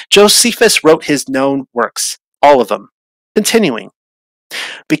patronage, Josephus wrote his known works, all of them. Continuing.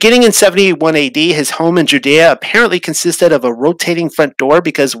 Beginning in 71 AD, his home in Judea apparently consisted of a rotating front door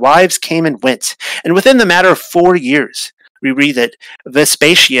because wives came and went, and within the matter of 4 years, we read that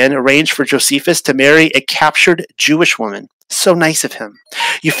Vespasian arranged for Josephus to marry a captured Jewish woman. So nice of him.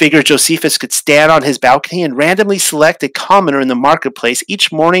 You figure Josephus could stand on his balcony and randomly select a commoner in the marketplace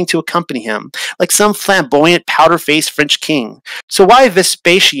each morning to accompany him, like some flamboyant, powder-faced French king. So why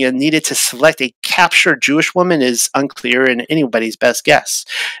Vespasian needed to select a captured Jewish woman is unclear and anybody's best guess.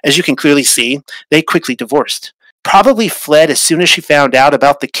 As you can clearly see, they quickly divorced. Probably fled as soon as she found out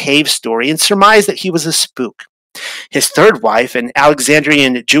about the cave story and surmised that he was a spook. His third wife, an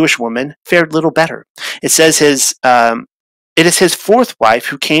Alexandrian Jewish woman, fared little better. It says it is his fourth wife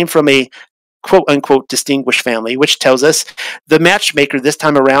who came from a quote-unquote distinguished family, which tells us the matchmaker this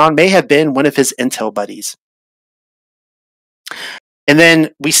time around may have been one of his intel buddies. And then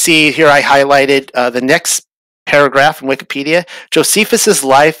we see here I highlighted the next paragraph in Wikipedia. Josephus's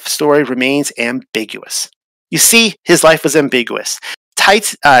life story remains ambiguous. You see, his life was ambiguous.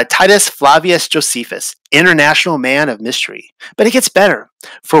 Titus Flavius Josephus, international man of mystery. But it gets better.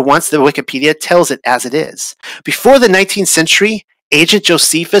 For once, the Wikipedia tells it as it is. Before the 19th century, Agent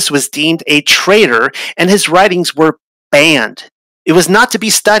Josephus was deemed a traitor and his writings were banned. It was not to be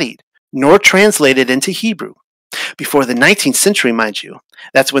studied, nor translated into Hebrew. Before the 19th century, mind you.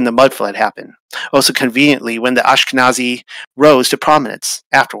 That's when the mud flood happened. Also conveniently, when the Ashkenazi rose to prominence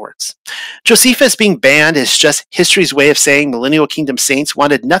afterwards. Josephus being banned is just history's way of saying Millennial Kingdom saints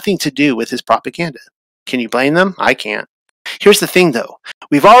wanted nothing to do with his propaganda. Can you blame them? I can't. Here's the thing, though.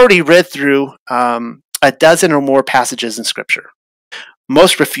 We've already read through a dozen or more passages in Scripture.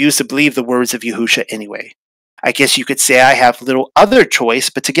 Most refuse to believe the words of Yahusha anyway. I guess you could say I have little other choice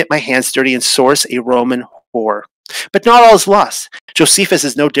but to get my hands dirty and source a Roman whore. But not all is lost. Josephus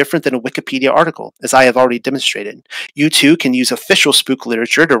is no different than a Wikipedia article, as I have already demonstrated. You too can use official spook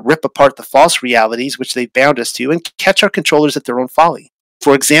literature to rip apart the false realities which they bound us to and catch our controllers at their own folly.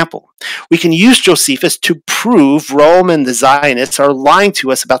 For example, we can use Josephus to prove Rome and the Zionists are lying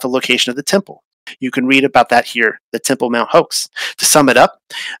to us about the location of the temple. You can read about that here, the Temple Mount hoax. To sum it up,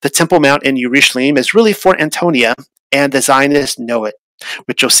 the Temple Mount in Jerusalem is really Fort Antonia, and the Zionists know it.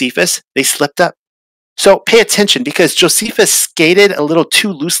 With Josephus, they slipped up. So pay attention, because Josephus skated a little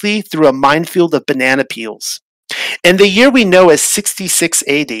too loosely through a minefield of banana peels. In the year we know as 66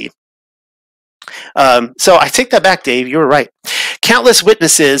 AD, so I take that back, Dave, you were right. Countless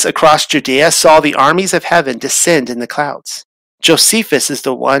witnesses across Judea saw the armies of heaven descend in the clouds. Josephus is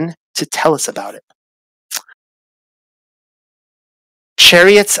the one to tell us about it.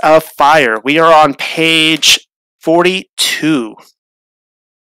 Chariots of Fire. We are on page 42.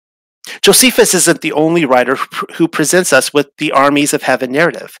 Josephus isn't the only writer who presents us with the armies of heaven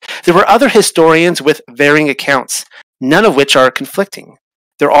narrative. There were other historians with varying accounts, none of which are conflicting.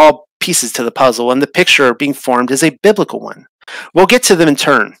 They're all pieces to the puzzle, and the picture being formed is a biblical one. We'll get to them in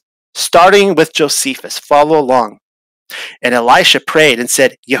turn, starting with Josephus. Follow along. And Elisha prayed and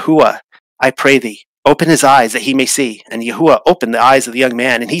said, Yahuwah, I pray thee, open his eyes that he may see. And Yahuwah opened the eyes of the young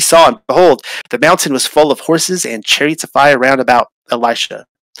man, and he saw, and behold, the mountain was full of horses and chariots of fire round about Elisha.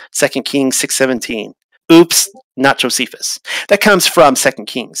 2 Kings 6:17. Oops, not Josephus. That comes from 2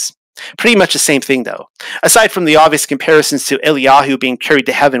 Kings. Pretty much the same thing, though. Aside from the obvious comparisons to Eliyahu being carried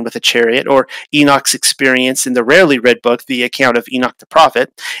to heaven with a chariot, or Enoch's experience in the rarely read book, the account of Enoch the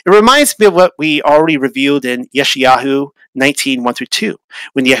prophet, it reminds me of what we already revealed in Yeshayahu 19:1-2,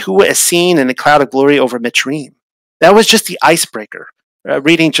 when Yahuwah is seen in a cloud of glory over Mitzrayim. That was just the icebreaker,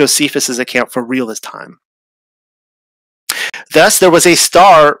 reading Josephus' account for real this time. Thus, there was a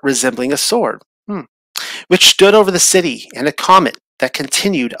star resembling a sword, which stood over the city, and a comet that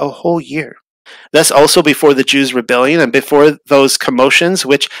continued a whole year. Thus also before the Jews' rebellion and before those commotions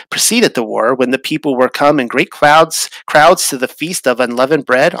which preceded the war, when the people were come in great crowds to the feast of unleavened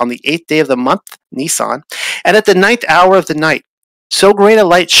bread on the 8th day of the month, Nisan, and at the 9th hour of the night, so great a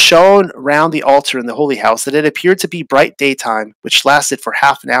light shone round the altar in the holy house that it appeared to be bright daytime, which lasted for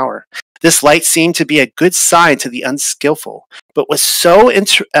half an hour. This light seemed to be a good sign to the unskillful, but was so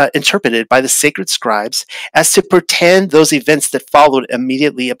interpreted by the sacred scribes as to portend those events that followed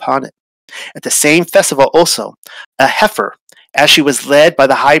immediately upon it. At the same festival also, a heifer, as she was led by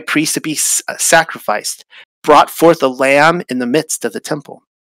the high priest to be sacrificed, brought forth a lamb in the midst of the temple.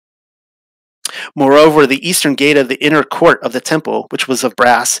 Moreover, the eastern gate of the inner court of the temple, which was of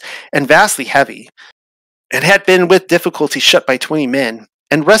brass and vastly heavy, and had been with difficulty shut by 20 men,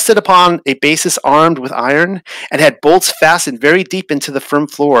 and rested upon a basis armed with iron, and had bolts fastened very deep into the firm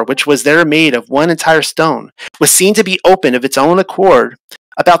floor, which was there made of one entire stone, was seen to be open of its own accord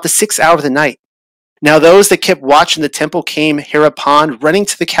about the 6th hour of the night. Now those that kept watch in the temple came hereupon, running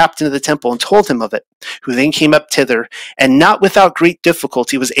to the captain of the temple, and told him of it, who then came up thither, and not without great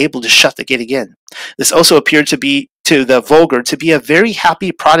difficulty was able to shut the gate again. This also appeared to be to the vulgar to be a very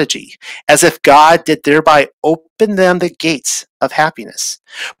happy prodigy, as if God did thereby open them the gates of happiness.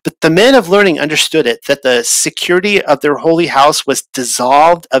 But the men of learning understood it, that the security of their holy house was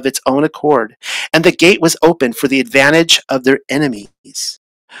dissolved of its own accord, and the gate was opened for the advantage of their enemies.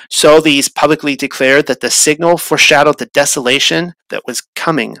 So these publicly declared that the signal foreshadowed the desolation that was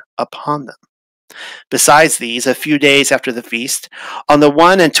coming upon them. Besides these, a few days after the feast, on the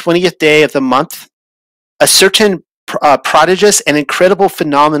 21st day of the month, a certain prodigious and incredible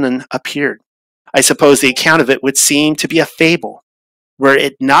phenomenon appeared. I suppose the account of it would seem to be a fable, were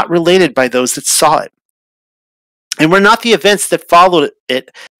it not related by those that saw it. And were not the events that followed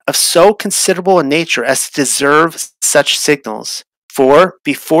it of so considerable a nature as to deserve such signals. For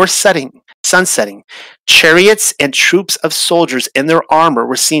before sunsetting, chariots and troops of soldiers in their armor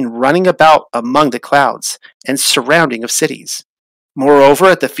were seen running about among the clouds and surrounding of cities. Moreover,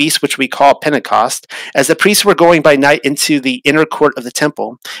 at the feast which we call Pentecost, as the priests were going by night into the inner court of the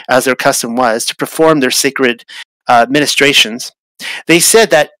temple, as their custom was, to perform their sacred ministrations, they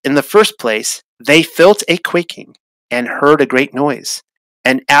said that in the first place they felt a quaking and heard a great noise.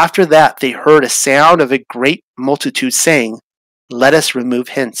 And after that they heard a sound of a great multitude saying, "Let us remove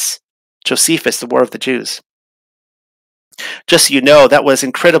hence." Josephus, the War of the Jews. Just so you know, that was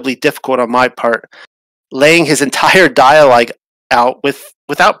incredibly difficult on my part, laying his entire dialogue out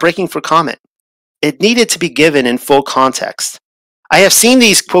without breaking for comment. It needed to be given in full context. I have seen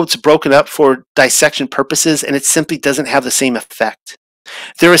these quotes broken up for dissection purposes, and it simply doesn't have the same effect.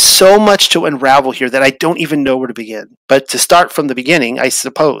 There is so much to unravel here that I don't even know where to begin. But to start from the beginning, I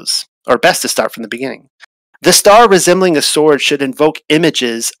suppose, or best to start from the beginning. The star resembling a sword should invoke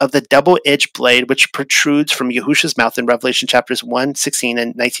images of the double-edged blade which protrudes from Yahusha's mouth in Revelation chapters 1:16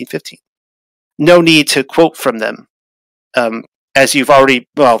 and 19:15. No need to quote from them. As you've already,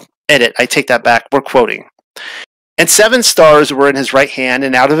 I take that back, we're quoting. And 7 stars were in his right hand,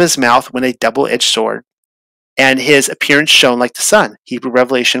 and out of his mouth went a double-edged sword, and his appearance shone like the sun. Hebrew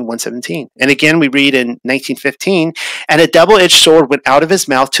Revelation 1:17. And again we read in 19:15, and a double-edged sword went out of his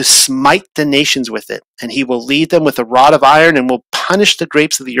mouth to smite the nations with it, and he will lead them with a rod of iron, and will punish the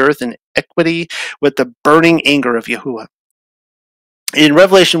grapes of the earth in equity with the burning anger of Yahuwah. In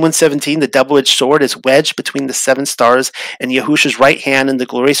Revelation 1:17, the double-edged sword is wedged between the 7 stars and Yahusha's right hand in the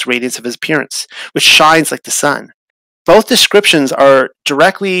glorious radiance of his appearance, which shines like the sun. Both descriptions are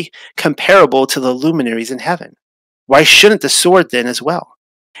directly comparable to the luminaries in heaven. Why shouldn't the sword then as well?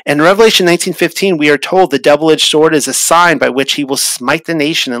 In Revelation 19:15, we are told the double-edged sword is a sign by which he will smite the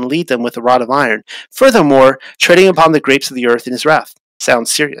nation and lead them with a rod of iron. Furthermore, treading upon the grapes of the earth in his wrath. Sounds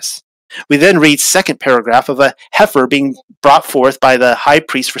serious. We then read second paragraph of a heifer being brought forth by the high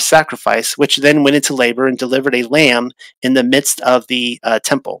priest for sacrifice, which then went into labor and delivered a lamb in the midst of the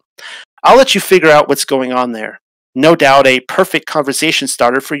temple. I'll let you figure out what's going on there. No doubt a perfect conversation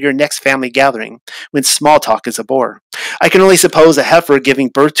starter for your next family gathering, when small talk is a bore. I can only suppose a heifer giving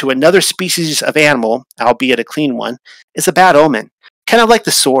birth to another species of animal, albeit a clean one, is a bad omen, kind of like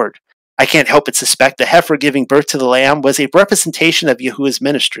the sword. I can't help but suspect the heifer giving birth to the lamb was a representation of Yahuwah's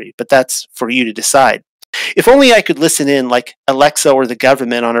ministry, but that's for you to decide. If only I could listen in, like Alexa or the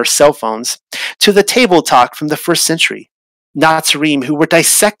government on our cell phones, to the table talk from the 1st century, Nazarene, who were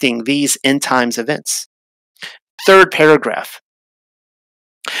dissecting these end times events. Third paragraph.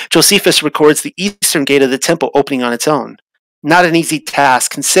 Josephus records the eastern gate of the temple opening on its own. Not an easy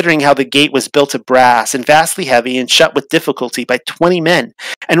task, considering how the gate was built of brass and vastly heavy and shut with difficulty by 20 men,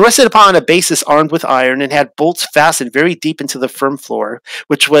 and rested upon a basis armed with iron, and had bolts fastened very deep into the firm floor,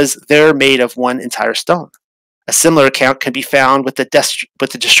 which was there made of one entire stone. A similar account can be found with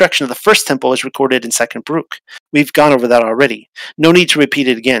the destruction of the first temple as recorded in 2nd Baruch. We've gone over that already. No need to repeat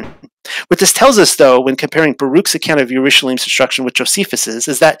it again. What this tells us, though, when comparing Baruch's account of Jerusalem's destruction with Josephus's,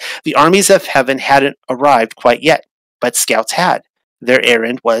 is that the armies of heaven hadn't arrived quite yet, but scouts had. Their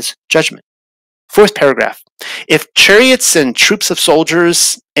errand was judgment. 4th paragraph. If chariots and troops of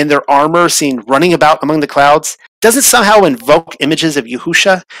soldiers in their armor seen running about among the clouds doesn't somehow invoke images of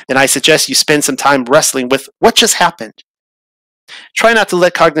Yahusha, then I suggest you spend some time wrestling with what just happened. Try not to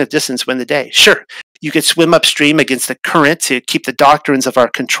let cognitive dissonance win the day. Sure, You could swim upstream against the current to keep the doctrines of our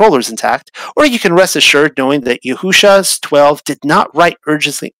controllers intact, or you can rest assured knowing that Yahusha's 12 did not write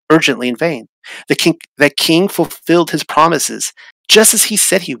urgently in vain. The king fulfilled his promises, just as he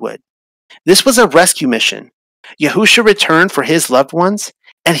said he would. This was a rescue mission. Yahusha returned for his loved ones,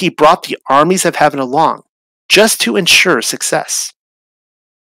 and he brought the armies of heaven along, just to ensure success.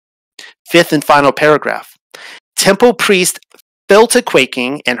 Fifth and final paragraph. Temple priest fell to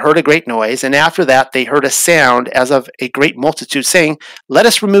quaking and heard a great noise, and after that they heard a sound as of a great multitude saying, "Let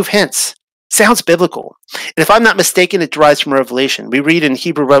us remove hence." Sounds biblical. And if I'm not mistaken, it derives from Revelation. We read in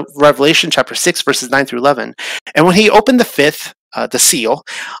Hebrew Revelation chapter 6, verses 9 through 11. And when he opened the fifth, the seal,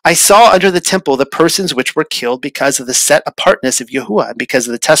 I saw under the temple the persons which were killed because of the set apartness of Yahuwah, and because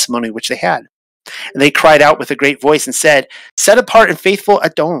of the testimony which they had. And they cried out with a great voice and said, "Set apart and faithful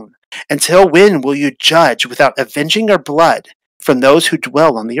Adon, until when will you judge without avenging our blood from those who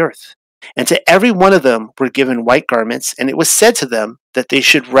dwell on the earth?" And to every one of them were given white garments, and it was said to them that they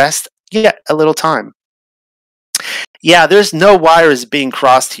should rest yet a little time. Yeah, there's no wires being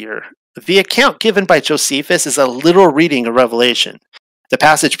crossed here. The account given by Josephus is a literal reading of Revelation. The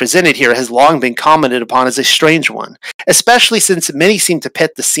passage presented here has long been commented upon as a strange one, especially since many seem to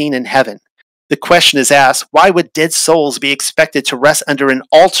pit the scene in heaven. The question is asked, why would dead souls be expected to rest under an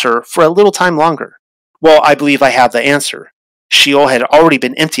altar for a little time longer? Well, I believe I have the answer. Sheol had already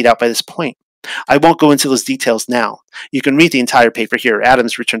been emptied out by this point. I won't go into those details now. You can read the entire paper here,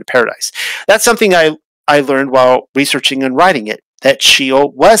 Adam's Return to Paradise. That's something I learned while researching and writing it, that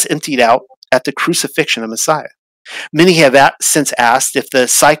Sheol was emptied out at the crucifixion of Messiah. Many have since asked if the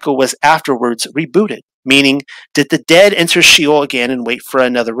cycle was afterwards rebooted, meaning, did the dead enter Sheol again and wait for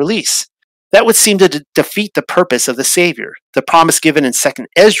another release? That would seem to defeat the purpose of the Savior. The promise given in 2nd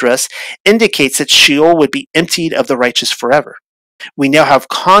Esdras indicates that Sheol would be emptied of the righteous forever. We now have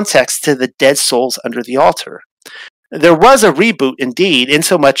context to the dead souls under the altar. There was a reboot indeed,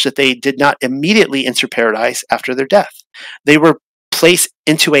 insomuch that they did not immediately enter paradise after their death. They were placed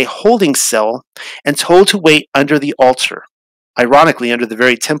into a holding cell and told to wait under the altar, ironically under the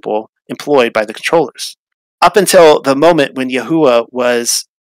very temple employed by the controllers, up until the moment when Yahuwah was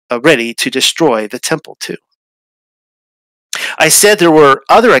ready to destroy the temple too. I said there were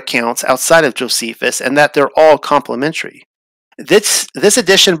other accounts outside of Josephus and that they're all complementary. This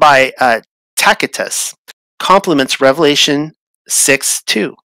edition by Tacitus complements Revelation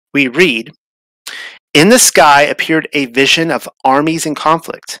 6:2. We read, "In the sky appeared a vision of armies in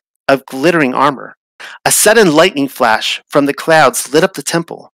conflict, of glittering armor. A sudden lightning flash from the clouds lit up the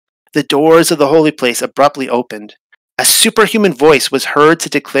temple. The doors of the holy place abruptly opened. A superhuman voice was heard to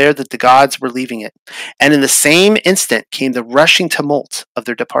declare that the gods were leaving it, and in the same instant came the rushing tumult of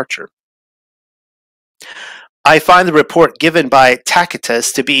their departure." I find the report given by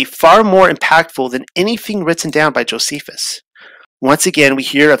Tacitus to be far more impactful than anything written down by Josephus. Once again, we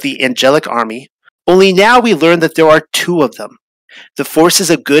hear of the angelic army, only now we learn that there are two of them. The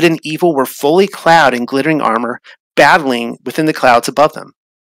forces of good and evil were fully clad in glittering armor, battling within the clouds above them,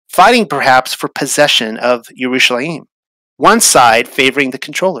 fighting perhaps for possession of Jerusalem. One side favoring the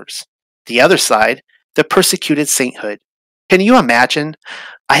controllers, the other side the persecuted sainthood. Can you imagine?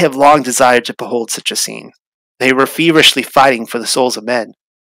 I have long desired to behold such a scene. They were feverishly fighting for the souls of men.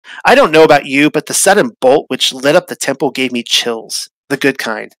 I don't know about you, but the sudden bolt which lit up the temple gave me chills, the good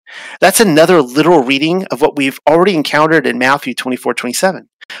kind. That's another literal reading of what we've already encountered in Matthew 24:27.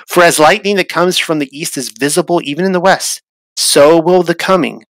 For as lightning that comes from the east is visible even in the west, so will be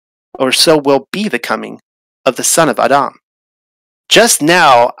the coming of the Son of Adam. Just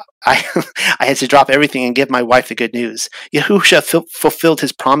now, I had to drop everything and give my wife the good news. Yahusha fulfilled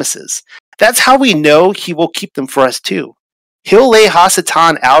his promises. That's how we know he will keep them for us too. He'll lay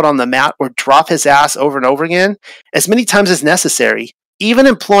Hasatan out on the mat or drop his ass over and over again, as many times as necessary, even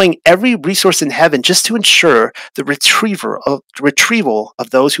employing every resource in heaven just to ensure the retrieval of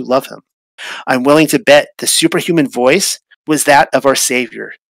those who love him. I'm willing to bet the superhuman voice was that of our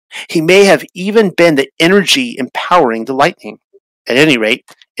Savior. He may have even been the energy empowering the lightning. At any rate,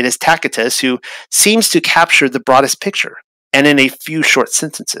 it is Tacitus who seems to capture the broadest picture, and in a few short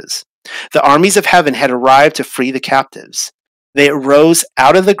sentences. The armies of heaven had arrived to free the captives. They arose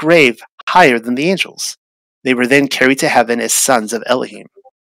out of the grave higher than the angels. They were then carried to heaven as sons of Elohim.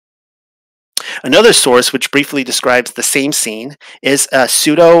 Another source which briefly describes the same scene is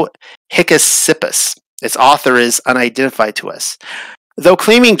Pseudo-Hicasippus. Its author is unidentified to us. Though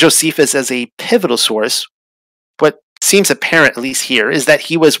claiming Josephus as a pivotal source, what seems apparent, at least here, is that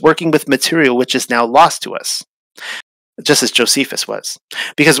he was working with material which is now lost to us, just as Josephus was.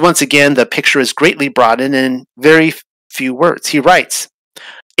 Because once again, the picture is greatly broadened in very few words. He writes,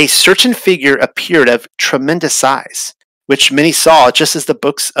 a certain figure appeared of tremendous size, which many saw just as the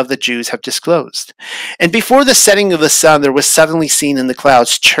books of the Jews have disclosed. And before the setting of the sun, there was suddenly seen in the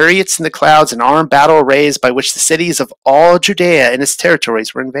clouds chariots in the clouds and armed battle arrays by which the cities of all Judea and its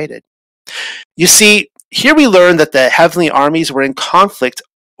territories were invaded. You see, here we learn that the heavenly armies were in conflict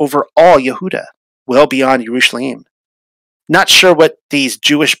over all Yehuda, well beyond Jerusalem. Not sure what these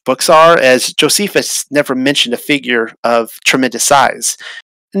Jewish books are, as Josephus never mentioned a figure of tremendous size.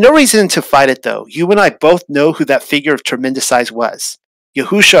 No reason to fight it, though. You and I both know who that figure of tremendous size was.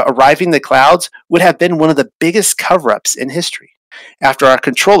 Yahusha arriving in the clouds would have been one of the biggest cover-ups in history. After our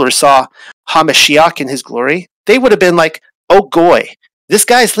controllers saw HaMashiach in his glory, they would have been like, oh goy, this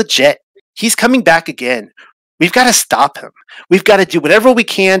guy's legit. He's coming back again. We've got to stop him. We've got to do whatever we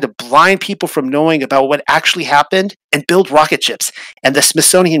can to blind people from knowing about what actually happened and build rocket ships and the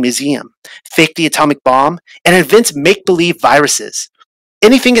Smithsonian Museum, fake the atomic bomb, and invent make-believe viruses.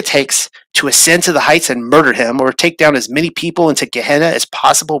 Anything it takes to ascend to the heights and murder him or take down as many people into Gehenna as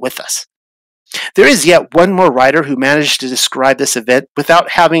possible with us. There is yet one more writer who managed to describe this event without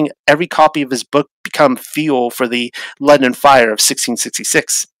having every copy of his book become fuel for the London Fire of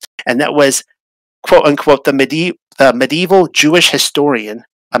 1666, and that was, quote-unquote, the medieval Jewish historian,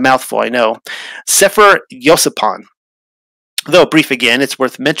 a mouthful I know, Sefer Yosipon. Though brief again, it's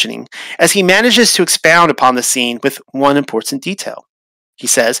worth mentioning, as he manages to expound upon the scene with one important detail. He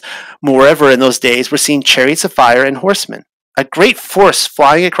says, moreover, in those days were seen chariots of fire and horsemen, a great force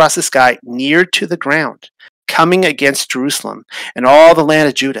flying across the sky near to the ground, coming against Jerusalem and all the land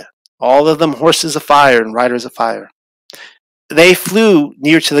of Judah, all of them horses of fire and riders of fire. They flew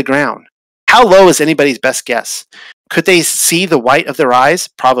near to the ground. How low is anybody's best guess? Could they see the white of their eyes?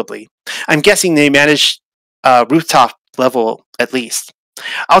 Probably. I'm guessing they managed rooftop level at least.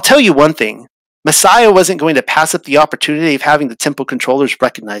 I'll tell you one thing. Messiah wasn't going to pass up the opportunity of having the temple controllers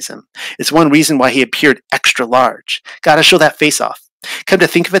recognize him. It's one reason why he appeared extra large. Gotta show that face off. Come to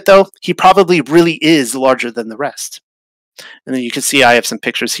think of it though, he probably really is larger than the rest. And then you can see I have some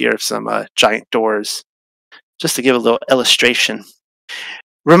pictures here of some giant doors, just to give a little illustration.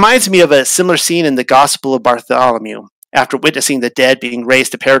 Reminds me of a similar scene in the Gospel of Bartholomew. After witnessing the dead being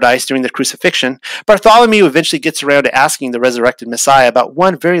raised to paradise during the crucifixion, Bartholomew eventually gets around to asking the resurrected Messiah about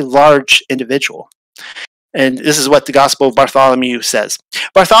one very large individual. And this is what the Gospel of Bartholomew says.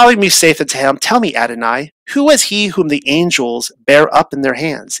 Bartholomew saith unto him, tell me, Adonai, who was he whom the angels bare up in their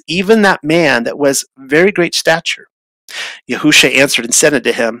hands, even that man that was very great stature? Yahusha answered and said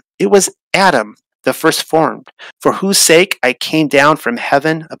unto him, it was Adam, the first formed, for whose sake I came down from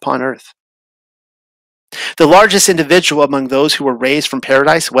heaven upon earth. The largest individual among those who were raised from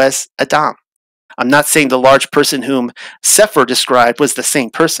paradise was Adam. I'm not saying the large person whom Sefer described was the same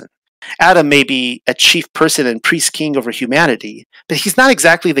person. Adam may be a chief person and priest king over humanity, but he's not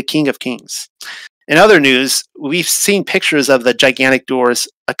exactly the king of kings. In other news, we've seen pictures of the gigantic doors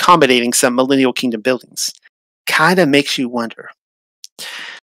accommodating some Millennial Kingdom buildings. Kind of makes you wonder.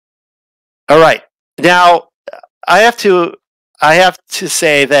 All right, now I have to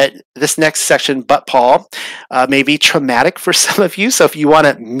say that this next section, but Paul, may be traumatic for some of you. So if you want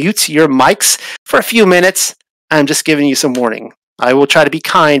to mute your mics for a few minutes, I'm just giving you some warning. I will try to be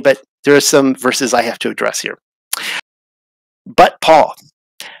kind, but there are some verses I have to address here. But Paul,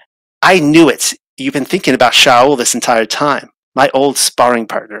 I knew it. You've been thinking about Shaul this entire time, my old sparring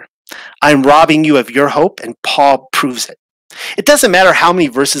partner. I'm robbing you of your hope, and Paul proves it. It doesn't matter how many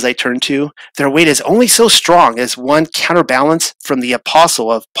verses I turn to, their weight is only so strong as one counterbalance from the apostle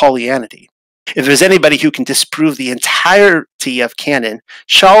of Paulianity. If there's anybody who can disprove the entirety of canon,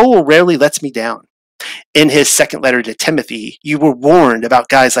 Shaul rarely lets me down. In his second letter to Timothy, you were warned about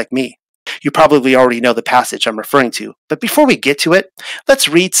guys like me. You probably already know the passage I'm referring to, but before we get to it, let's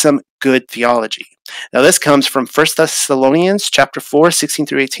read some good theology. Now this comes from 1 Thessalonians chapter 4, 16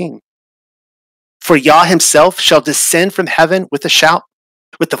 through 18. For Yah himself shall descend from heaven with a shout,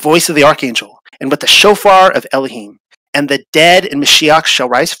 with the voice of the archangel, and with the shofar of Elohim. And the dead in Mashiach shall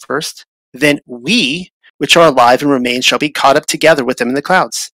rise first. Then we, which are alive and remain, shall be caught up together with them in the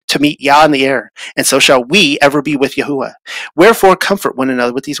clouds, to meet Yah in the air. And so shall we ever be with Yahuwah. Wherefore comfort one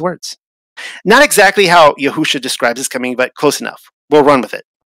another with these words. Not exactly how Yahusha describes his coming, but close enough. We'll run with it.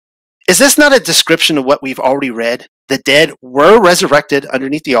 Is this not a description of what we've already read? The dead were resurrected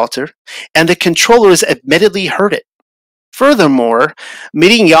underneath the altar, and the controllers admittedly heard it. Furthermore,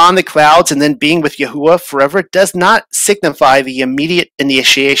 meeting Yah in the clouds and then being with Yahuwah forever does not signify the immediate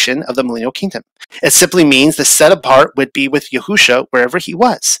initiation of the Millennial Kingdom. It simply means the set apart would be with Yahusha wherever he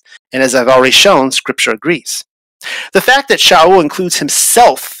was. And as I've already shown, Scripture agrees. The fact that Shaul includes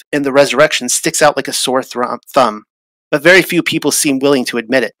himself in the resurrection sticks out like a sore thumb. but very few people seem willing to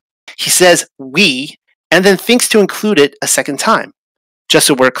admit it. He says we, and then thinks to include it a second time. Just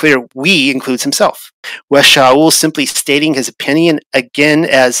so we're clear, we includes himself. Was Shaul simply stating his opinion again,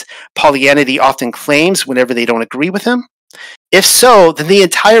 as Pollyanity often claims whenever they don't agree with him? If so, then the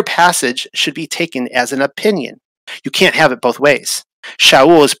entire passage should be taken as an opinion. You can't have it both ways.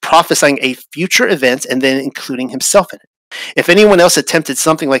 Shaul is prophesying a future event and then including himself in it. If anyone else attempted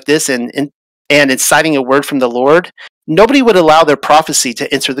something like this and inciting a word from the Lord, nobody would allow their prophecy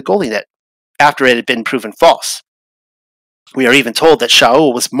to enter the goalie net after it had been proven false. We are even told that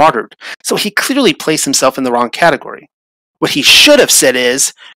Shaul was martyred, so he clearly placed himself in the wrong category. What he should have said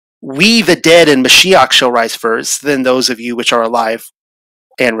is, we the dead and Mashiach shall rise first, then those of you which are alive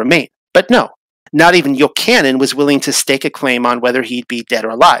and remain. But no, not even Yochanan was willing to stake a claim on whether he'd be dead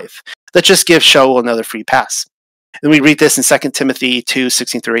or alive. Let's just give Shaul another free pass. And we read this in 2 Timothy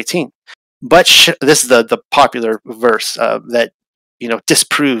 2:16-18. But this is the popular verse that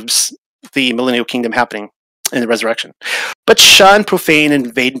disproves the millennial kingdom happening in the resurrection. But shun profane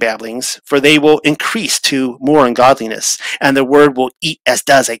and vain babblings, for they will increase to more ungodliness, and the word will eat as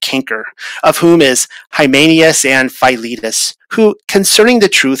does a canker, of whom is Hymenaeus and Philetus, who concerning the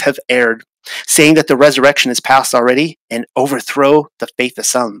truth have erred, saying that the resurrection is past already, and overthrow the faith of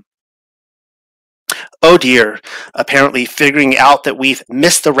some. Oh dear, apparently figuring out that we've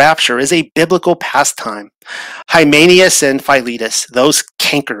missed the rapture is a biblical pastime. Hymenaeus and Philetus, those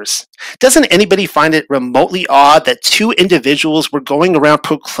cankers. Doesn't anybody find it remotely odd that two individuals were going around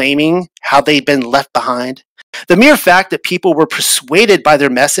proclaiming how they'd been left behind? The mere fact that people were persuaded by their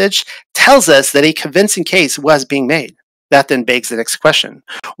message tells us that a convincing case was being made. That then begs the next question.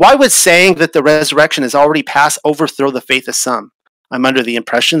 Why would saying that the resurrection is already past overthrow the faith of some? I'm under the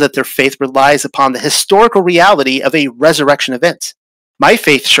impression that their faith relies upon the historical reality of a resurrection event. My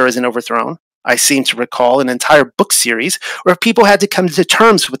faith sure isn't overthrown. I seem to recall an entire book series where people had to come to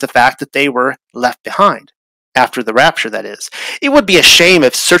terms with the fact that they were left behind. After the rapture, that is. It would be a shame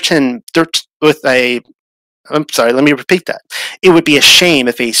if It would be a shame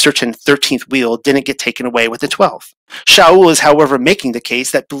if a certain 13th wheel didn't get taken away with the 12th. Shaul is, however, making the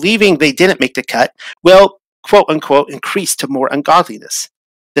case that believing they didn't make the cut will quote-unquote, increase to more ungodliness.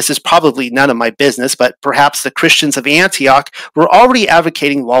 This is probably none of my business, but perhaps the Christians of Antioch were already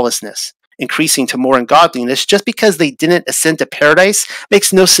advocating lawlessness. Increasing to more ungodliness just because they didn't ascend to paradise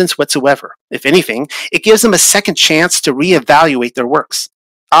makes no sense whatsoever. If anything, it gives them a second chance to reevaluate their works.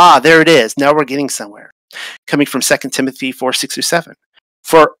 Ah, there it is. Now we're getting somewhere. Coming from 2 Timothy 4:6-7.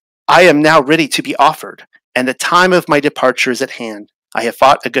 For I am now ready to be offered, and the time of my departure is at hand. I have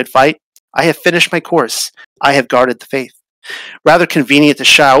fought a good fight. I have finished my course. I have guarded the faith. Rather convenient that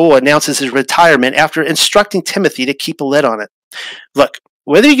Shaul announces his retirement after instructing Timothy to keep a lid on it. Look,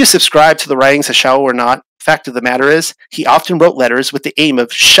 whether you subscribe to the writings of Shaul or not, fact of the matter is, he often wrote letters with the aim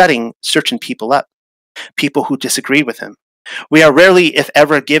of shutting certain people up, people who disagree with him. We are rarely, if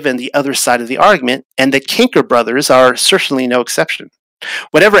ever, given the other side of the argument, and the Kinker brothers are certainly no exception.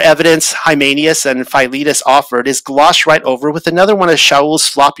 Whatever evidence Hymenaeus and Philetus offered is glossed right over with another one of Shaul's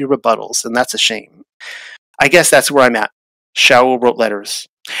sloppy rebuttals, and that's a shame. I guess that's where I'm at. Shaul wrote letters.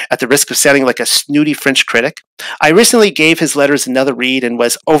 At the risk of sounding like a snooty French critic, I recently gave his letters another read and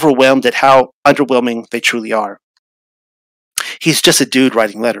was overwhelmed at how underwhelming they truly are. He's just a dude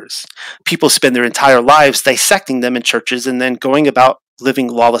writing letters. People spend their entire lives dissecting them in churches and then going about living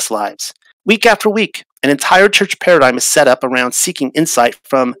lawless lives. Week after week, an entire church paradigm is set up around seeking insight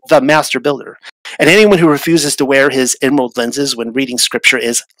from the master builder, and anyone who refuses to wear his emerald lenses when reading scripture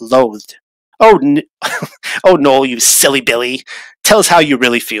is loathed. Oh, Noel, you silly Billy. Tell us how you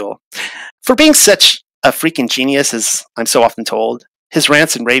really feel. For being such a freaking genius, as I'm so often told, his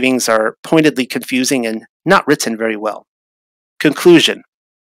rants and ravings are pointedly confusing and not written very well. Conclusion.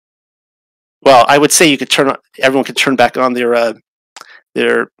 Well, I would say everyone could turn back on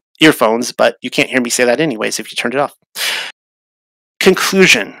their earphones, but you can't hear me say that anyways if you turned it off.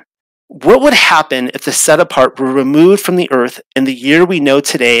 Conclusion. What would happen if the set apart were removed from the earth in the year we know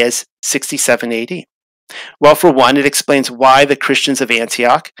today as 67 AD? Well, for one, it explains why the Christians of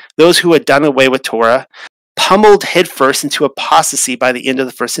Antioch, those who had done away with Torah, pummeled headfirst into apostasy by the end of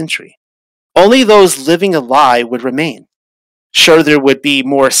the first century. Only those living a lie would remain. Sure, there would be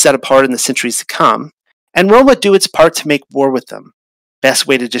more set apart in the centuries to come, and Rome would do its part to make war with them. Best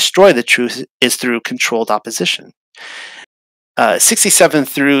way to destroy the truth is through controlled opposition. 67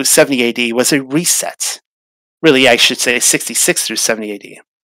 through 70 AD was a reset. Really, I should say 66 through 70 AD.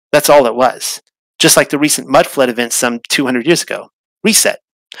 That's all it was. Just like the recent mud flood event some 200 years ago. Reset.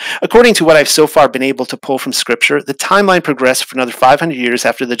 According to what I've so far been able to pull from Scripture, the timeline progressed for another 500 years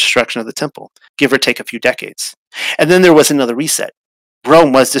after the destruction of the temple, give or take a few decades. And then there was another reset.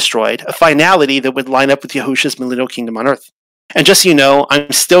 Rome was destroyed, a finality that would line up with Yahusha's millennial kingdom on earth. And just so you know,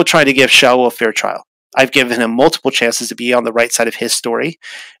 I'm still trying to give Shaul a fair trial. I've given him multiple chances to be on the right side of his story,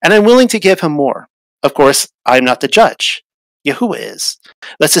 and I'm willing to give him more. Of course, I'm not the judge. Yahuwah is.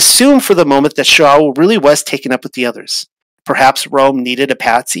 Let's assume for the moment that Shaul really was taken up with the others. Perhaps Rome needed a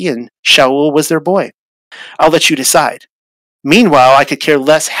patsy and Shaul was their boy. I'll let you decide. Meanwhile, I could care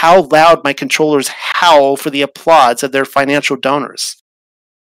less how loud my controllers howl for the applause of their financial donors.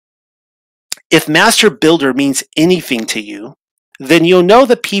 If Master Builder means anything to you, then you'll know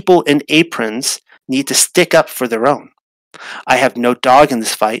the people in aprons need to stick up for their own. I have no dog in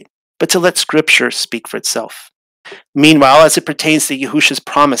this fight, but to let Scripture speak for itself. Meanwhile, as it pertains to Yahusha's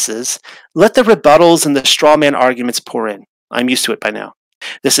promises, let the rebuttals and the straw man arguments pour in. I'm used to it by now.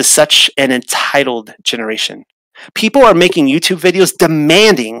 This is such an entitled generation. People are making YouTube videos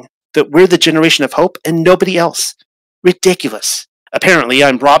demanding that we're the generation of hope and nobody else. Ridiculous. Apparently,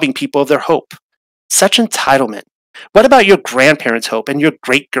 I'm robbing people of their hope. Such entitlement. What about your grandparents' hope and your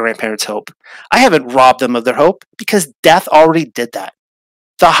great-grandparents' hope? I haven't robbed them of their hope because death already did that.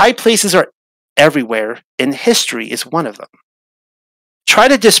 The high places are everywhere, and history is one of them. Try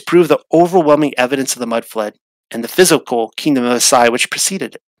to disprove the overwhelming evidence of the mud flood and the physical kingdom of Messiah which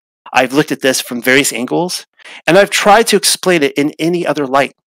preceded it. I've looked at this from various angles, and I've tried to explain it in any other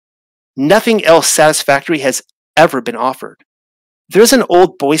light. Nothing else satisfactory has ever been offered. There's an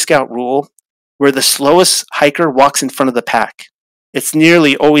old Boy Scout rule where the slowest hiker walks in front of the pack. It's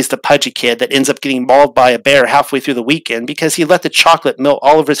nearly always the pudgy kid that ends up getting mauled by a bear halfway through the weekend because he let the chocolate melt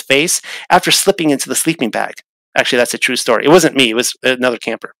all over his face after slipping into the sleeping bag. Actually, that's a true story. It wasn't me. It was another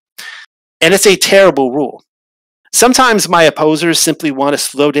camper. And it's a terrible rule. Sometimes my opposers simply want to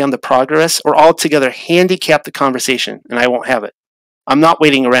slow down the progress or altogether handicap the conversation, and I won't have it. I'm not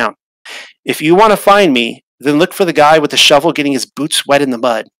waiting around. If you want to find me, then look for the guy with the shovel getting his boots wet in the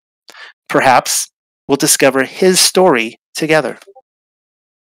mud. Perhaps we'll discover his story together.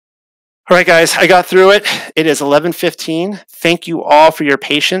 All right, guys, I got through it. It is 11:15. Thank you all for your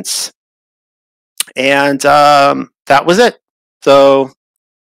patience. And that was it. So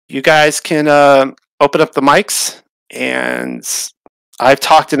you guys can open up the mics, and I've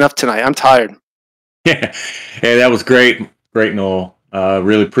talked enough tonight. I'm tired. Yeah, that was great. Great, Noel.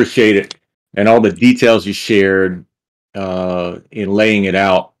 Really appreciate it. And all the details you shared in laying it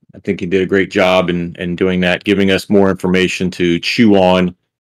out. I think you did a great job in doing that, giving us more information to chew on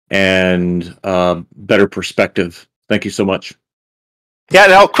and better perspective. Thank you so much. Yeah,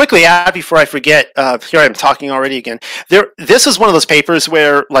 and I'll quickly add before I forget, here I'm talking already again. This is one of those papers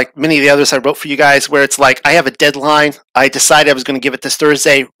where, like many of the others I wrote for you guys, where it's like, I have a deadline. I decided I was going to give it this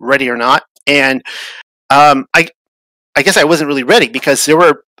Thursday, ready or not. And I guess I wasn't really ready because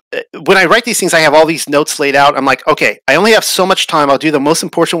when I write these things, I have all these notes laid out. I'm like, okay, I only have so much time. I'll do the most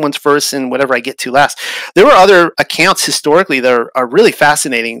important ones first and whatever I get to last. There were other accounts historically that are really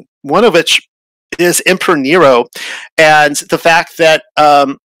fascinating. One of which is Emperor Nero, and the fact that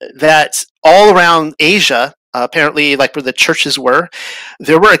that all around Asia, apparently, like where the churches were,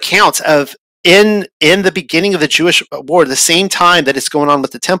 there were accounts of in the beginning of the Jewish war, the same time that it's going on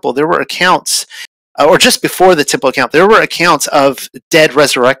with the temple, there were accounts, or just before the temple account, there were accounts of dead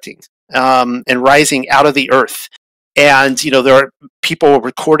resurrecting and rising out of the earth. And, there are people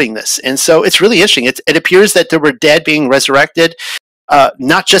recording this. And so it's really interesting. It appears that there were dead being resurrected,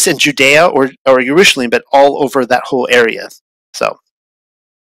 not just in Judea or Jerusalem, but all over that whole area. So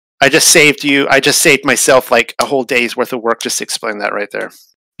I just saved myself like a whole day's worth of work just to explain that right there.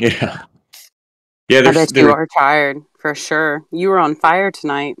 Yeah. I bet you are tired, for sure. You were on fire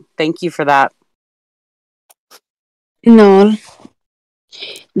tonight. Thank you for that. No,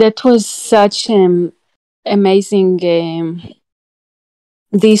 that was such amazing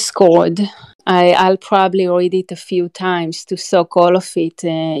Discord. I'll probably read it a few times to soak all of it.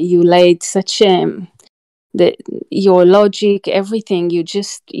 You laid such your logic, everything.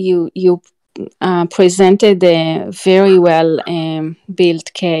 You presented a very well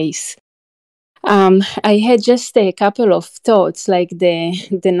built case. I had just a couple of thoughts, like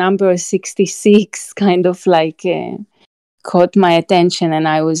the number 66 kind of like caught my attention, and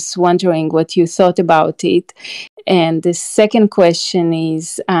I was wondering what you thought about it. And the second question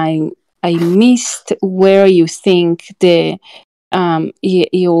is, I missed where you think the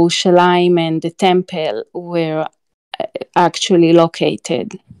Yerushalayim and the temple were actually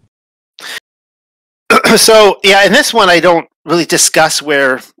located. So, yeah, in this one, I don't really discuss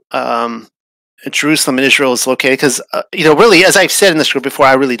where Jerusalem and Israel is located, because really, as I've said in the script before,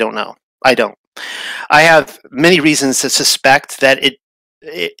 I really don't know. I don't. I have many reasons to suspect that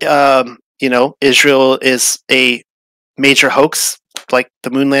Israel is a major hoax, like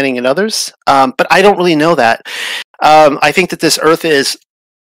the moon landing and others. But I don't really know that. I think that this Earth is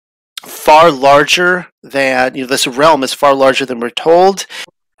far larger than this realm is far larger than we're told,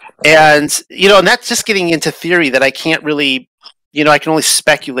 and and that's just getting into theory that I can't really, I can only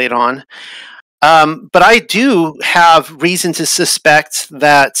speculate on. But I do have reason to suspect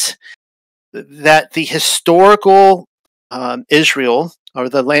that the historical Israel, or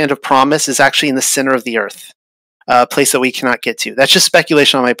the land of promise, is actually in the center of the earth, a place that we cannot get to. That's just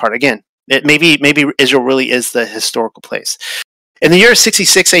speculation on my part. Again, maybe Israel really is the historical place. In the year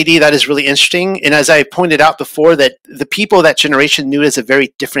 66 AD, that is really interesting. And as I pointed out before, that the people of that generation knew it as a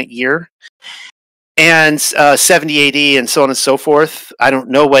very different year. And 70 AD and so on and so forth, I don't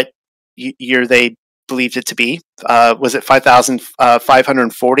know what year they believed it to be. Was it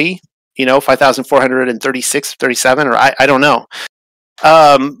 5,540? 5,436, 37, or I don't know.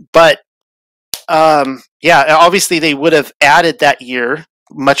 Obviously they would have added that year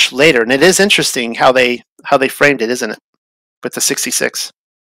much later. And it is interesting how they framed it, isn't it? With the 66.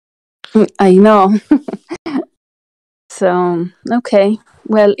 I know. So, okay.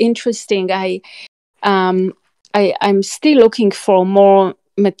 Well, interesting. I'm still looking for more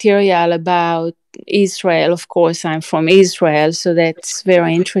material about Israel. Of course, I'm from Israel, so that's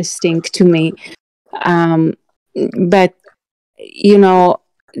very interesting to me. But,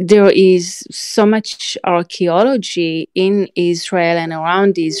 there is so much archaeology in Israel and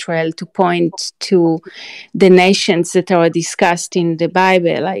around Israel to point to the nations that are discussed in the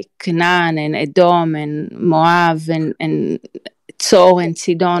Bible, like Canaan and Edom and Moab and Tzor and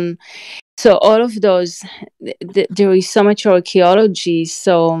Sidon. So all of those, there is so much archaeology.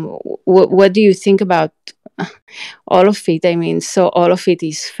 So what do you think about all of it? I mean, so all of it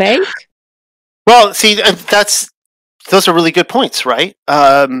is fake? Well, see, those are really good points, right?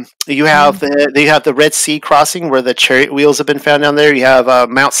 You have the Red Sea crossing where the chariot wheels have been found down there. You have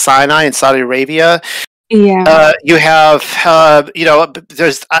Mount Sinai in Saudi Arabia. Yeah. You have,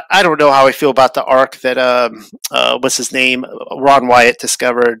 there's, I don't know how I feel about the ark that, what's his name, Ron Wyatt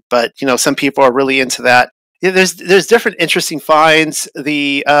discovered, but, some people are really into that. Yeah, there's different interesting finds.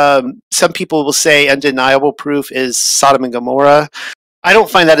 Some people will say undeniable proof is Sodom and Gomorrah. I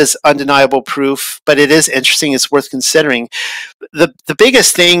don't find that as undeniable proof, but it is interesting. It's worth considering. The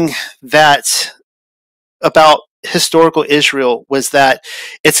biggest thing about historical Israel was that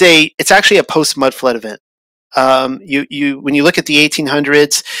it's actually a post mud flood event. When you look at the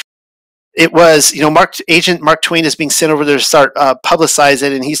 1800s, it was Agent Mark Twain is being sent over there to start publicize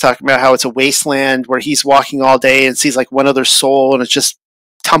it, and he's talking about how it's a wasteland where he's walking all day and sees like one other soul, and it's just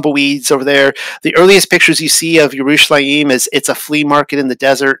tumbleweeds over there. The earliest pictures you see of Yerushalayim is it's a flea market in the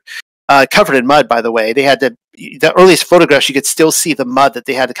desert, covered in mud, by the way. The earliest photographs, you could still see the mud that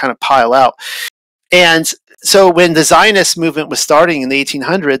they had to kind of pile out. And so when the Zionist movement was starting in the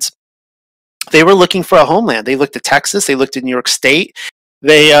 1800s, they were looking for a homeland. They looked at Texas, they looked at New York State.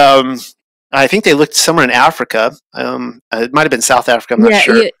 I think they looked somewhere in Africa. It might have been South Africa. I'm not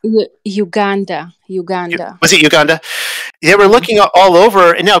sure. Uganda. Was it Uganda? They were looking all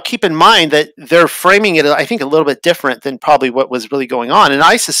over. And now keep in mind that they're framing it, I think, a little bit different than probably what was really going on. And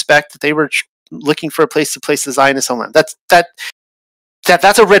I suspect that they were looking for a place to place the Zionist homeland. That's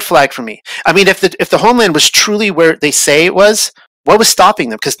a red flag for me. I mean, if the homeland was truly where they say it was, what was stopping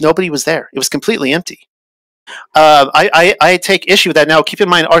them? Because nobody was there. It was completely empty. I take issue with that. Now, keep in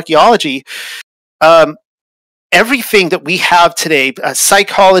mind, archaeology, everything that we have today,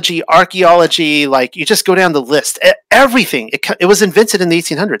 psychology, archaeology, like you just go down the list, everything, it was invented in the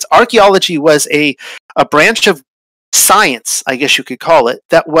 1800s. Archaeology was a branch of science, I guess you could call it,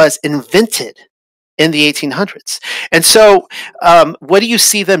 that was invented in the 1800s. And so what do you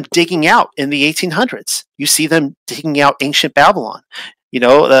see them digging out in the 1800s? You see them digging out ancient Babylon,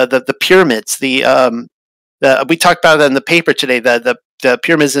 the pyramids, we talked about it in the paper today, the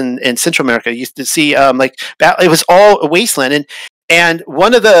pyramids in Central America. You used to see it was all a wasteland. And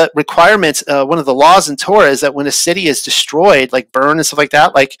one of the requirements, one of the laws in Torah is that when a city is destroyed, like burned and stuff like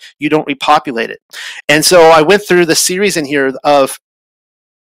that, like you don't repopulate it. And so I went through the series in here of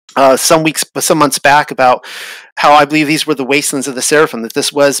some months back about how I believe these were the wastelands of the Seraphim, that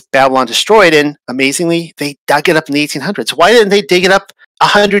this was Babylon destroyed. And amazingly, they dug it up in the 1800s. Why didn't they dig it up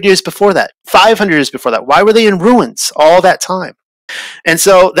 100 years before that, 500 years before that? Why were they in ruins all that time? And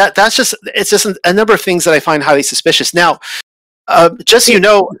so it's just a number of things that I find highly suspicious. Now, just so you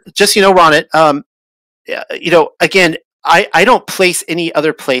know, Ronit, again, I don't place any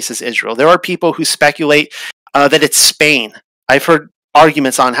other place as Israel. There are people who speculate that it's Spain. I've heard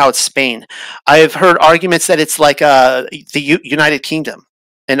arguments on how it's Spain. I've heard arguments that it's like the United Kingdom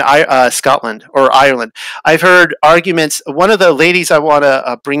and Scotland or Ireland. I've heard arguments. One of the ladies I want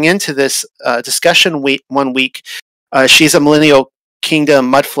to bring into this discussion one week, she's a Millennial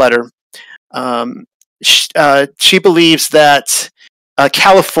Kingdom mudflutter. She believes that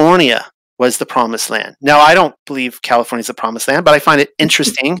California was the promised land. Now, I don't believe California is the promised land, but I find it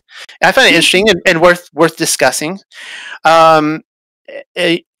interesting. And worth discussing.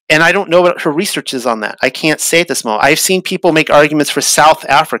 And I don't know what her research is on that. I can't say at this moment. I've seen people make arguments for South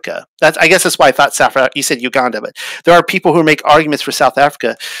Africa. I guess that's why I thought South Africa. You said Uganda, but there are people who make arguments for South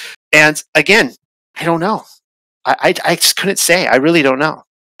Africa. And again, I don't know. I just couldn't say. I really don't know.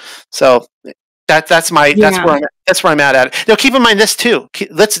 So that's where I'm at it. Now, keep in mind this too.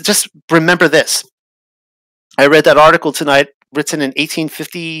 Let's just remember this. I read that article tonight, written in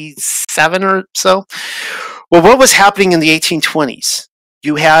 1857 or so. Well, what was happening in the 1820s?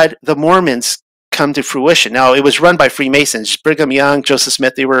 You had the Mormons come to fruition. Now, it was run by Freemasons. Brigham Young, Joseph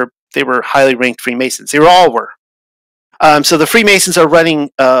Smith, they were highly ranked Freemasons. They all were. So the Freemasons are running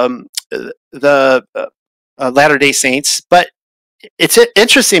the Latter-day Saints. But it's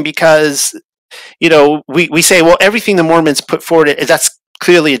interesting because, we say, well, everything the Mormons put forward, that's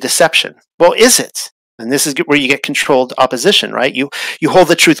clearly a deception. Well, is it? And this is where you get controlled opposition, right? You hold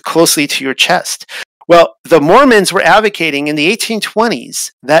the truth closely to your chest. Well, the Mormons were advocating in the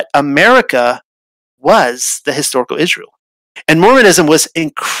 1820s that America was the historical Israel. And Mormonism was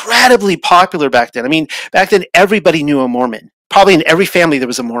incredibly popular back then. I mean, back then everybody knew a Mormon. Probably in every family there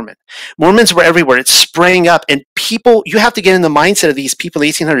was a Mormon. Mormons were everywhere. It sprang up. And people, you have to get in the mindset of these people in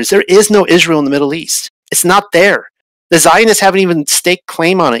the 1800s. There is no Israel in the Middle East. It's not there. The Zionists haven't even staked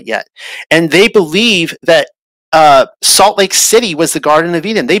claim on it yet. And they believe that Salt Lake City was the Garden of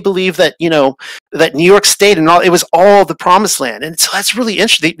Eden. They believe that, that New York State and all, it was all the promised land. And so that's really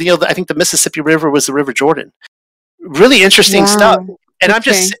interesting. I think the Mississippi River was the River Jordan. Really interesting stuff. And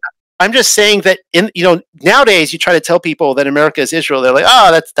okay. I'm just saying that nowadays you try to tell people that America is Israel, they're like,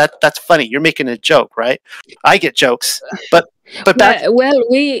 oh, that's funny. You're making a joke, right? I get jokes, but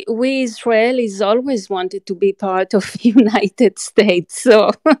we Israelis always wanted to be part of the United States,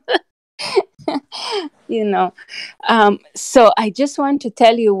 so so I just want to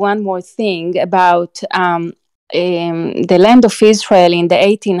tell you one more thing about the land of Israel. In the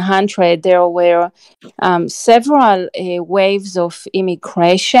 1800s, there were several waves of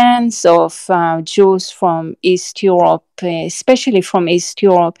immigrations of Jews from East Europe, especially from East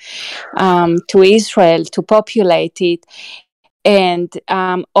Europe, to Israel to populate it. And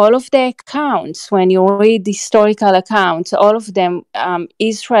all of the accounts, when you read historical accounts, all of them,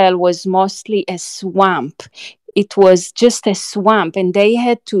 Israel was mostly a swamp. It was just a swamp, and they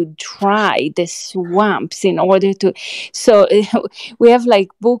had to dry the swamps in order to. So we have like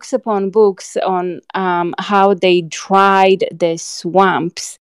books upon books on how they dried the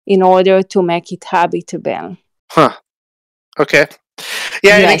swamps in order to make it habitable. Huh. Okay.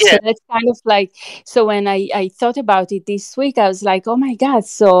 Yeah, so that's kind of like, so when I thought about it this week, I was like, oh my God,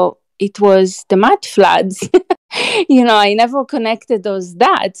 so it was the mud floods. I never connected those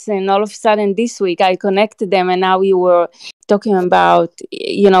dots, and all of a sudden this week I connected them, and now we were talking about,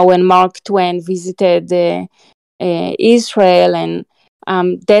 when Mark Twain visited Israel, and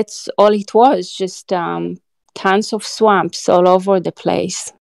that's all it was, just tons of swamps all over the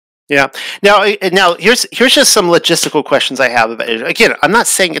place. Yeah. Now here's just some logistical questions I have about it. Again, I'm not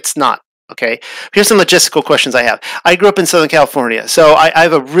saying it's not. Okay. Here's some logistical questions I have. I grew up in Southern California, so I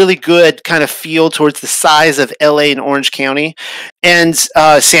have a really good kind of feel towards the size of LA and Orange County, and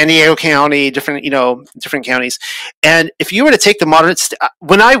San Diego County, different counties. And if you were to take the modern,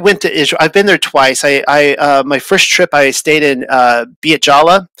 when I went to Israel, I've been there twice. I my first trip I stayed in Beit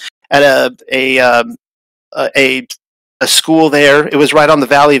Jala at a school there. It was right on the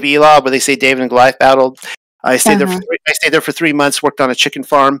Valley of Elah, where they say David and Goliath battled. I stayed there for 3 months, worked on a chicken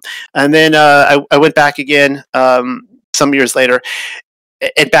farm, and then I went back again some years later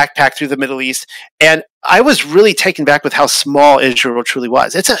and backpacked through the Middle East. And I was really taken back with how small Israel truly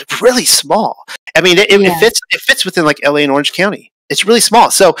was. It's really small. I mean, it fits within like LA and Orange County. It's really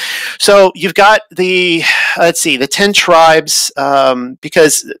small. So you've got the 10 tribes,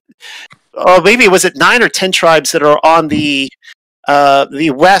 because maybe was it 9 or 10 tribes that are on the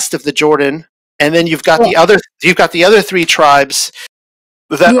west of the Jordan, and then you've got the other 3 tribes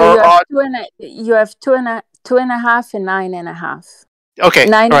that are on. You have two and a half and 9.5. Okay,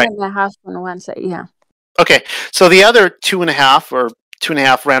 9.5 on one side. Yeah. Okay, so the other 2.5 or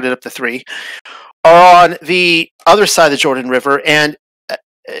 2.5 rounded up to 3 are on the other side of the Jordan River, and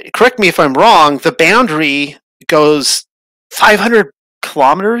correct me if I'm wrong, the boundary goes 500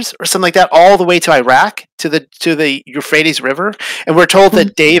 kilometers or something like that, all the way to Iraq, to the Euphrates River, and we're told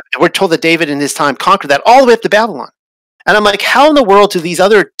that David in his time conquered that all the way up to Babylon. And I'm like, how in the world do these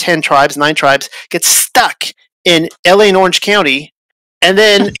other 9 tribes get stuck in LA and Orange County, and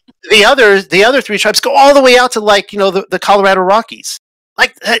then the other 3 tribes go all the way out to, like, you know, the Colorado Rockies?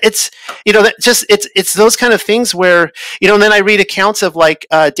 Like, it's, you know, that just it's those kind of things where, you know. And then I read accounts of, like,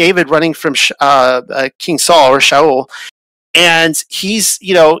 David running from King Saul or Shaul, and he's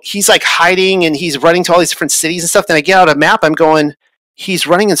like hiding, and he's running to all these different cities and stuff. Then I get out a map, I'm going, he's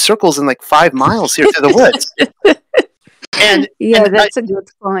running in circles in like 5 miles here through the woods. And that's a good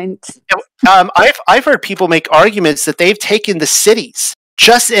point. I've heard people make arguments that they've taken the cities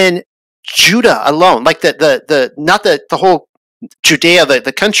just in Judah alone, like the not the whole Judea,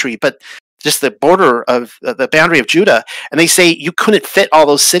 the country, but just the border of the boundary of Judah, and they say you couldn't fit all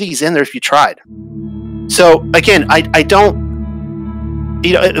those cities in there if you tried. So again, I don't,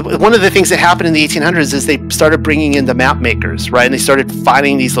 you know, one of the things that happened in the 1800s is they started bringing in the map makers, right? And they started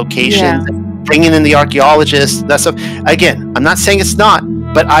finding these locations, bringing in the archaeologists, that stuff. Again, I'm not saying it's not,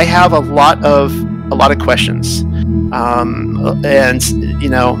 but I have a lot of questions, and you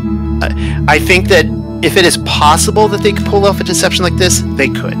know, I think that if it is possible that they could pull off a deception like this, they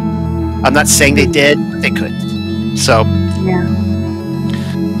could. I'm not saying they did, but they could. So,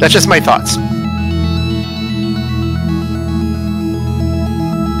 that's just my thoughts.